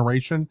your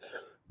generation,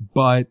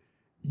 but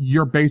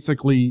you're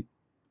basically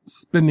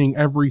spending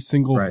every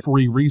single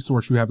free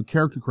resource you have a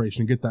character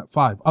creation to get that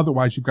 5.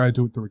 Otherwise, you've got to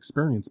do it through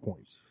experience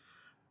points.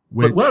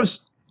 But what I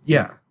was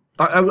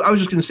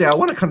just going to say, I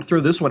want to kind of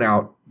throw this one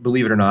out,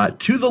 believe it or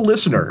not, to the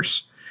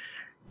listeners.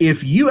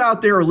 If you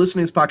out there are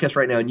listening to this podcast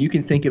right now and you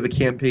can think of a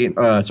campaign,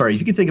 if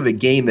you can think of a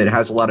game that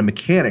has a lot of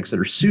mechanics that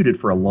are suited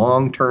for a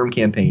long-term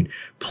campaign,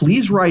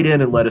 please write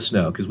in and let us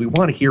know because we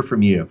want to hear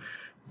from you.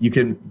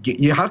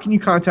 How can you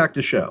contact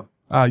the show?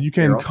 You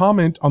can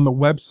comment on the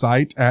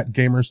website at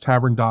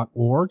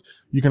gamerstavern.org.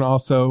 You can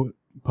also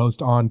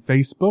post on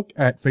Facebook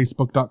at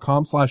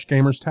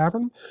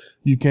facebook.com/gamerstavern.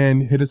 You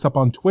can hit us up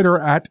on Twitter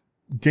at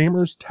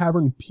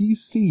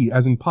gamerstavernpc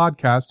as in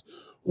podcast,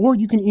 or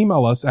you can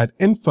email us at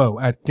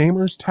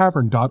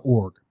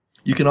info@gamerstavern.org.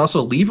 You can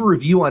also leave a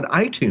review on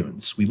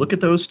iTunes. We look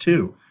at those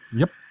too.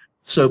 Yep.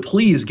 So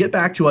please get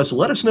back to us.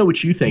 Let us know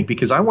what you think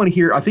because I want to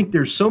hear. I think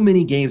there's so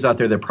many games out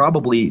there that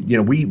probably,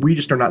 we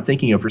just are not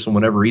thinking of for some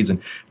whatever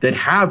reason that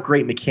have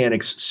great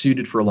mechanics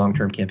suited for a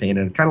long-term campaign.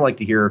 And I'd kind of like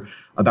to hear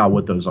about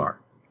what those are.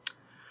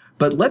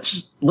 But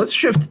let's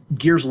shift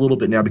gears a little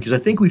bit now because I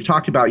think we've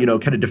talked about,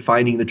 kind of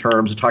defining the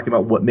terms and talking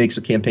about what makes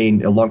a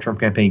long-term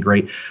campaign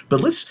great.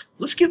 But let's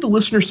give the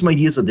listeners some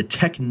ideas of the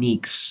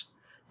techniques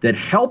that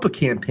help a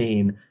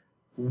campaign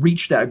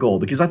reach that goal.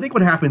 Because I think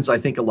what happens,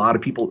 a lot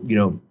of people,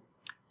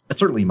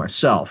 certainly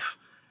myself,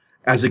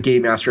 as a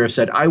game master, have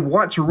said, I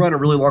want to run a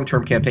really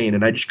long-term campaign,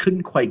 and I just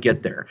couldn't quite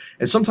get there.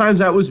 And sometimes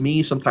that was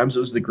me, sometimes it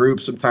was the group,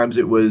 sometimes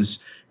it was,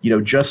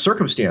 just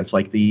circumstance,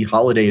 like the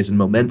holidays and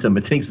momentum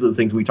and those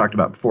things we talked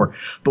about before.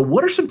 But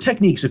what are some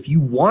techniques if you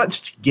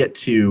want to get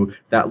to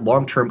that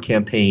long-term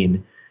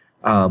campaign?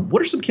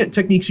 What are some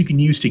techniques you can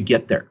use to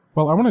get there?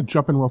 Well, I want to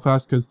jump in real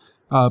fast because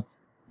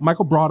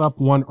Michael brought up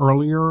one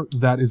earlier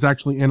that is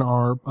actually in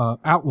our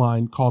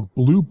outline called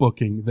blue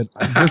booking.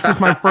 This is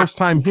my first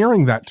time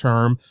hearing that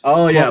term.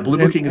 Oh, yeah. Blue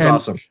booking is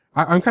awesome.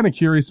 I'm kind of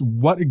curious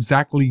what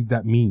exactly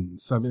that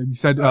means. I mean, you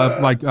said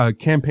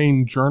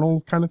campaign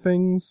journal kind of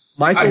things.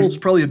 Michael's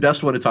probably the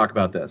best one to talk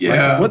about this. Yeah.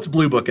 Michael, what's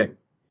blue booking?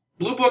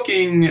 Blue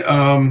booking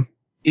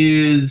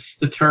is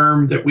the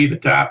term that we've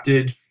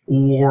adopted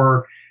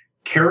for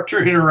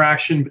character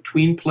interaction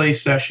between play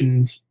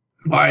sessions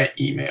via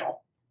email.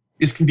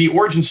 This can be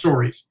origin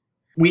stories.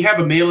 We have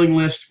a mailing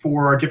list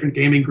for our different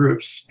gaming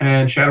groups,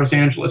 and Shadows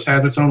Angeles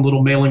has its own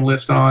little mailing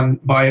list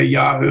via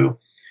Yahoo.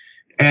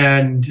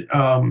 And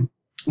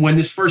when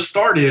this first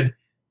started,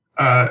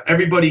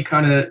 everybody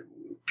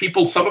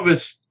some of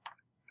us,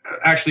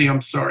 actually,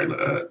 I'm sorry,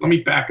 let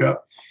me back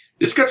up.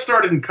 This got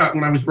started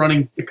when I was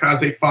running the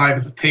Kaze 5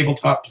 as a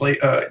tabletop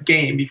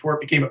game before it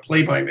became a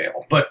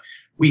play-by-mail. But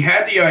we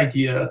had the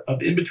idea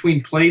of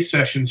in-between play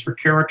sessions for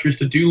characters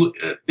to do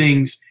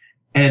things.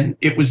 And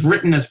it was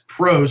written as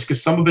prose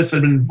because some of us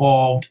had been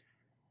involved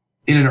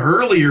in an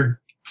earlier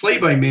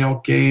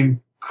play-by-mail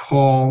game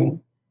called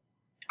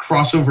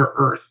Crossover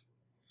Earth,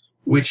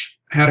 which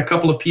had a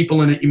couple of people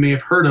in it you may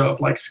have heard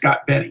of, like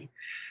Scott Benny.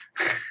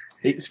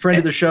 He's a friend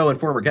of the show and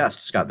former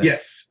guest, Scott Benny.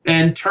 Yes.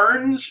 And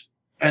turns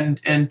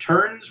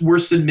were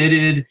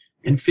submitted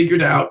and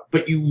figured out,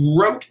 but you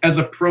wrote as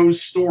a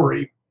prose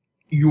story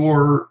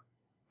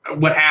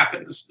what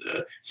happens.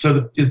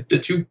 So the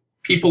two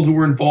people who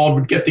were involved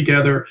would get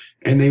together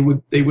and they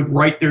would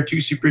write their two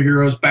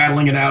superheroes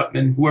battling it out,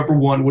 and whoever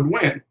won would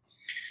win.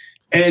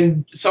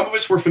 And some of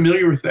us were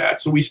familiar with that,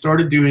 so we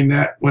started doing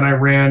that when I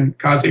ran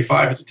Kaze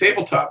 5 as a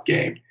tabletop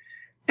game.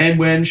 And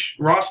when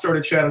Ross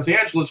started Shadows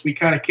Angeles, we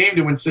kind of came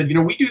to him and said,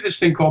 we do this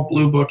thing called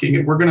blue booking,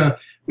 and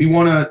we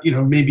want to,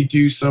 maybe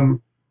do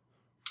some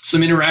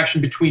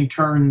interaction between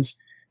turns.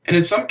 And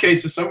in some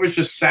cases, some of us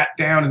just sat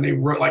down and they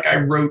wrote, like I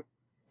wrote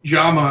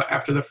Jama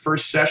after the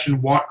first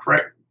session,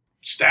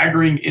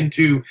 staggering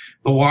into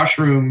the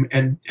washroom,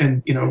 and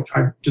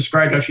I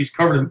described how she's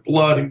covered in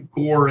blood and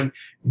gore and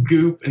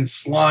goop and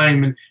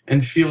slime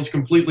and feels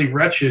completely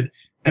wretched.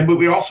 But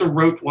we also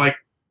wrote, like,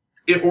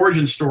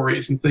 origin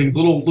stories and things,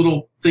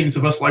 little things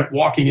of us like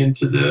walking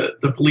into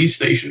the police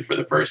station for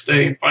the first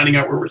day and finding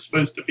out where we're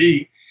supposed to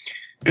be.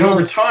 And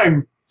over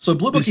time, so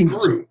Blue Booking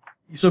grew.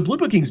 So Blue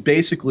Booking's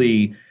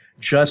basically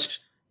just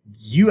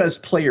you as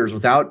players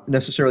without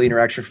necessarily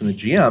interaction from the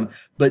GM,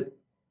 but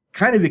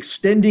kind of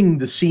extending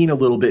the scene a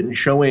little bit and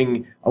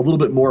showing a little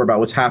bit more about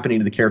what's happening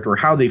to the character or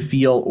how they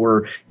feel,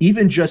 or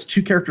even just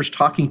two characters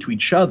talking to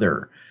each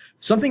other.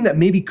 Something that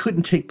maybe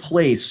couldn't take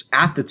place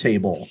at the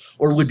table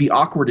or would be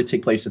awkward to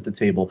take place at the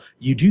table.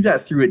 You do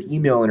that through an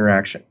email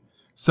interaction.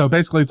 So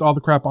basically it's all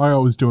the crap I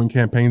always do in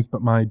campaigns,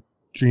 but my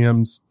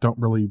GMs don't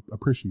really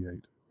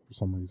appreciate for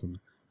some reason.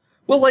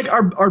 Well, like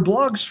our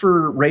blogs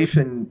for Rafe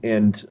and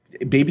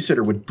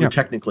Babysitter would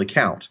technically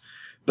count.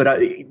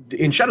 But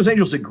in Shadows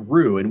Angels, it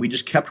grew, and we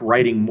just kept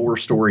writing more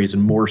stories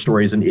and more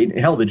stories. And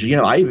hell, the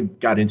GM, I even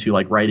got into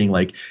like writing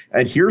like,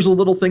 and here's a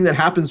little thing that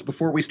happens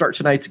before we start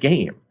tonight's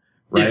game,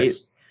 right?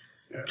 Yes.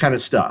 Yeah. Kind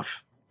of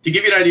stuff. To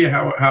give you an idea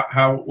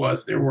how it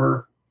was, there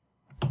were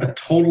a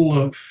total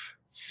of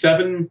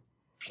 7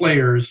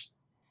 players,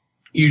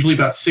 usually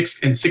about 6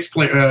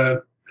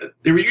 players.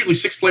 There were usually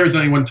 6 players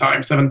at any one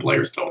time, 7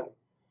 players total.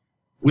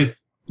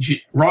 With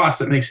Ross,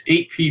 that makes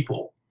 8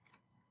 people.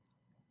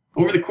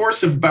 Over the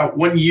course of about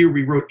 1 year,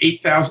 we wrote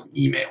 8,000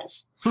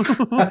 emails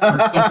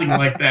or something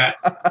like that.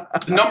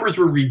 The numbers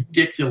were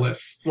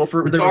ridiculous. Well,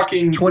 we're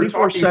talking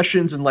 24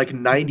 sessions and like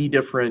 90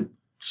 different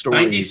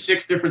stories.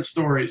 96 different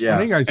stories. Yeah. I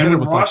think I said it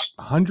was Ross,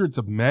 like hundreds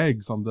of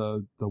megs on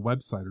the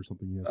website or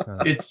something. You guys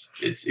had.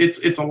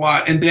 It's a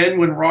lot. And then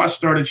when Ross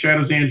started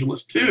Shadows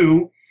Angeles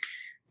 2,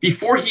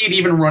 before he had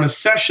even run a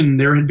session,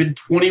 there had been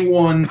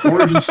 21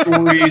 origin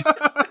stories,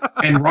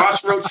 and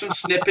Ross wrote some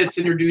snippets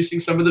introducing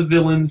some of the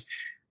villains.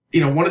 You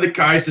know, one of the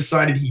guys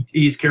decided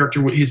his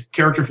character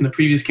from the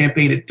previous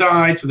campaign had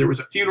died, so there was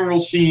a funeral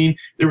scene.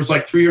 There was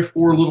like 3 or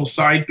 4 little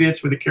side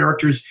bits where the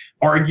characters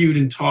argued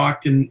and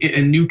talked, and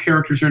new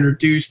characters are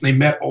introduced, and they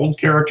met old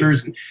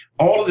characters, and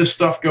all of this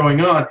stuff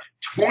going on.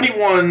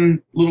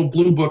 21 little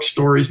Blue Book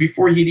stories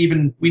before we'd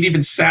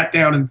even sat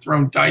down and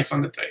thrown dice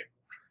on the table.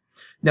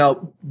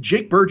 Now,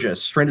 Jake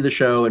Burgess, friend of the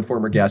show and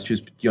former guest,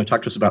 who's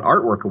talked to us about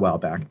artwork a while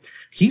back,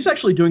 he's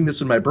actually doing this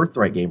in my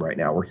Birthright game right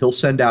now, where he'll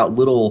send out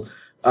little.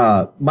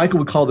 Michael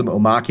would call them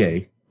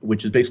omake,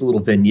 which is basically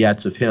little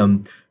vignettes of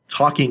him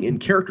talking in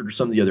character to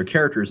some of the other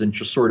characters and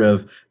just sort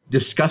of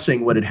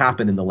discussing what had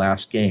happened in the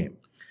last game.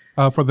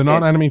 For the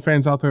non-anime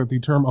fans out there, the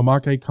term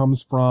omake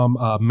comes from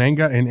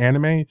manga and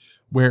anime,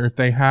 where if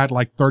they had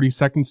like 30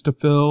 seconds to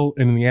fill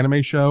in the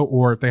anime show,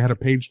 or if they had a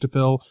page to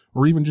fill,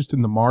 or even just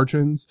in the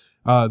margins,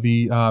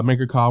 the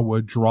mangaka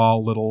would draw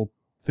little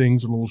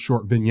things or little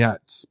short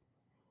vignettes.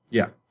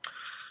 Yeah.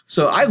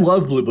 So I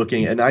love Blue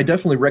Booking, and I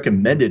definitely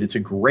recommend it. It's a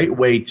great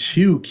way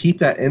to keep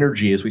that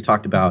energy, as we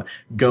talked about,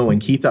 going,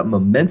 keep that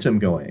momentum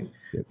going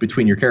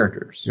between your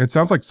characters. It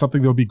sounds like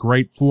something that would be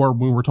great for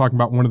when we're talking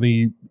about one of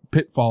the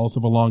pitfalls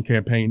of a long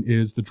campaign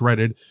is the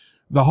dreaded,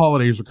 the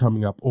holidays are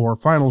coming up, or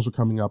finals are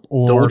coming up,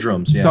 or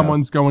doldrums,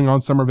 someone's going on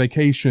summer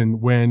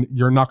vacation when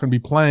you're not going to be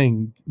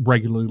playing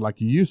regularly like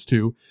you used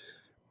to.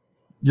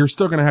 You're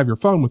still going to have your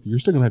phone with you. You're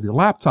still going to have your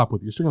laptop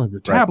with you. You're still going to have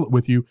your tablet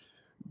with you.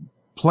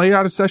 Play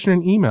out a session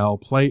in email,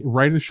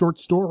 write a short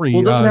story.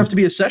 Well, it doesn't have to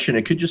be a session.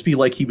 It could just be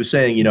like he was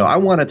saying, I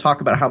want to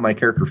talk about how my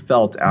character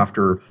felt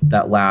after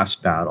that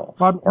last battle.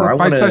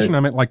 By session,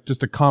 I meant like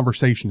just a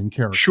conversation in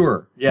character.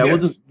 Sure. Yeah,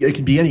 yes. Well, it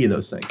can be any of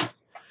those things.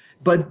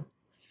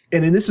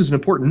 And this is an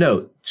important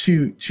note,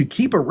 to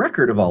keep a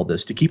record of all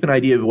this, to keep an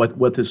idea of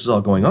what this is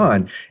all going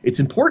on, it's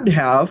important to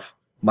have,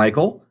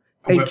 Michael,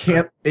 a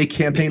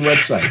campaign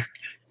website.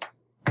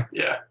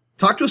 Yeah.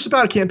 Talk to us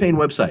about a campaign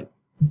website.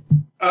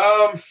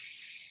 I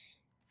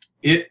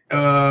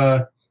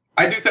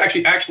do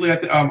actually.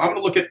 I'm going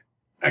to look at.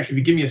 Actually, if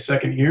you give me a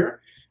second here,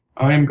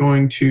 I am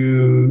going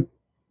to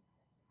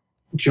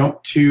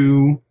jump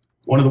to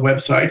one of the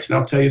websites, and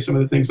I'll tell you some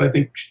of the things I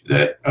think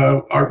that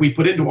we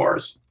put into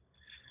ours.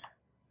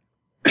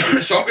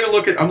 So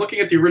I'm looking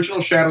at the original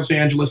Shadows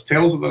Angeles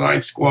Tales of the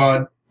Ninth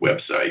Squad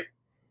website.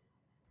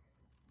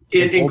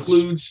 It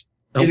includes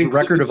a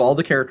record of all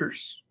the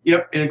characters.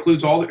 Yep, it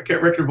includes all the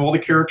record of all the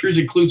characters.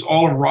 It includes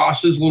all of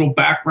Ross's little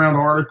background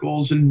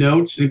articles and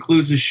notes. It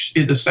includes the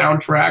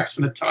soundtracks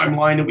and the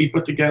timeline that we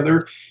put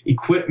together,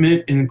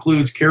 equipment. It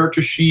includes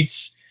character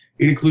sheets.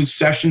 It includes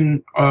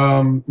session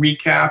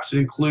recaps. It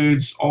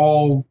includes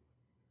all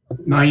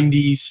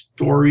 90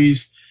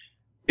 stories.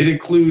 It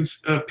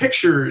includes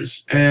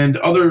pictures and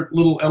other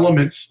little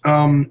elements.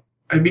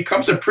 It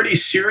becomes a pretty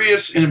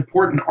serious and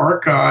important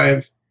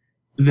archive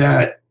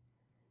that,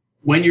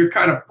 when you're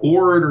kind of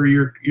bored, or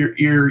you're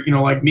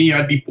like me,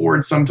 I'd be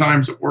bored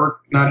sometimes at work,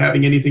 not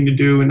having anything to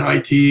do in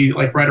IT,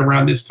 like right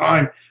around this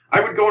time,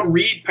 I would go and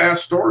read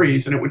past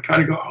stories, and it would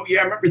kind of go, oh yeah,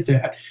 I remember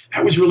that.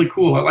 That was really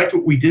cool. I liked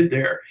what we did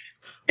there.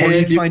 Or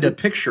you'd find a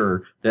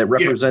picture that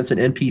represents an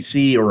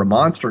NPC or a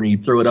monster, and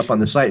you'd throw it up on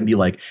the site and be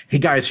like, hey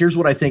guys, here's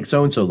what I think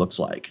so-and-so looks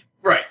like.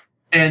 Right.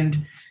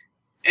 And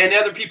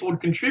other people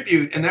would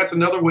contribute, and that's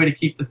another way to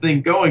keep the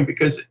thing going,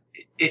 because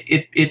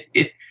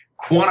it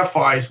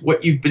quantifies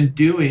what you've been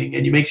doing,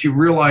 and it makes you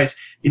realize,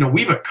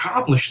 we've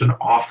accomplished an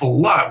awful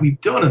lot.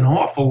 We've done an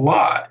awful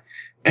lot.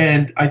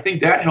 And I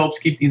think that helps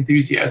keep the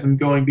enthusiasm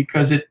going,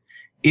 because it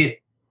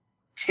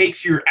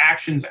takes your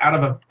actions out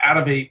of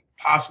a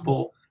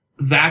possible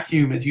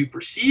vacuum as you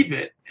perceive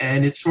it,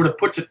 and it sort of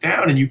puts it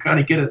down, and you kind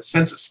of get a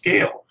sense of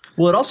scale.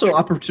 Well, it also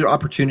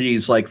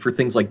opportunities like for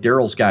things like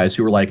Daryl's guys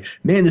who are like,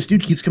 man, this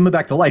dude keeps coming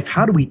back to life.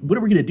 What are we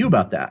going to do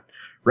about that?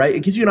 Right?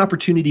 It gives you an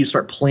opportunity to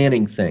start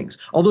planning things.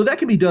 Although that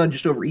can be done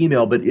just over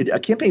email, but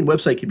a campaign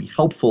website can be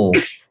helpful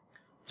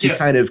to Yes.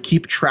 kind of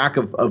keep track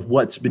of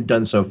what's been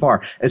done so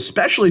far,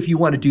 especially if you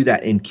want to do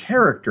that in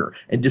character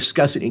and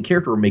discuss it in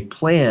character or make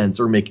plans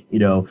or make,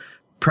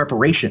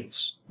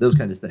 preparations, those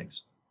kinds of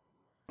things.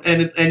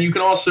 And you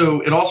can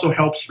also, it also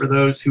helps for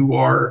those who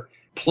are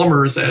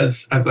plumbers,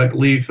 as I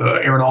believe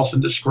Aaron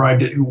Olson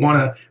described it, who want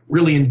to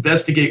really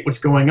investigate what's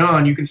going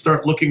on. You can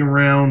start looking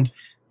around,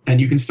 and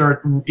you can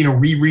start,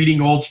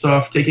 rereading old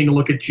stuff, taking a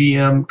look at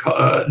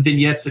GM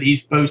vignettes that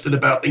he's posted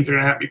about things that are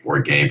going to happen before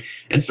a game,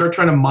 and start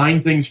trying to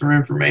mine things for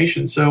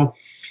information. So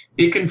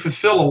it can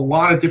fulfill a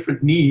lot of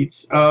different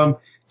needs.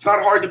 It's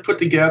not hard to put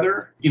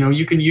together.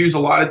 You can use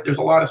there's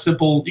a lot of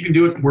simple, you can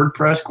do it in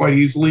WordPress quite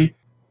easily.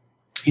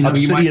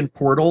 Obsidian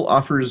Portal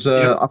offers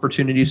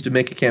opportunities to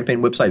make a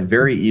campaign website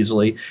very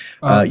easily.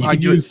 I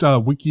used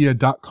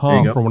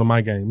wikia.com for one of my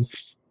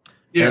games.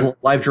 Yeah. And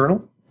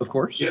LiveJournal, of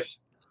course.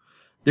 Yes.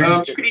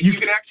 You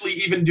can actually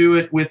even do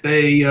it with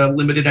a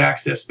limited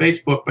access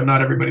Facebook, but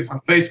not everybody's on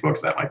Facebook,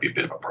 so that might be a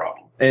bit of a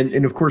problem.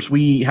 And of course,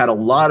 we had a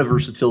lot of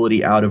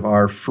versatility out of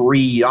our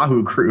free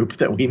Yahoo group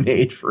that we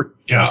made for.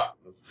 Yeah.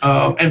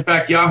 In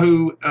fact,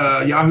 Yahoo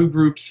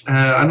groups,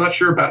 I'm not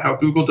sure about how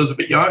Google does it,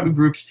 but Yahoo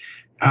groups,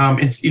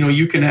 it's,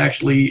 you can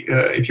actually,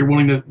 if you're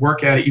willing to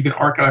work at it, you can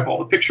archive all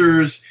the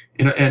pictures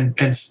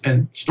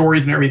and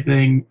stories and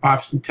everything,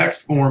 pops in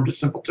text form,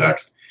 just simple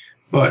text.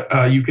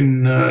 But you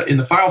can, in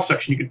the file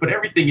section, you can put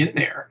everything in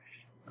there,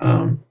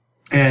 and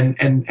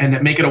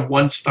make it a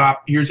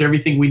one-stop. Here's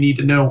everything we need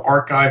to know,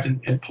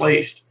 archived and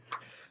placed.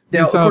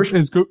 Now, of course,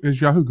 is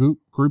Yahoo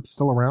Groups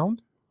still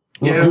around?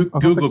 Yeah,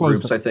 Google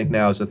Groups, I think,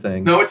 now is a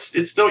thing. No,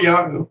 it's still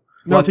Yahoo.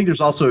 Well, I think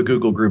there's also a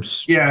Google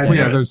Groups. Yeah,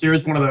 there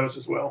is one of those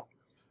as well.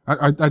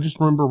 I just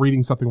remember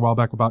reading something a while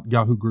back about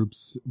Yahoo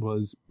Groups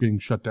was being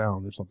shut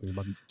down or something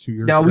about 2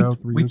 years ago. Now,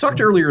 3 we years talked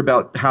ago. earlier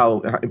about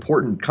how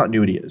important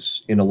continuity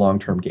is in a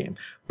long-term game.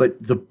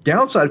 But the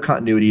downside of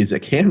continuity is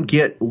it can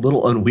get a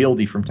little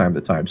unwieldy from time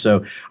to time.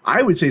 So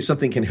I would say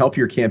something can help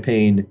your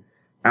campaign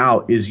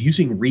out is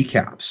using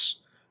recaps.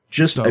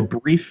 Just a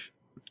brief...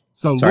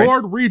 So Sorry.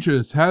 Lord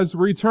Regis has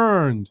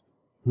returned.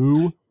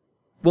 Who?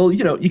 Well,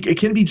 it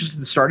can be just at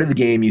the start of the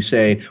game. You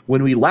say,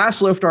 when we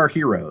last left our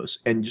heroes,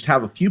 and just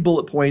have a few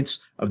bullet points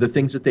of the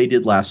things that they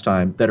did last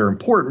time that are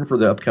important for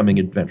the upcoming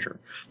adventure.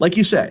 Like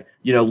you say,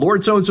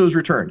 Lord so-and-so's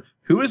returned.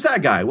 Who is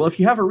that guy? Well, if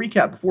you have a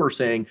recap before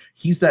saying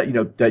he's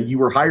that, that you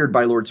were hired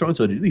by Lord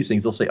so-and-so to do these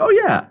things, they'll say, oh,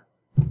 yeah,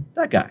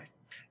 that guy.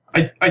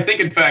 I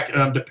think, in fact,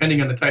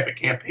 depending on the type of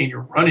campaign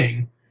you're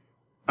running,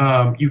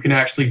 you can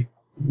actually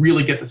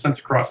really get the sense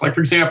across. Like,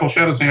 for example,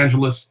 Shadows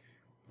Angelus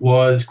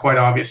was quite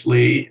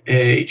obviously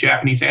a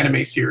Japanese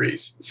anime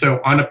series. So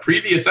on a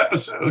previous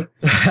episode,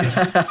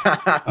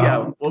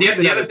 the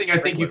other thing I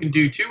think you can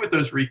do too with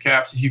those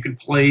recaps is you can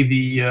play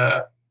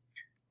the,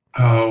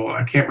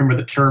 I can't remember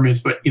the term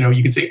is, but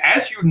you can say,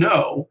 as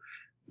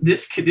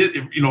this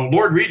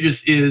Lord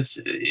Regis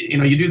is,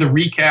 you do the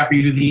recap or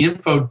you do the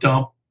info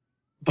dump,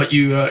 but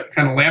you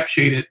kind of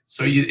lampshade it.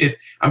 So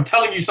I'm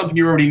telling you something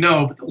you already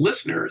know, but the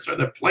listeners or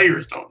the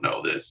players don't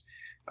know this.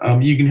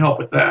 You can help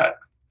with that.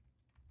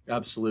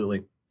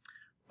 Absolutely.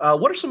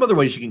 What are some other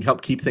ways you can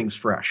help keep things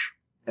fresh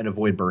and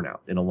avoid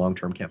burnout in a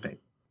long-term campaign?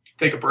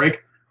 Take a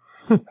break.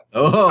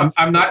 Oh,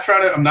 I'm not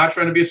trying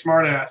to be a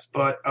smart ass,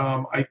 but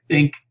I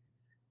think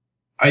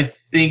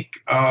if the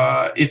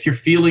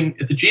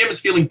GM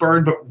is feeling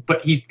burned,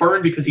 but he's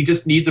burned because he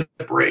just needs a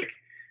break,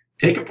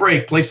 take a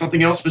break, play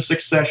something else for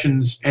 6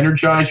 sessions,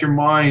 energize your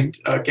mind,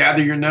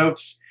 gather your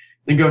notes,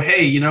 then go,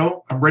 hey,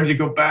 I'm ready to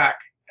go back.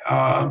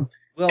 well,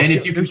 and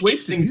if you there's can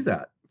ways keep to do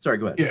that. Sorry,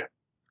 go ahead. Yeah.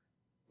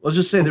 Let's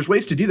just say there's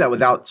ways to do that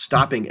without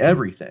stopping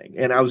everything.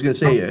 And I was going to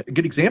say a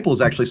good example is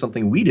actually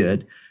something we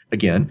did,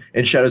 again,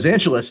 in Shadows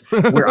Angelus,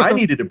 where I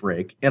needed a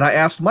break, and I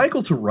asked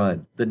Michael to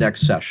run the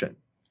next session.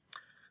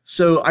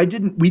 So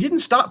we didn't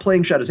stop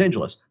playing Shadows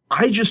Angelus.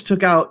 I just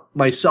took out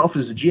myself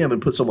as a GM and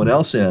put someone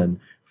else in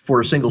for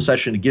a single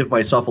session to give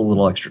myself a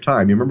little extra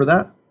time. You remember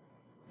that?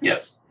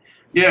 Yes.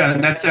 Yeah,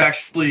 and that's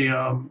actually,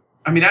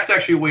 that's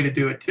actually a way to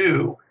do it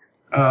too.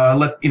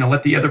 Let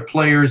the other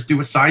players do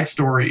a side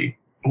story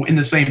in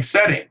the same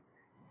setting,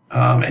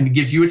 and it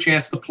gives you a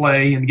chance to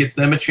play and gives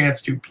them a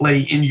chance to play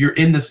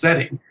in the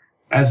setting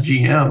as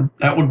GM.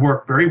 That would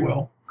work very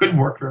well. Could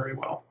work very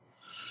well.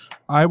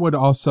 I would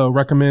also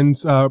recommend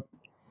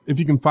if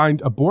you can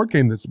find a board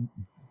game that's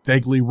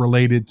vaguely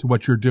related to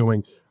what you're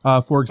doing.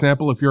 For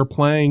example, if you're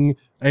playing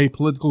a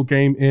political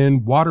game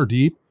in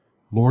Waterdeep,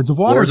 Lords of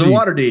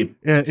Waterdeep.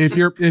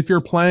 If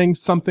you're playing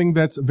something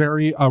that's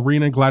very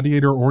arena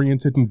gladiator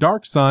oriented in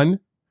Dark Sun,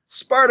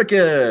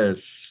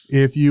 Spartacus.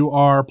 If you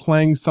are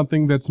playing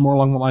something that's more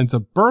along the lines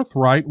of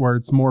Birthright, where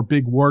it's more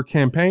big war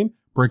campaign,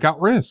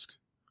 Breakout Risk.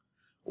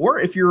 Or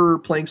if you're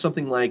playing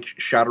something like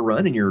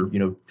Shadowrun and you're,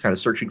 kind of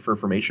searching for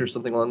information or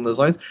something along those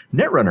lines,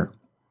 Netrunner.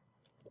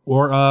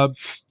 Or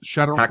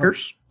Shadowrun.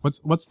 Hackers.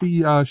 What's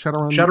the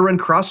Shadowrun? Shadowrun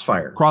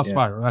Crossfire.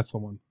 Crossfire, yeah. That's the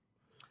one.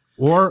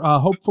 Or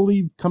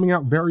hopefully coming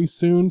out very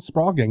soon,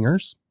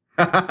 Sprawlgangers.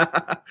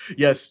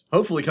 Yes,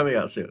 hopefully coming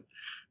out soon.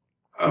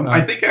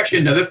 I think actually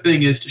another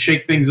thing is to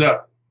shake things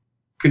up.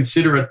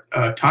 Consider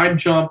a time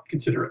jump.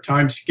 Consider a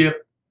time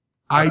skip.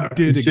 I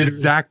did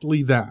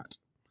exactly that.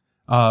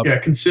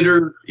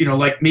 Consider,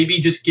 like maybe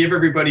just give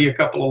everybody a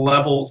couple of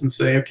levels and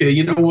say, okay,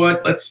 you know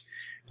what? Let's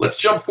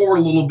jump forward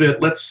a little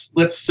bit. Let's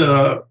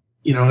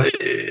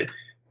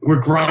we're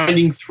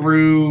grinding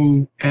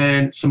through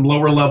and some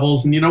lower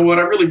levels. And you know what?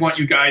 I really want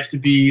you guys to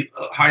be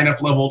a high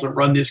enough level to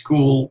run this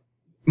cool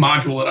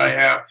module that I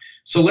have.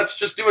 So let's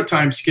just do a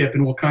time skip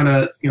and we'll kind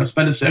of,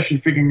 spend a session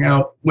figuring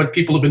out what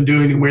people have been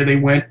doing and where they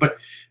went. But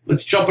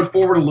let's jump it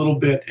forward a little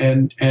bit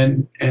and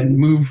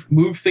move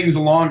things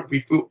along if we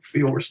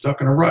feel we're stuck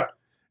in a rut.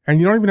 And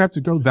you don't even have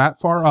to go that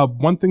far.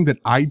 One thing that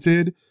I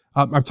did,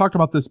 I've talked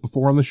about this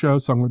before on the show,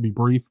 so I'm going to be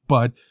brief,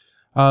 but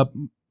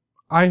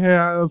I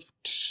have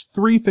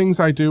 3 things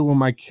I do when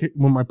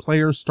my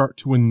players start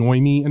to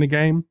annoy me in a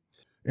game.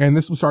 And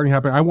this was starting to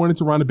happen. I wanted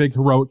to run a big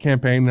heroic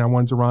campaign, and I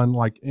wanted to run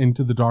like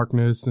Into the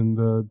Darkness and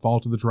the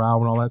Vault of the Drow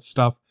and all that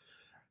stuff.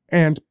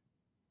 And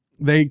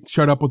they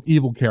showed up with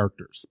evil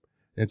characters.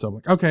 And so I'm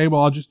like, okay,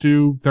 well, I'll just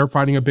do, they're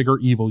fighting a bigger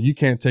evil. You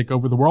can't take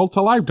over the world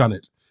till I've done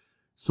it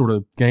sort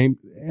of game.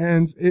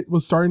 And it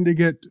was starting to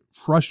get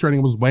frustrating.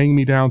 It was weighing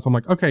me down. So I'm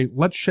like, okay,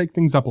 let's shake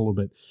things up a little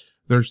bit.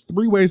 There's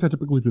 3 ways I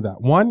typically do that.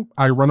 1,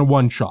 I run a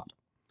one-shot.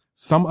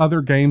 Some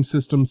other game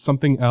system,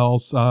 something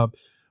else.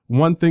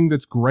 One thing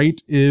that's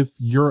great if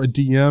you're a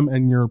DM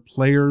and your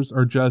players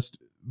are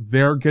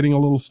they're getting a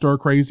little stir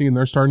crazy and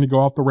they're starting to go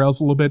off the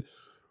rails a little bit,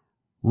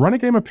 run a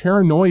game of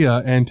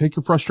Paranoia and take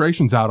your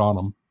frustrations out on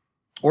them.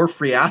 Or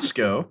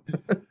Fiasco.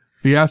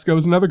 Fiasco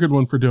is another good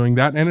one for doing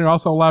that, and it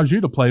also allows you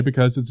to play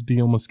because it's a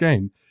DM-less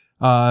game.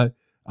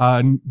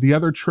 The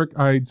other trick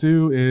I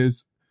do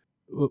is,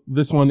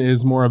 this one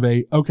is more of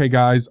okay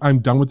guys, I'm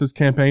done with this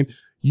campaign.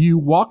 You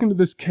walk into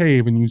this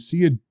cave and you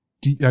see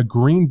a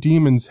green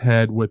demon's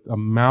head with a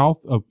mouth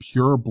of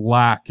pure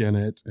black in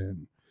it,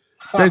 and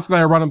basically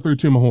I run them through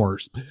Tomb of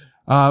Horrors.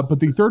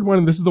 But the third one,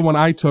 and this is the one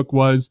I took,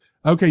 was,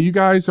 okay, you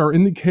guys are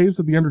in the caves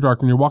of the Underdark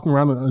and you're walking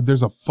around, and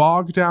there's a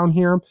fog down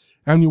here,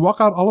 and when you walk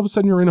out, all of a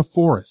sudden you're in a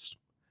forest.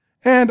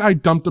 And I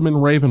dumped them in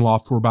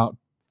Ravenloft for about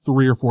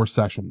 3 or 4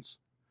 sessions.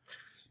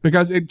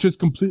 Because it just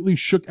completely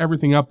shook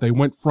everything up. They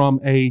went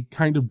from a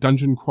kind of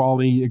dungeon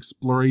crawly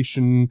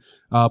exploration,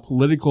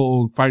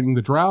 political fighting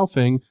the drow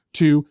thing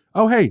to,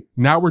 oh hey,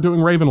 now we're doing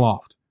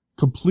Ravenloft.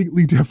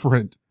 Completely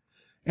different.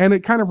 And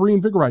it kind of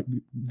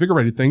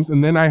reinvigorated things.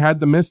 And then I had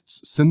the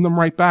Mists send them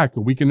right back,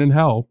 a weekend in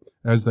hell,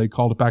 as they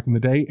called it back in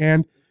the day.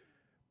 And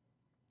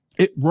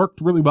it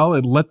worked really well.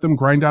 It let them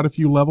grind out a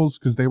few levels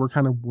because they were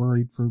kind of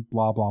worried for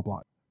blah, blah,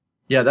 blah.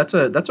 Yeah, that's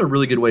a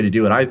really good way to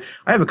do it. I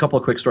have a couple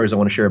of quick stories I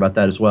want to share about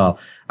that as well.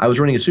 I was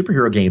running a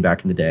superhero game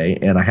back in the day,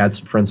 and I had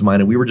some friends of mine,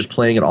 and we were just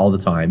playing it all the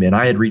time. And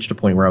I had reached a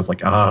point where I was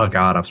like, oh,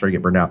 God, I'm starting to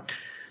get burned out.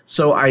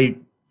 So I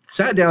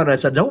sat down and I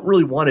said, I don't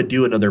really want to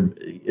do another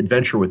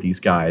adventure with these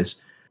guys.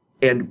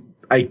 And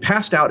I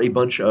passed out a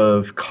bunch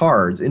of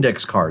cards,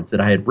 index cards,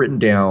 that I had written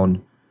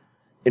down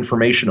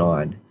information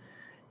on.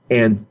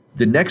 And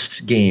the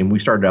next game we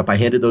started up, I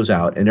handed those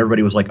out, and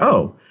everybody was like,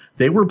 oh,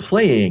 they were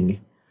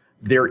playing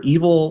their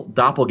evil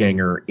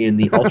doppelganger in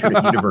the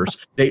alternate universe.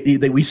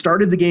 We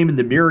started the game in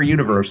the mirror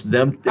universe,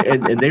 and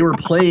they were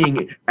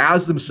playing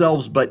as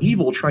themselves but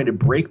evil, trying to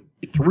break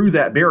through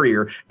that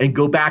barrier and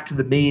go back to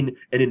the main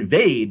and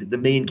invade the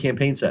main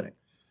campaign setting.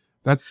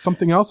 That's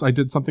something else. I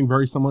did something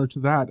very similar to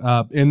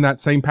that. In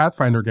that same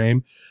Pathfinder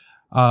game,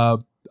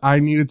 I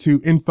needed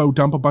to info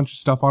dump a bunch of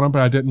stuff on them,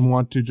 but I didn't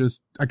want to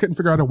I couldn't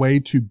figure out a way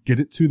to get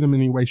it to them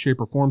in any way,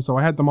 shape, or form. So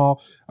I had them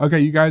all, okay,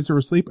 you guys are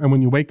asleep, and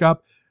when you wake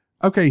up,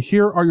 okay,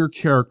 here are your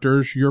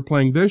characters. You're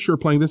playing this, you're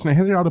playing this. And I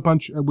handed out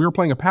we were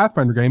playing a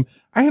Pathfinder game.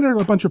 I handed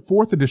out a bunch of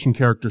 4th edition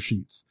character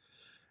sheets.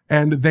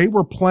 And they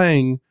were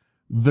playing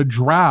the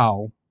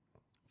drow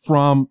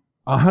from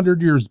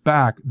 100 years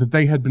back that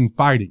they had been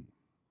fighting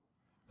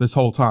this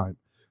whole time.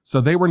 So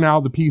they were now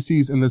the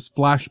PCs in this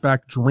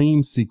flashback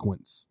dream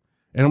sequence.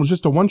 And it was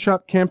just a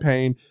one-shot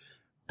campaign,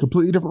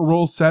 completely different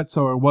rules set.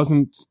 So it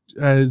wasn't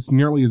as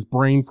nearly as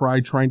brain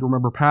fried trying to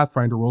remember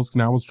Pathfinder rules, because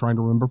now I was trying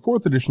to remember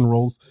 4th edition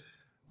rules,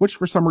 which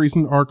for some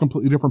reason are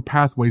completely different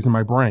pathways in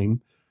my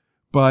brain,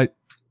 but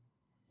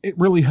it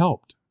really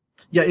helped.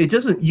 Yeah, it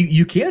doesn't,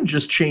 you can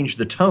just change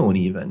the tone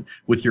even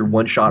with your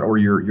one shot or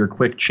your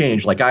quick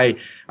change. Like I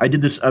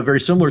did a very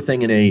similar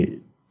thing in a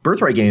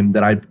Birthright game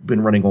that I'd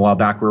been running a while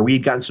back, where we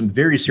had gotten some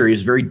very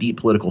serious, very deep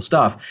political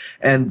stuff.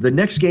 And the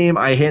next game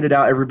I handed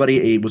out,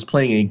 everybody was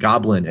playing a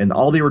goblin, and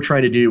all they were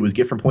trying to do was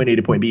get from point A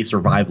to point B,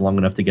 survive long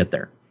enough to get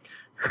there.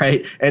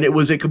 right? And it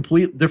was a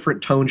complete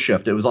different tone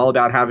shift. It was all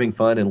about having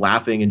fun and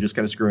laughing and just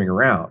kind of screwing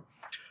around.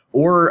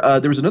 Or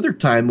there was another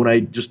time when I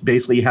just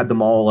basically had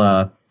them all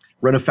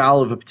run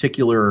afoul of a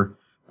particular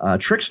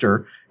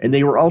trickster, and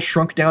they were all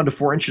shrunk down to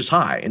 4 inches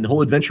high, and the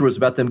whole adventure was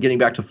about them getting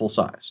back to full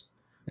size.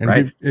 And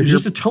right? if It's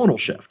just a tonal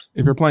shift.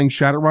 If you're playing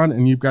Shadowrun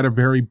and you've got a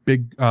very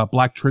big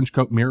black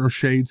trenchcoat mirror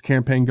shades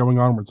campaign going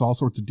on where it's all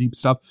sorts of deep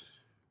stuff,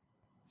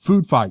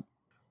 food fight.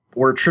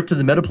 Or a trip to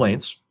the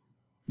metaplanes.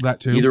 That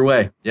too. Either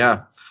way,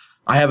 yeah.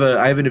 I have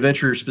an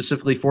adventure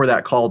specifically for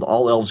that called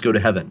All Elves Go to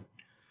Heaven.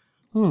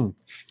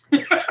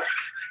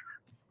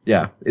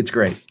 Yeah, it's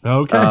great.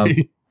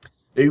 Okay.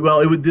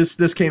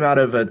 This came out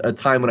of a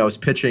time when I was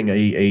pitching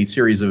a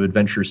series of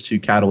adventures to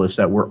Catalyst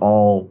that were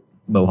all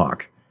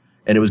Mohawk.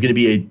 And it was going to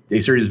be a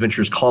series of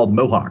adventures called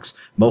Mohawks.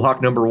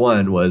 Mohawk number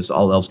 1 was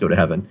All Elves Go to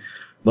Heaven.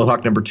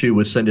 Mohawk number 2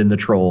 was Send in the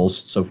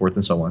Trolls, so forth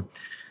and so on.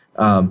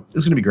 It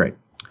was going to be great.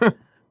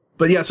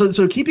 But yeah,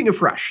 so keeping it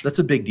fresh, that's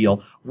a big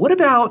deal. What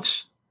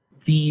about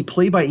the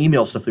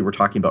play-by-email stuff that we're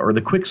talking about, or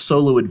the quick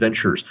solo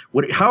adventures?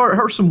 How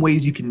are some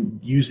ways you can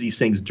use these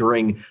things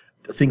during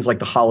things like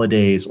the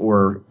holidays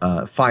or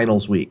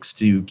finals weeks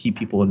to keep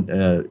people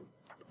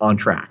on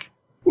track?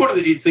 One of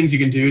the things you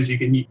can do is you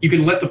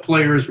can let the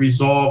players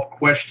resolve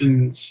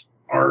questions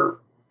or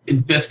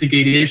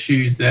investigate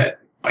issues that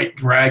might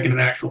drag in an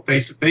actual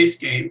face-to-face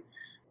game,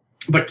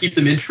 but keep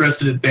them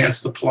interested,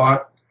 advance the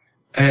plot,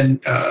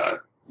 and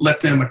let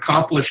them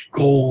accomplish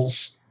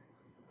goals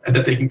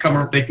that they can come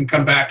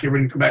back.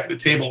 Everybody can come back to the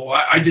table.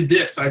 Well, I did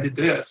this, and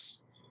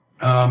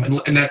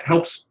that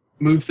helps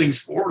move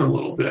things forward a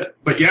little bit.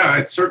 But yeah,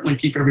 I'd certainly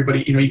keep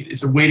everybody.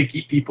 It's a way to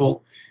keep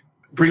people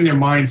bring their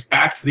minds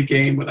back to the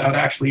game without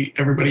actually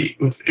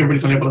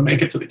everybody's unable to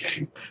make it to the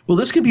game. Well,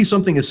 this can be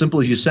something as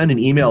simple as you send an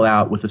email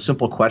out with a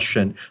simple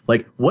question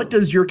like, "What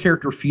does your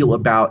character feel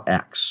about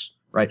X?"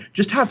 Right?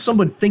 Just have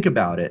someone think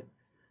about it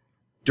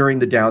during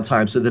the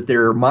downtime so that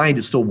their mind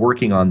is still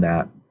working on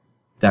that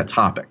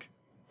topic.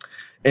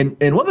 And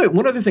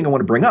one other thing I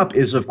want to bring up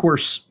is, of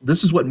course,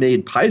 this is what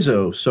made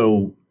Paizo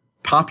so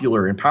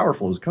popular and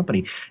powerful as a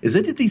company, is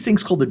they did these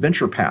things called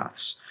adventure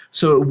paths.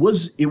 So it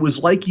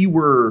was like you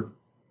were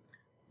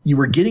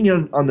getting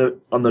on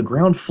the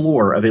ground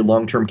floor of a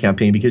long-term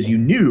campaign because you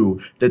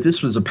knew that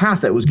this was a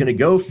path that was going to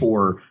go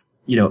for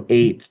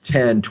 8,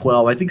 10,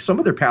 12. I think some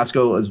of their paths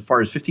go as far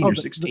as 15 or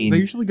 16. They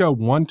usually go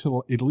 1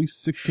 to at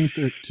least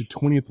 16th to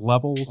 20th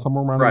level,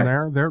 somewhere around in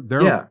there.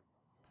 They're yeah.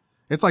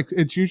 It's like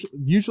it's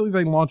usually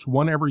they launch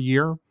one every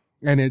year,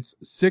 and it's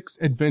 6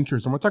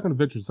 adventures. And we're talking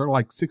adventures. They're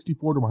like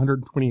 64 to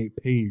 128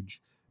 page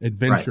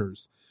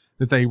adventures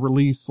that they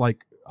release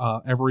like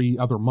every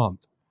other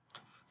month.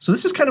 So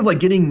this is kind of like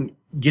getting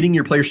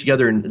your players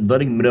together and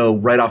letting them know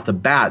right off the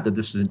bat that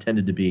this is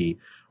intended to be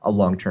a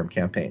long-term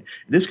campaign.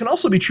 This can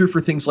also be true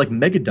for things like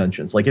mega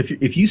dungeons. Like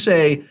if you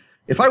say,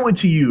 if I went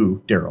to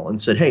you, Daryl, and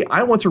said, "Hey,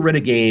 I want to run a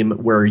game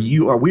where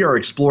we are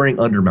exploring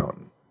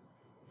Undermountain,"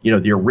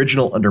 the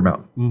original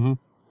Undermountain. Mm-hmm.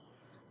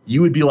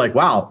 You would be like,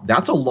 "Wow,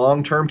 that's a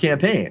long-term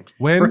campaign."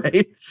 When?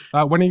 Right?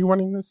 When are you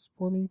running this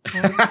for me?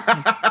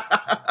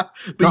 But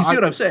you see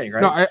what I'm saying,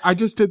 right? No, I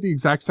just did the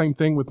exact same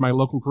thing with my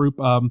local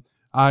group.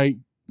 I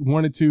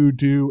wanted to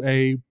do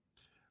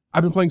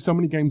I've been playing so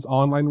many games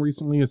online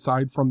recently,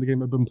 aside from the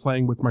game I've been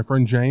playing with my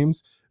friend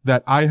James,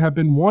 that I have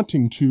been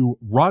wanting to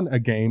run a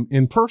game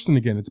in person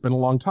again. It's been a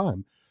long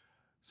time.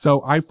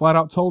 So I flat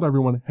out told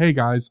everyone, "Hey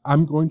guys,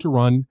 I'm going to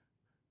run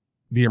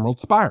the Emerald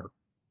Spire,"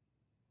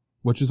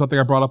 which is something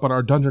I brought up on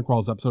our Dungeon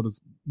Crawls episode,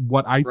 is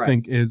what I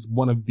think is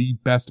one of the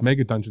best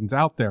mega dungeons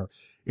out there.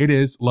 It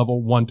is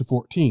level 1 to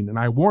 14. And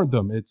I warned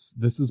them,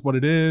 this is what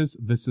it is.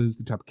 This is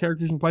the type of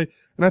characters you can play.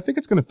 And I think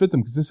it's going to fit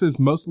them because this is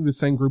mostly the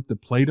same group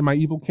that played in my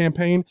Evil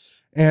campaign.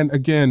 And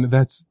again,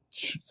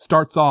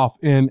 starts off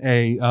in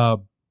a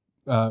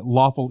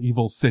lawful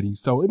evil city.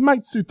 So it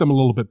might suit them a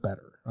little bit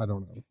better. I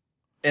don't know.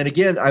 And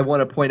again, I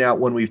want to point out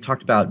one we've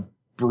talked about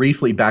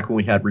briefly back when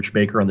we had Rich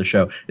Baker on the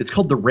show. It's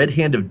called The Red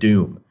Hand of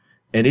Doom.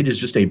 And it is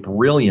just a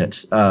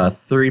brilliant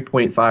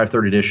 3.5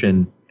 3rd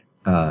edition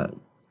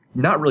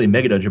not really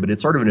mega dungeon, but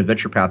it's sort of an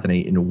adventure path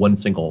in one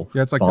single volume.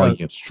 Yeah, it's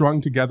like strung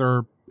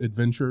together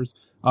adventures.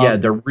 Yeah,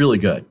 they're really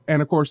good.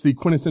 And of course, the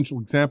quintessential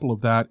example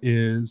of that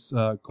is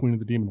Queen of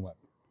the Demon Web.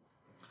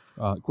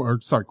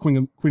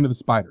 Queen of the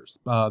Spiders.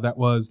 That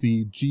was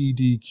the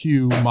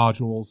GDQ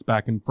modules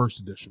back in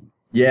 1st edition.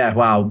 Yeah,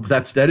 wow,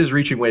 that is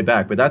reaching way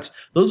back, but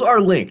those are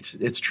linked.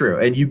 It's true.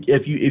 And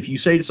if you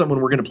say to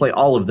someone, "We're going to play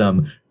all of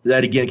them,"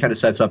 that again kind of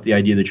sets up the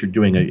idea that you're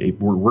doing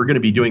we're going to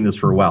be doing this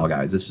for a while,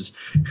 guys.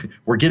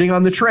 We're getting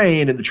on the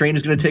train, and the train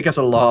is going to take us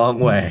a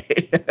long way.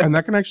 And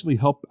that can actually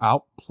help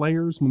out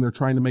players when they're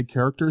trying to make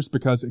characters,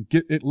 because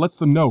it lets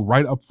them know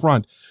right up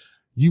front,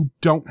 you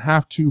don't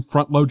have to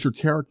front load your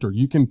character.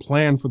 You can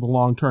plan for the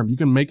long term. You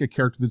can make a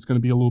character that's going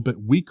to be a little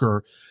bit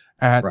weaker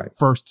at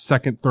 1st,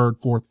 2nd,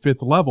 3rd, 4th,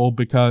 5th level,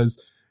 because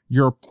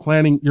you're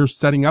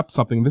setting up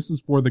something. This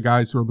is for the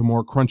guys who are the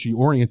more crunchy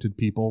oriented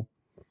people.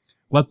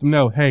 Let them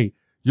know, hey,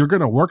 you're going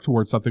to work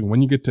towards something.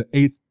 When you get to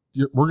 8th,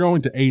 we're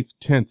going to 8th,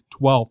 10th,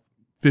 12th,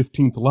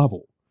 15th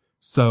level.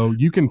 So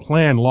you can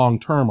plan long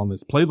term on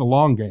this. Play the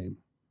long game.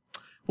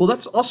 Well,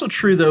 that's also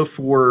true, though,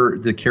 for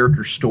the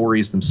character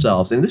stories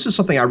themselves. And this is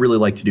something I really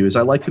like to do, is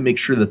I like to make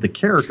sure that the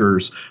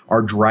characters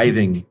are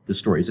driving the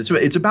stories.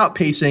 It's about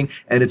pacing,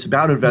 and it's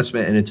about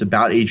investment, and it's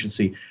about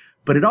agency.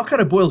 But it all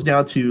kind of boils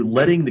down to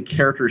letting the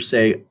characters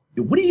say,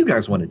 what do you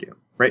guys want to do?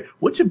 Right?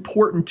 What's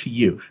important to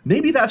you?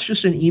 Maybe that's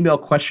just an email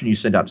question you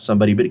send out to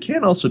somebody, but it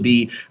can also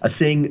be a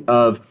thing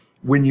of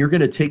when you're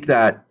going to take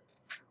that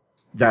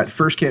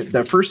first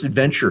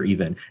adventure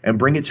even and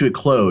bring it to a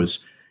close.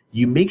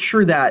 You make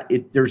sure that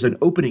there's an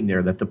opening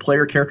there that the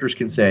player characters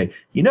can say,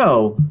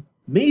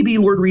 maybe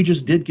Lord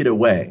Regis did get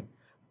away,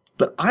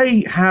 but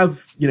I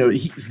have,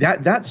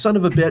 that son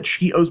of a bitch,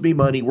 he owes me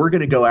money. We're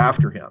going to go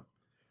after him.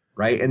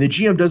 Right. And the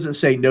GM doesn't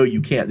say, no,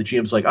 you can't. The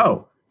GM's like,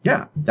 oh,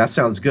 yeah, that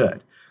sounds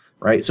good.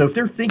 Right. So if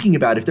they're thinking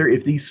about if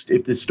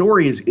the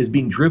story is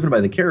being driven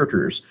by the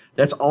characters,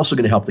 that's also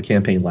going to help the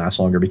campaign last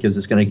longer, because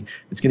it's going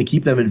to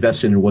keep them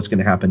invested in what's going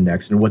to happen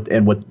next and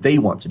what they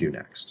want to do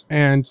next.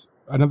 And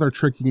another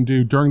trick you can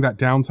do during that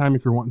downtime,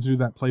 if you're wanting to do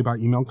that play by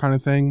email kind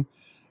of thing,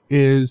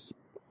 is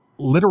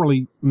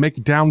literally make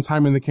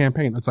downtime in the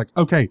campaign. It's like,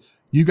 okay,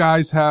 you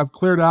guys have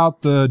cleared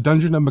out the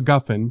Dungeon of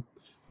MacGuffin.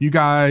 You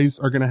guys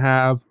are going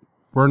to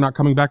we're not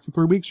coming back for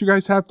 3 weeks. You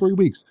guys have 3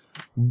 weeks.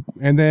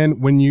 And then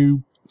when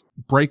you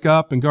break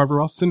up and go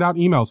everywhere else, send out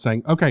emails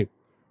saying, okay,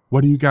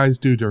 what do you guys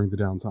do during the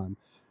downtime?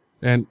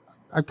 And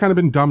I've kind of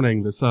been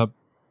dominating this.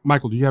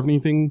 Michael, do you have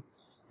anything?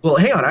 Well,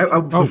 hang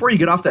on. Before you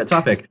get off that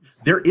topic,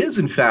 there is,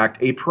 in fact,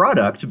 a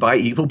product by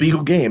Evil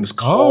Beagle Games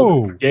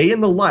called Day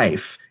in the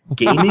Life,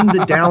 Gaming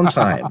the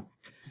Downtime.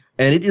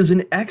 And it is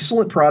an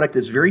excellent product.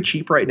 It's very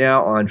cheap right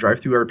now on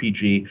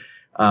DriveThruRPG.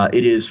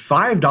 It is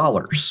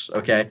 $5,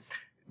 okay?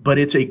 But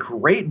it's a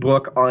great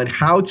book on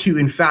how to,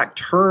 in fact,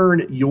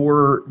 turn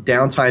your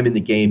downtime in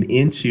the game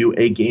into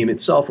a game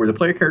itself, where the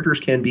player characters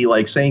can be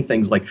like saying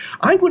things like,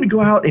 I'm going to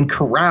go out and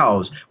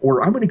carouse,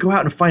 or I'm going to go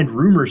out and find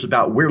rumors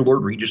about where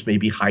Lord Regis may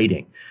be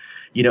hiding.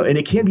 And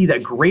it can be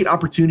that great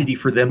opportunity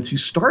for them to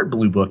start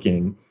blue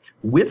booking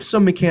with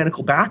some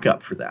mechanical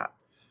backup for that.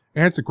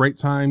 And it's a great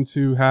time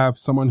to have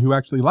someone who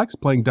actually likes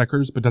playing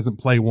Deckers but doesn't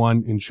play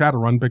one in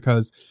Shadowrun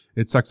because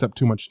it sucks up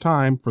too much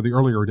time for the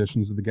earlier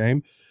editions of the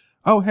game.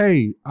 Oh,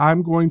 hey,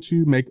 I'm going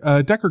to make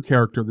a Decker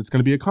character that's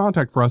going to be a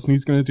contact for us, and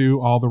he's going to do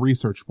all the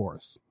research for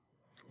us.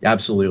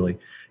 Absolutely.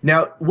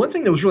 Now, one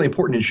thing that was really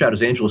important in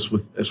Shadows Angelus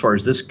as far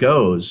as this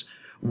goes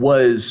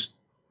was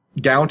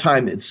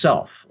downtime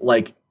itself.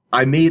 Like,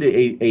 I made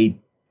a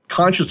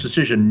conscious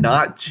decision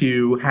not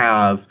to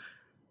have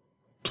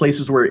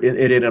places where it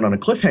ended on a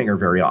cliffhanger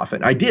very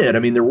often. I did. I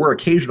mean, there were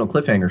occasional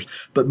cliffhangers,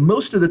 but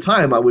most of the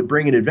time I would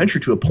bring an adventure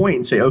to a point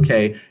and say,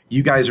 okay,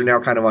 you guys are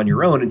now kind of on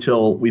your own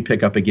until we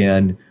pick up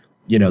again,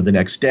 the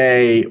next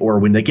day, or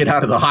when they get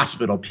out of the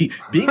hospital.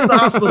 Being in the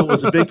hospital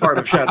was a big part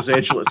of Shadows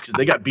Angelus because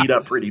they got beat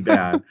up pretty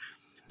bad.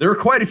 There were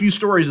quite a few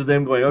stories of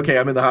them going, okay,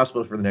 I'm in the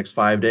hospital for the next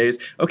 5 days.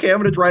 Okay,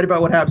 I'm going to write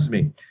about what happens to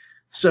me.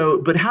 So,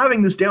 but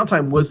having this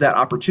downtime was that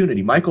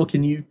opportunity. Michael,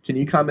 can you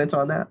comment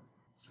on that?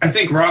 I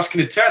think Ross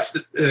can attest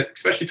that,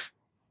 especially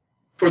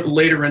toward the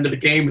later end of the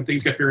game, when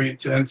things got very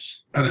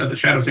intense, the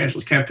Shadows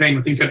Angelus campaign,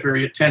 when things got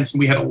very intense, and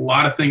we had a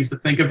lot of things to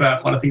think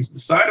about, a lot of things to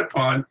decide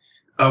upon.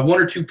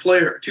 One or two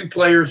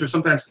players, or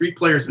sometimes three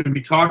players would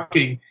be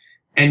talking,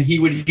 and he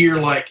would hear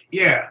like,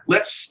 "Yeah,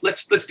 let's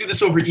do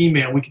this over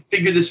email. We can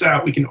figure this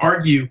out. We can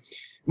argue.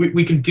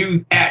 We can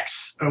do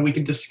X. We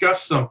can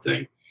discuss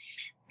something."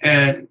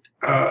 And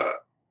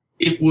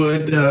it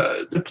would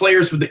the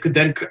players could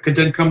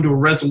then come to a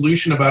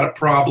resolution about a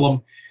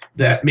problem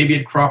that maybe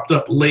had cropped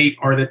up late,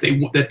 or that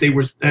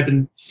had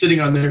been sitting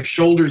on their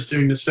shoulders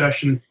during the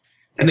session,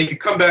 and they could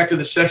come back to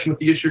the session with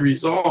the issue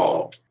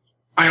resolved.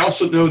 I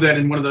also know that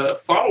in one of the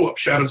follow-up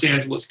Shadows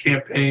Angelus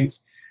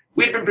campaigns,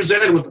 we had been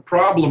presented with a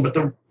problem, but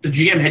the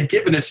GM had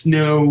given us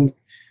no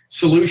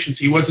solutions.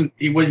 He was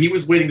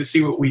waiting to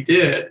see what we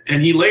did,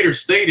 and he later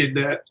stated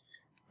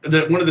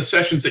that one of the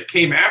sessions that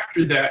came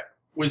after that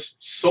was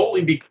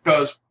solely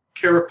because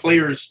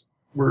players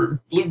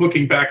were blue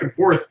booking back and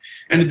forth,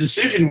 and a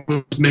decision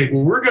was made,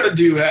 well, we're going to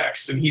do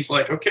X. And he's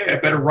like, okay, I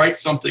better write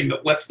something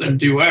that lets them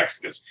do X,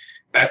 because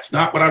that's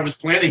not what I was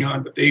planning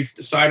on, but they've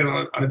decided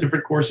on a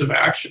different course of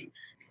action.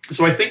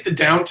 So I think the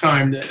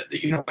downtime,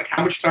 like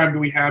how much time do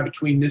we have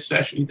between this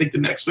session? You think the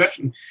next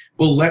session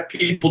will let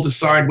people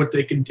decide what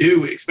they can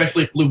do,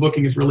 especially if blue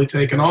booking is really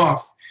taken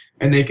off,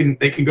 and they can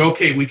go,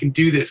 okay, we can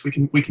do this. We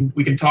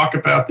can talk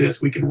about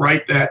this. We can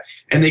write that,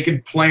 and they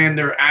can plan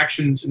their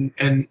actions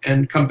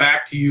and come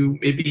back to you,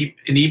 maybe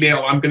an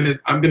email. I'm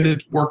gonna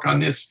work on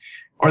this,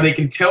 or they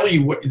can tell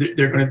you what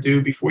they're going to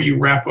do before you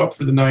wrap up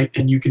for the night,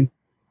 and you can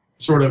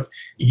sort of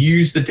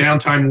use the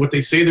downtime, what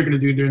they say they're going to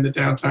do during the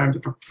downtime, to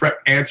prep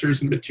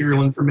answers and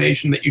material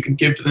information that you can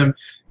give to them,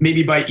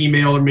 maybe by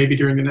email or maybe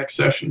during the next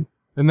session.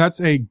 And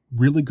that's a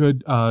really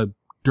good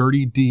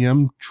dirty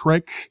DM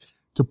trick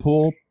to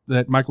pull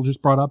that Michael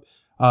just brought up.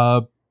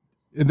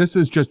 And this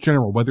is just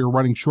general, whether you're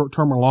running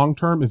short-term or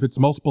long-term. If it's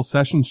multiple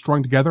sessions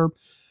strung together,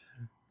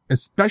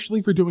 especially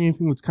if you're doing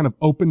anything that's kind of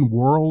open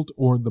world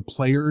or the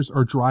players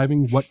are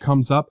driving what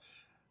comes up,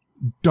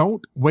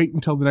 don't wait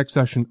until the next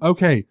session.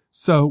 Okay,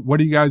 so what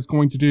are you guys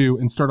going to do?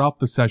 And start off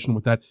the session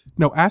with that.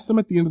 No, ask them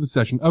at the end of the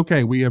session.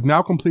 Okay, we have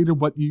now completed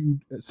what you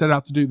set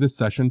out to do this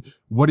session.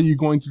 What are you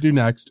going to do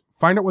next?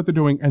 Find out what they're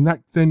doing, and that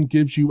then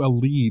gives you a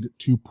lead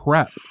to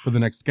prep for the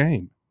next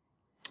game.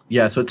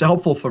 Yeah, so it's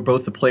helpful for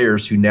both the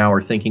players who now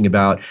are thinking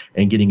about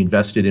and getting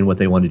invested in what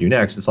they want to do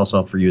next. It's also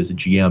helpful for you as a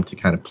GM to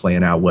kind of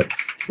plan out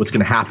what's going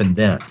to happen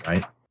then,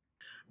 right?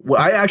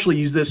 Well, I actually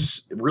used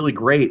this really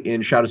great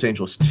in Shadows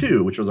Angelus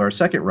 2, which was our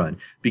second run,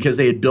 because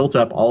they had built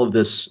up all of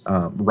this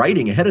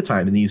writing ahead of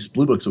time in these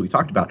blue books that we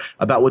talked about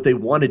what they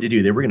wanted to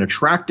do. They were going to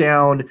track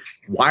down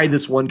why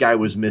this one guy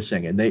was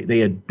missing, and they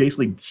had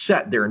basically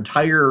set their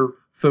entire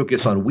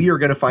focus on, we are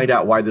going to find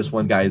out why this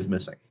one guy is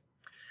missing.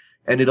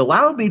 And it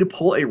allowed me to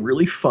pull a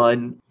really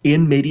fun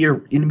in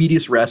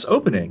medias res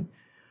opening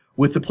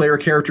with the player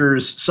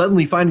characters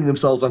suddenly finding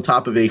themselves on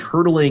top of a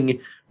hurtling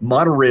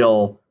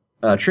monorail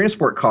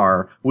transport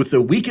car with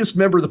the weakest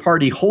member of the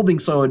party holding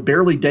someone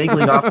barely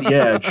dangling off the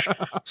edge,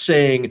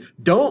 saying,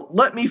 "Don't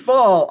let me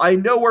fall. I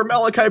know where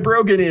Malachi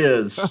Brogan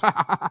is."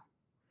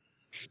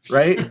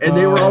 Right? And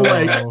they were all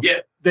like,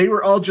 Yes. they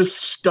were all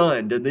just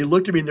stunned, and they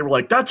looked at me and they were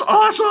like, "That's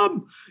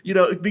awesome!"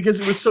 Because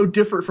it was so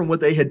different from what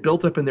they had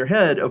built up in their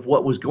head of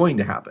what was going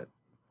to happen.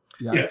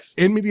 Yeah. Yes.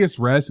 In medias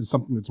res is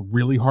something that's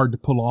really hard to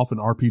pull off in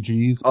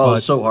RPGs. Oh,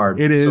 but so hard.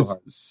 It So is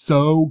hard.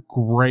 so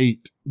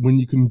great when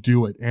you can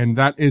do it. And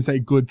that is a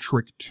good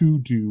trick to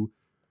do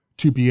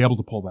to be able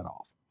to pull that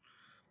off.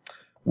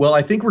 Well,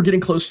 I think we're getting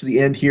close to the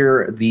end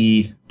here.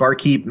 The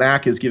barkeep,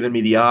 Mac, has given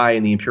me the eye,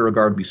 and the Imperial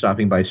Guard will be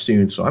stopping by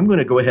soon. So I'm going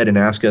to go ahead and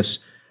ask us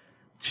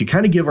to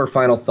kind of give our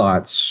final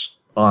thoughts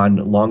on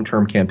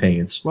long-term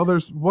campaigns. Well,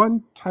 there's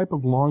one type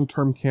of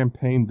long-term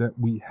campaign that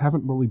we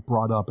haven't really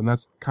brought up, and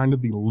that's kind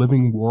of the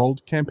living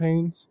world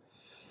campaigns.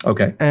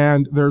 Okay.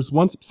 And there's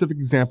one specific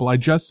example. I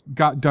just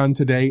got done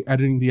today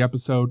editing the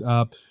episode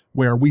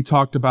where we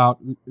talked about,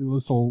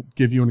 this will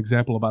give you an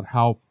example about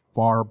how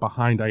far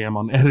behind I am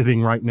on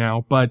editing right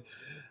now, but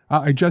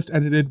I just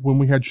edited when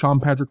we had Sean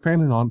Patrick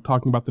Fannin on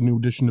talking about the new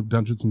edition of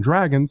Dungeons &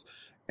 Dragons,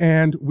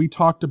 and we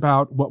talked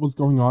about what was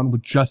going on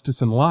with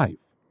Justice in Life.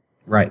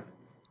 Right.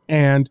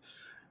 And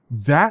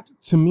that,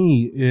 to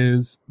me,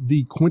 is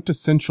the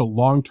quintessential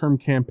long-term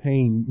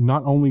campaign,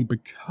 not only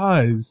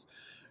because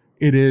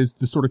it is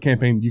the sort of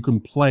campaign you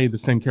can play the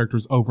same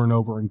characters over and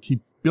over and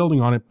keep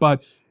building on it,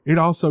 but it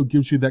also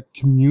gives you that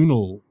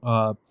communal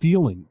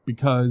feeling,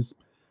 because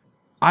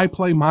I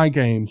play my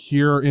game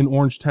here in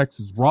Orange,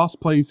 Texas. Ross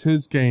plays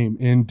his game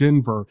in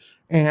Denver,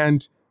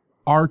 and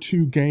our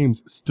two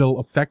games still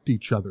affect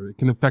each other. It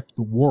can affect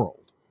the world.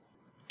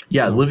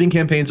 Yeah, So- living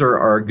campaigns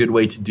are a good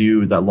way to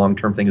do that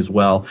long-term thing as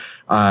well.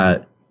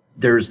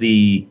 There's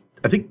I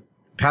think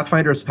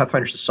Pathfinder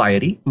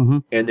Society,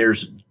 Mhm. and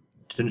there's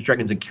Dungeons &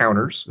 Dragons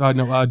Encounters.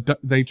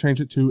 They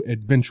changed it to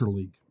Adventure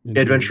League.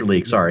 Adventure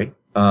League, sorry.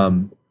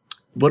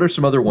 What are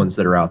some other ones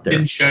that are out there?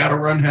 Didn't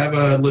Shadowrun have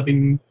a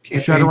living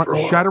campaign for a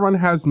while? Shadowrun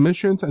has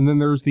missions, and then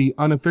there's the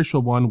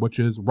unofficial one, which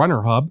is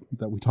Runner Hub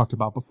that we talked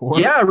about before.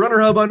 Yeah, Runner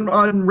Hub on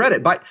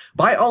Reddit.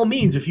 By all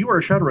means, if you are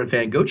a Shadowrun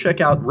fan, go check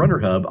out Runner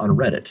Hub on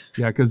Reddit.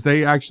 Yeah, because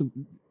they actually,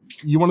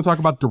 you want to talk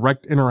about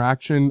direct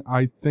interaction?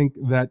 I think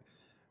that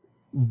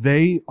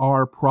they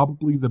are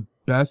probably the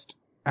best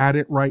at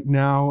it right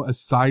now,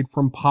 aside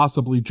from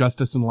possibly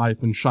Justice in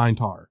Life and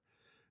Shinetar,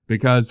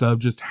 because of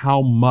just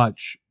how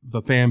much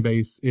the fan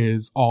base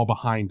is all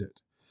behind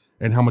it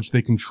and how much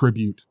they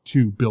contribute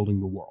to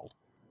building the world.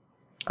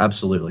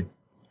 Absolutely.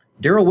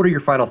 Daryl, what are your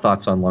final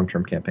thoughts on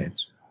long-term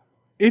campaigns?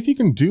 If you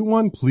can do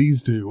one,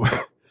 please do.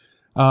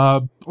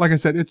 Like I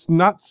said, it's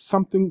not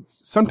something,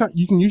 sometimes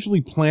you can usually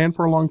plan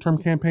for a long-term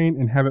campaign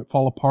and have it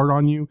fall apart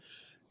on you.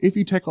 If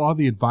you take all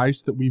the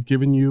advice that we've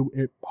given you,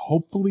 it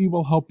hopefully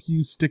will help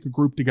you stick a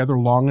group together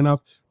long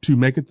enough to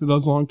make it to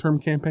those long-term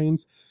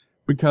campaigns,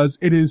 because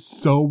it is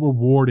so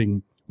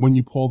rewarding when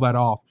you pull that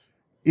off.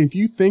 If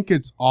you think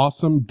it's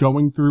awesome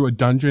going through a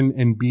dungeon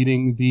and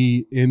beating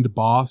the end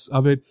boss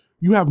of it,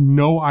 you have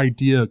no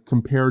idea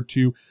compared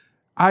to,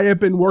 I have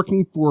been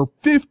working for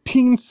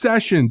 15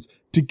 sessions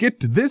to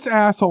get to this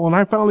asshole and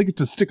I finally get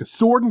to stick a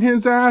sword in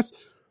his ass.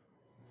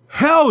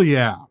 Hell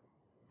yeah.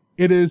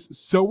 It is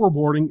so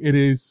rewarding. It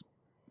is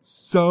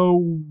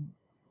so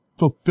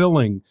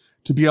fulfilling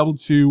to be able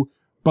to,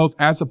 both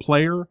as a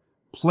player,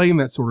 play in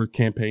that sort of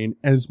campaign,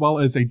 as well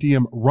as a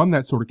DM run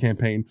that sort of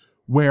campaign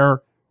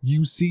where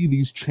you see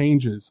these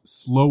changes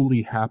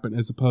slowly happen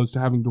as opposed to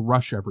having to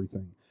rush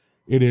everything.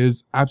 It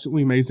is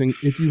absolutely amazing.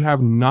 If you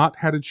have not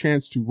had a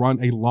chance to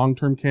run a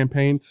long-term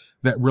campaign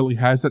that really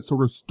has that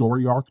sort of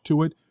story arc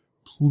to it,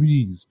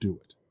 please do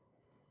it.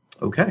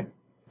 Okay.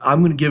 I'm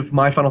going to give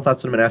my final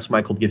thoughts, and I'm going to ask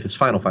Michael to give his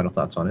final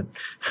thoughts on it.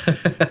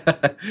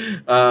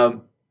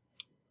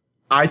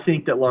 I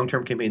think that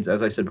long-term campaigns,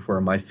 as I said before,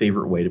 are my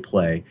favorite way to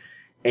play.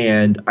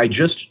 And I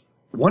just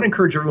want to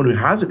encourage everyone who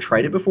hasn't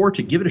tried it before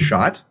to give it a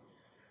shot,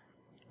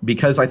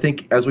 because I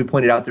think, as we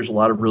pointed out, there's a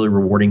lot of really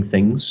rewarding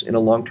things in a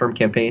long-term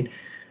campaign.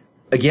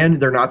 again,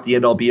 they're not the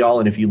end-all be-all,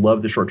 and if you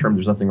love the short term,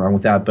 there's nothing wrong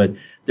with that. But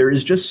there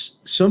is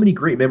just so many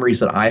great memories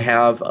that I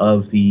have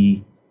of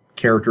the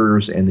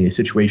characters and the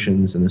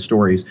situations and the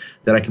stories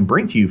that I can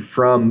bring to you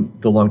from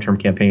the long-term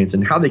campaigns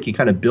and how they can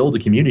kind of build a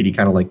community,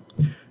 kind of like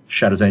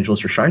Shadows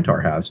Angelus or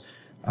Shinetar has.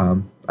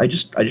 I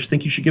just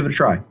think you should give it a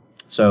try.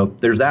 So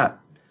there's that.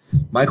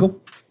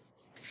 Michael?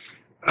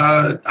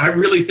 I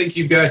really think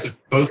you guys have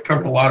both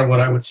covered a lot of what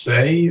I would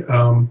say.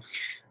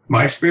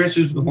 My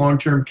experiences with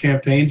long-term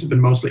campaigns have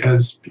been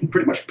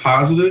pretty much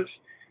positive.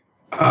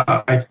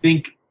 I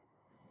think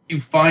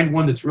you find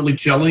one that's really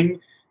gelling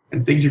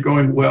and things are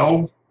going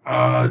well.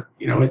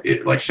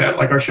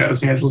 Like our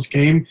Shadows Angelus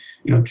game,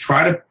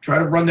 try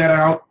to run that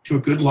out to a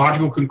good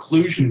logical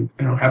conclusion.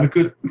 Have a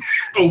good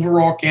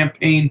overall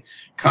campaign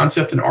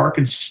concept and arc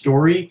and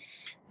story.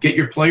 Get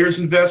your players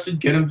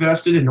invested, and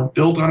it'll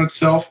build on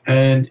itself,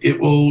 and it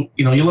will.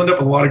 You'll end up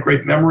with a lot of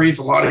great memories,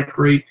 a lot of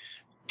great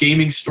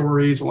gaming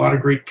stories, a lot of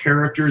great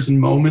characters and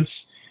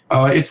moments.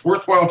 It's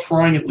worthwhile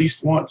trying at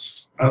least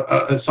once.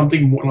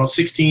 Something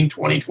 16,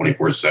 20,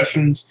 24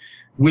 sessions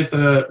with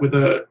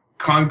a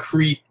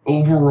concrete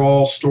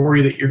overall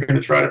story that you're going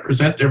to try to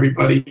present to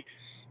everybody.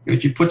 And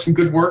if you put some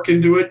good work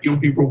into it, you'll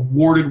be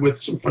rewarded with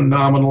some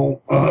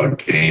phenomenal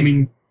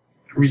gaming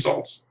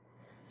results.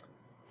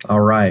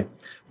 All right.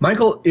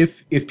 Michael,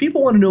 if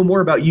people want to know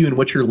more about you and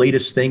what your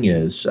latest thing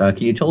is, can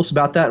you tell us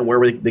about that and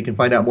where they can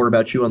find out more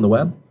about you on the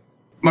web?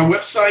 My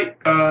website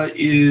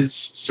is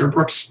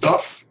Serbrook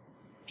Stuff.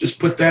 Just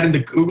put that into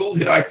Google.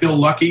 Hit I Feel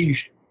Lucky.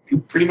 You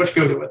pretty much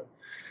go to it.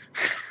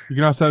 You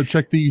can also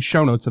check the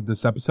show notes of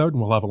this episode,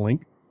 and we'll have a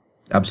link.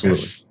 Absolutely.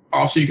 Yes.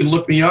 Also, you can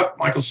look me up,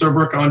 Michael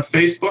Serbrook, on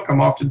Facebook. I'm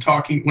often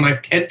talking, when I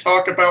can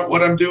talk about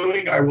what I'm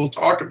doing, I will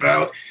talk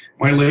about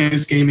my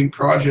latest gaming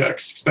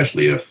projects,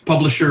 especially if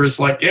publisher is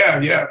like,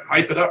 yeah,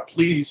 hype it up,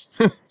 please.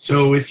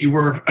 So if you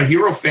were a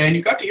Hero fan,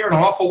 you got to hear an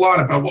awful lot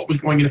about what was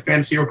going into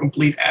Fantasy Hero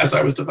Complete as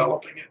I was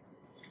developing it.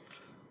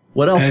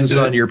 What else is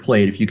on your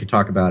plate, if you could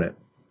talk about it?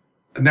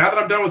 Now that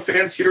I'm done with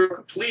Fantasy Hero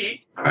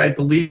Complete, I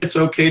believe it's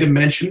okay to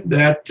mention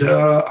that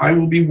I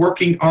will be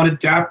working on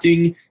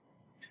adapting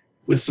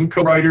with some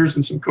co-writers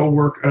and some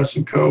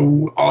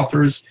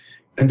co-authors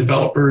and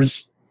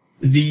developers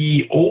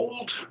the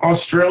old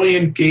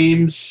Australian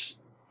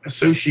Games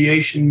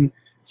Association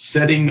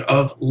setting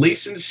of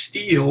Lace and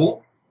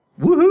Steel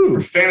Woohoo!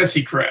 for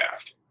Fantasy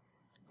Craft.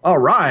 All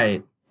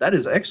right. That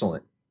is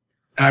excellent.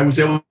 I was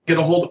able to get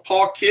a hold of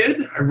Paul Kidd.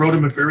 I wrote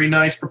him a very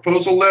nice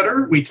proposal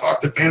letter. We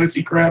talked to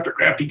Fantasy Craft or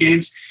Crafty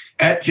Games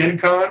at Gen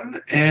Con.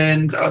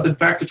 And in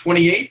fact, the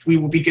 28th, we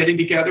will be getting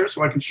together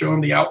so I can show him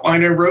the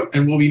outline I wrote,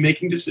 and we'll be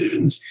making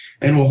decisions.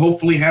 And we'll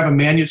hopefully have a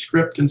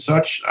manuscript and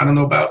such. I don't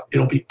know about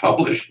it'll be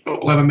published, but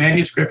we'll have a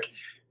manuscript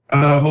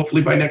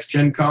hopefully by next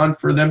Gen Con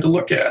for them to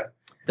look at.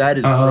 That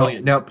is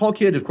brilliant. Now, Paul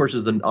Kidd, of course,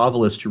 is the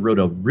novelist who wrote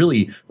a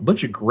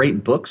bunch of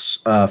great books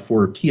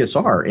for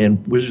TSR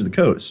and Wizards of the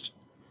Coast.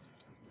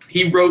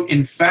 He wrote,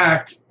 in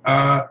fact,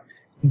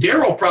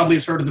 Daryl probably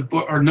has heard of the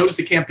book or knows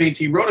the campaigns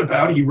he wrote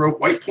about. He wrote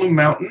White Plume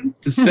Mountain,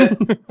 Descent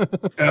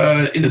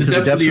into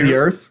the Depths of the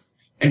Earth,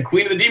 and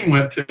Queen of the Demon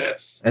Web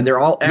Pits. And they're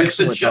all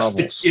excellent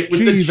novels.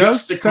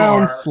 Those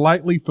sound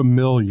slightly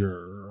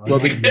familiar. Well,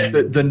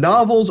 the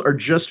novels are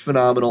just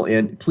phenomenal.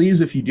 And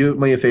please, if you do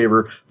me a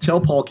favor, tell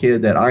Paul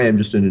Kidd that I am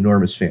just an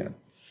enormous fan.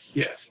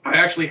 Yes, I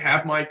actually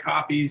have my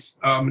copies,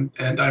 and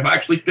I've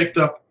actually picked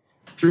up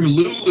through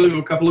Lulu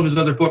a couple of his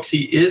other books.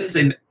 He is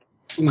an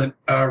excellent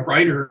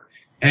writer,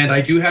 and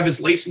I do have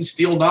his Lace and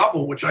Steel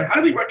novel, which I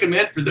highly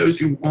recommend for those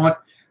who want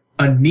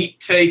a neat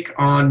take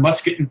on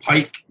Musket and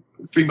Pike,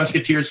 Three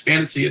Musketeers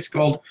fantasy. It's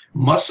called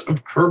Muss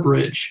of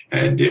Curbridge,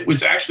 and it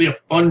was actually a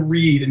fun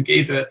read and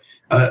gave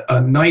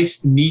a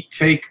nice, neat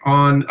take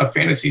on a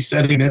fantasy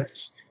setting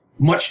that's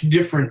much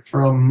different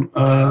from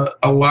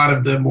a lot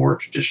of the more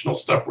traditional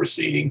stuff we're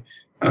seeing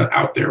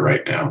out there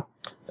right now.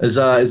 Is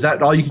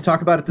that all you can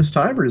talk about at this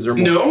time, or is there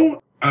more?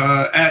 No.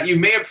 You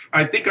may have,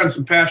 I think on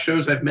some past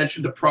shows, I've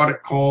mentioned a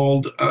product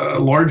called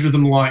Larger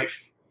Than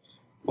Life.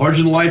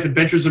 Larger Than Life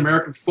Adventures in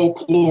American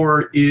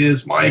Folklore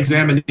is my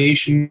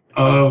examination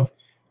of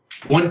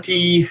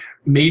 20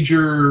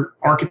 major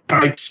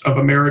archetypes of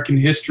American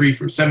history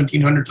from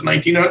 1700 to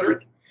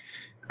 1900.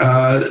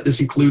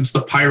 This includes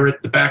the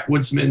pirate, the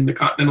backwoodsman, the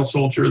continental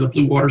soldier, the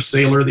blue water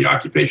sailor, the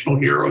occupational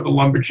hero, the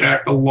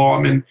lumberjack, the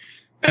lawman,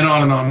 and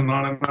on and on and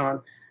on and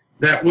on.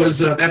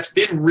 That's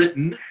been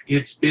written.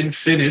 It's been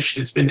finished.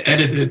 It's been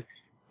edited.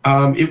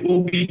 It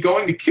will be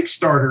going to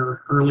Kickstarter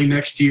early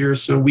next year,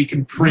 so we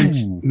can print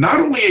not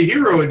only a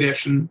Hero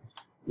edition,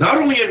 not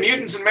only a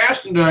Mutants and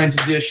Mastodons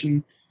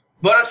edition,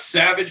 but a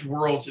Savage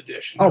Worlds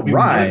edition. Oh,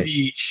 right.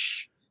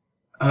 Each.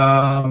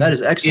 That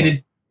is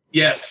excellent.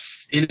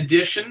 In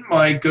addition,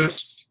 my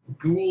Ghosts,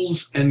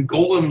 Ghouls, and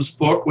Golems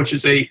book, which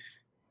is a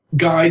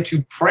guide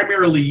to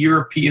primarily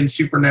European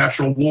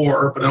supernatural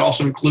lore, but it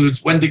also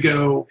includes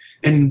Wendigo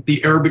and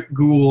the Arabic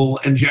Ghoul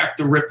and Jack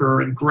the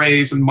Ripper and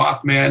Greys and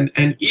Mothman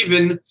and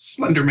even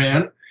Slender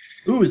Man.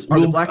 Ooh, are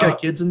the Black Eyed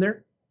Kids in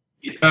there?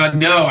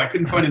 No, I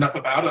couldn't find enough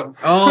about him.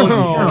 Oh,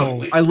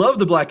 unfortunately. I love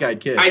the Black Eyed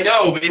Kids. I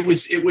know it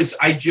was.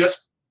 I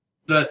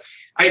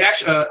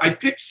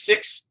picked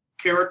 6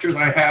 characters.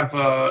 I have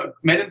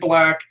Men in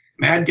Black,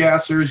 Mad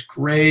Gassers,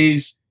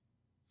 Greys,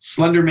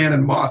 Slenderman,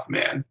 and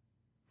Mothman,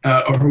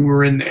 or who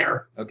were in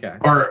there. Okay.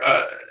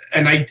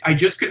 And I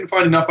just couldn't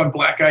find enough on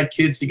Black Eyed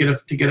Kids to get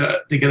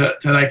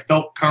that I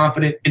felt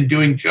confident in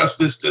doing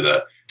justice to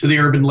the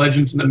urban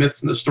legends and the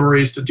myths and the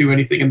stories to do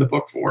anything in the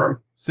book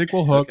form.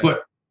 Sequel hook.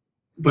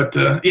 But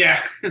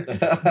yeah,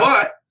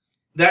 but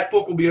that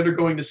book will be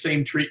undergoing the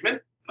same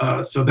treatment.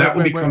 So that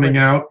will be coming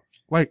out.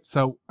 Wait,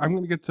 so I'm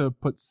going to get to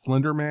put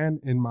Slenderman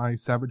in my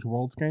Savage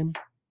Worlds game?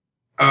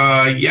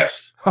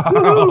 Yes.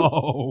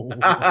 Oh.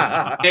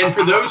 And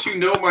for those who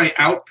know my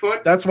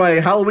output, that's my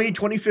Halloween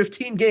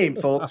 2015 game,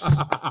 folks.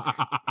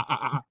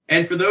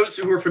 And for those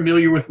who are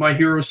familiar with my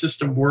hero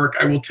system work,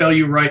 I will tell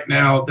you right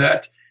now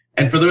that,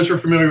 and for those who are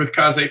familiar with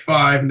Kaze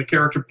 5 and the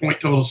character point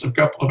totals of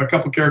a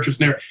couple characters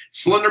in there,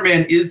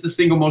 Slenderman is the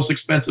single most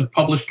expensive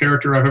published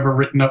character I've ever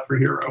written up for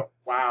Hero.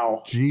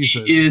 Wow.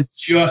 Jesus. He is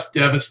just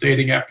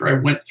devastating after I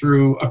went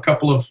through a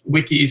couple of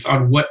wikis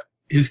on what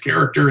his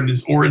character and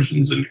his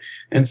origins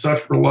and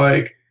such were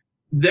like.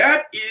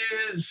 That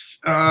is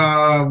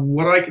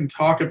what I can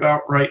talk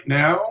about right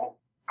now.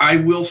 I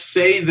will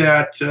say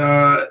that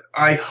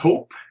I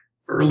hope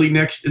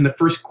in the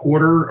first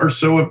quarter or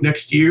so of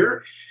next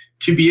year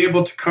to be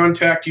able to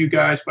contact you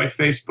guys by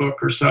Facebook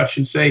or such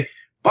and say,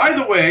 by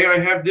the way, I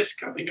have this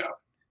coming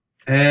up.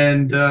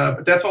 And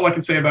but that's all I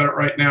can say about it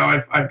right now.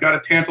 I've got a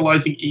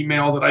tantalizing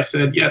email that I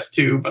said yes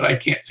to, but I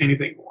can't say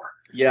anything more.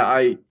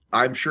 Yeah,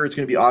 I'm sure it's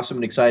going to be awesome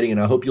and exciting,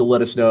 and I hope you'll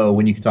let us know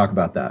when you can talk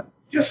about that.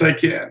 Yes, I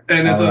can.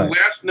 And as a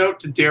last note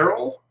to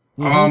Daryl,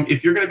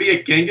 if you're going to be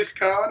at Genghis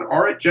Con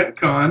or at Gen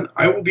Con,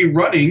 I will be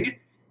running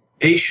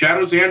a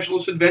Shadows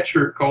Angeles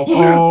adventure called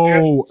Shadows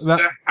Angeles,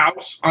 The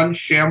House on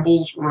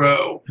Shambles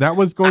Row. That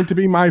was going to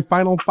be my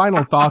final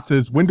thoughts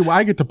is, when do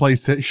I get to play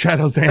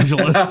Shadows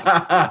Angeles?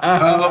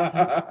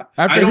 I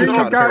don't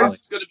know if Ross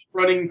is going to be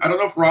running. I don't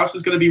know if Ross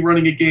is going to be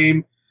running a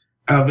game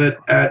of it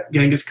at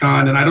Genghis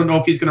Con, and I don't know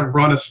if he's going to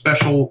run a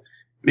special.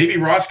 Maybe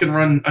Ross can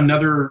run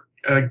another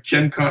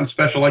Gen Con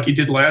special like he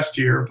did last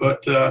year,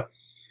 but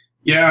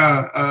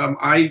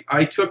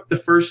I took the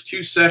first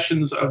 2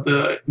 sessions of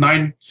the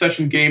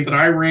 9-session game that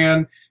I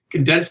ran,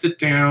 condensed it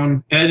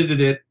down, edited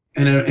it,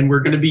 and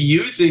we're going to be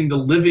using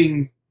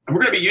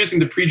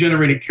the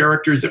pre-generated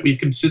characters that we've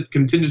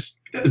that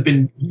have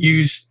been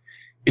used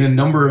in a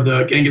number of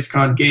the Genghis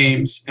Khan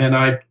games, and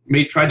I've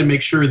tried to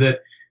make sure that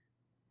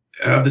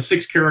of the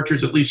 6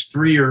 characters, at least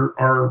 3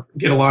 are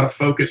get a lot of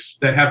focus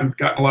that haven't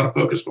gotten a lot of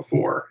focus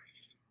before.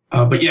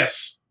 But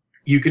yes,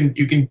 you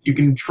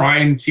can try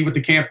and see what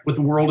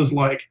the world is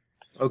like.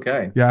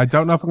 Okay. Yeah, I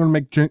don't know if I'm going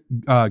to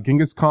make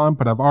Genghis Khan,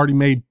 but I've already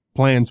made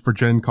plans for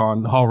Gen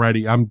Con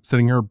already. I'm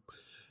sitting here.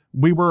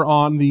 We were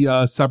on the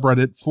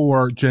subreddit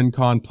for Gen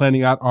Con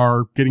planning out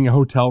our getting a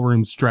hotel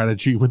room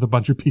strategy with a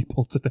bunch of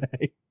people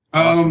today.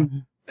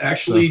 Awesome.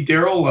 Actually,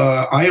 Daryl,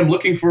 I am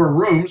looking for a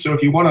room. So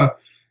if you want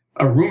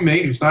a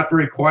roommate who's not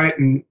very quiet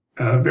and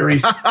very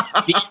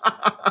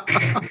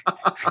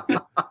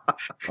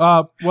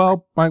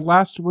well, my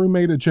last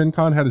roommate at Gen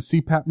Con had a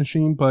CPAP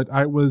machine, but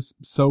I was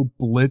so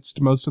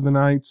blitzed most of the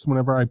nights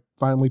whenever I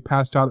finally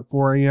passed out at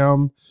 4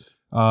 a.m.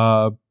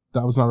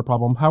 That was not a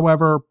problem.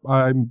 However,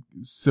 I'm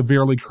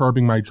severely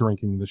curbing my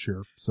drinking this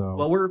year. So,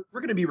 well, we're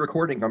going to be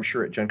recording, I'm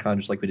sure, at Gen Con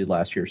just like we did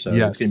last year. So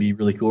yes. It's going to be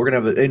really cool. We're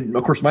going to have and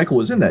of course, Michael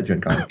was in that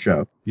Gen Con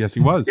show. Yes, he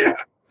was. Yeah.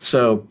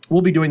 So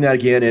we'll be doing that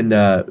again, and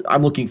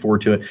I'm looking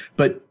forward to it.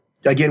 But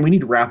again, we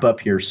need to wrap up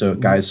here, so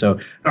guys. So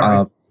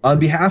on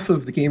behalf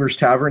of the Gamers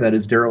Tavern, that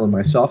is Daryl and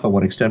myself, I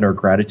want to extend our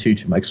gratitude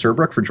to Mike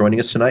Serbrook for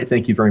joining us tonight.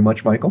 Thank you very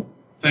much, Michael.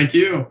 Thank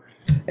you.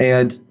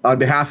 And on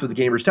behalf of the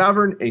Gamers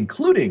Tavern,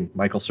 including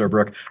Michael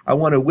Serbrook, I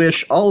want to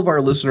wish all of our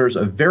listeners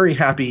a very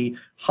happy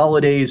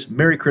holidays,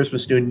 Merry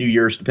Christmas, New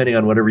Year's, depending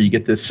on whatever you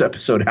get this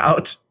episode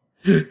out.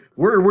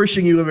 We're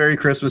wishing you a Merry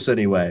Christmas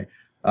anyway.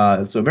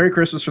 So Merry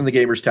Christmas from the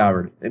Gamers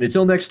Tavern. And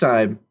until next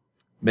time,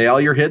 may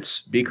all your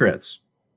hits be crits.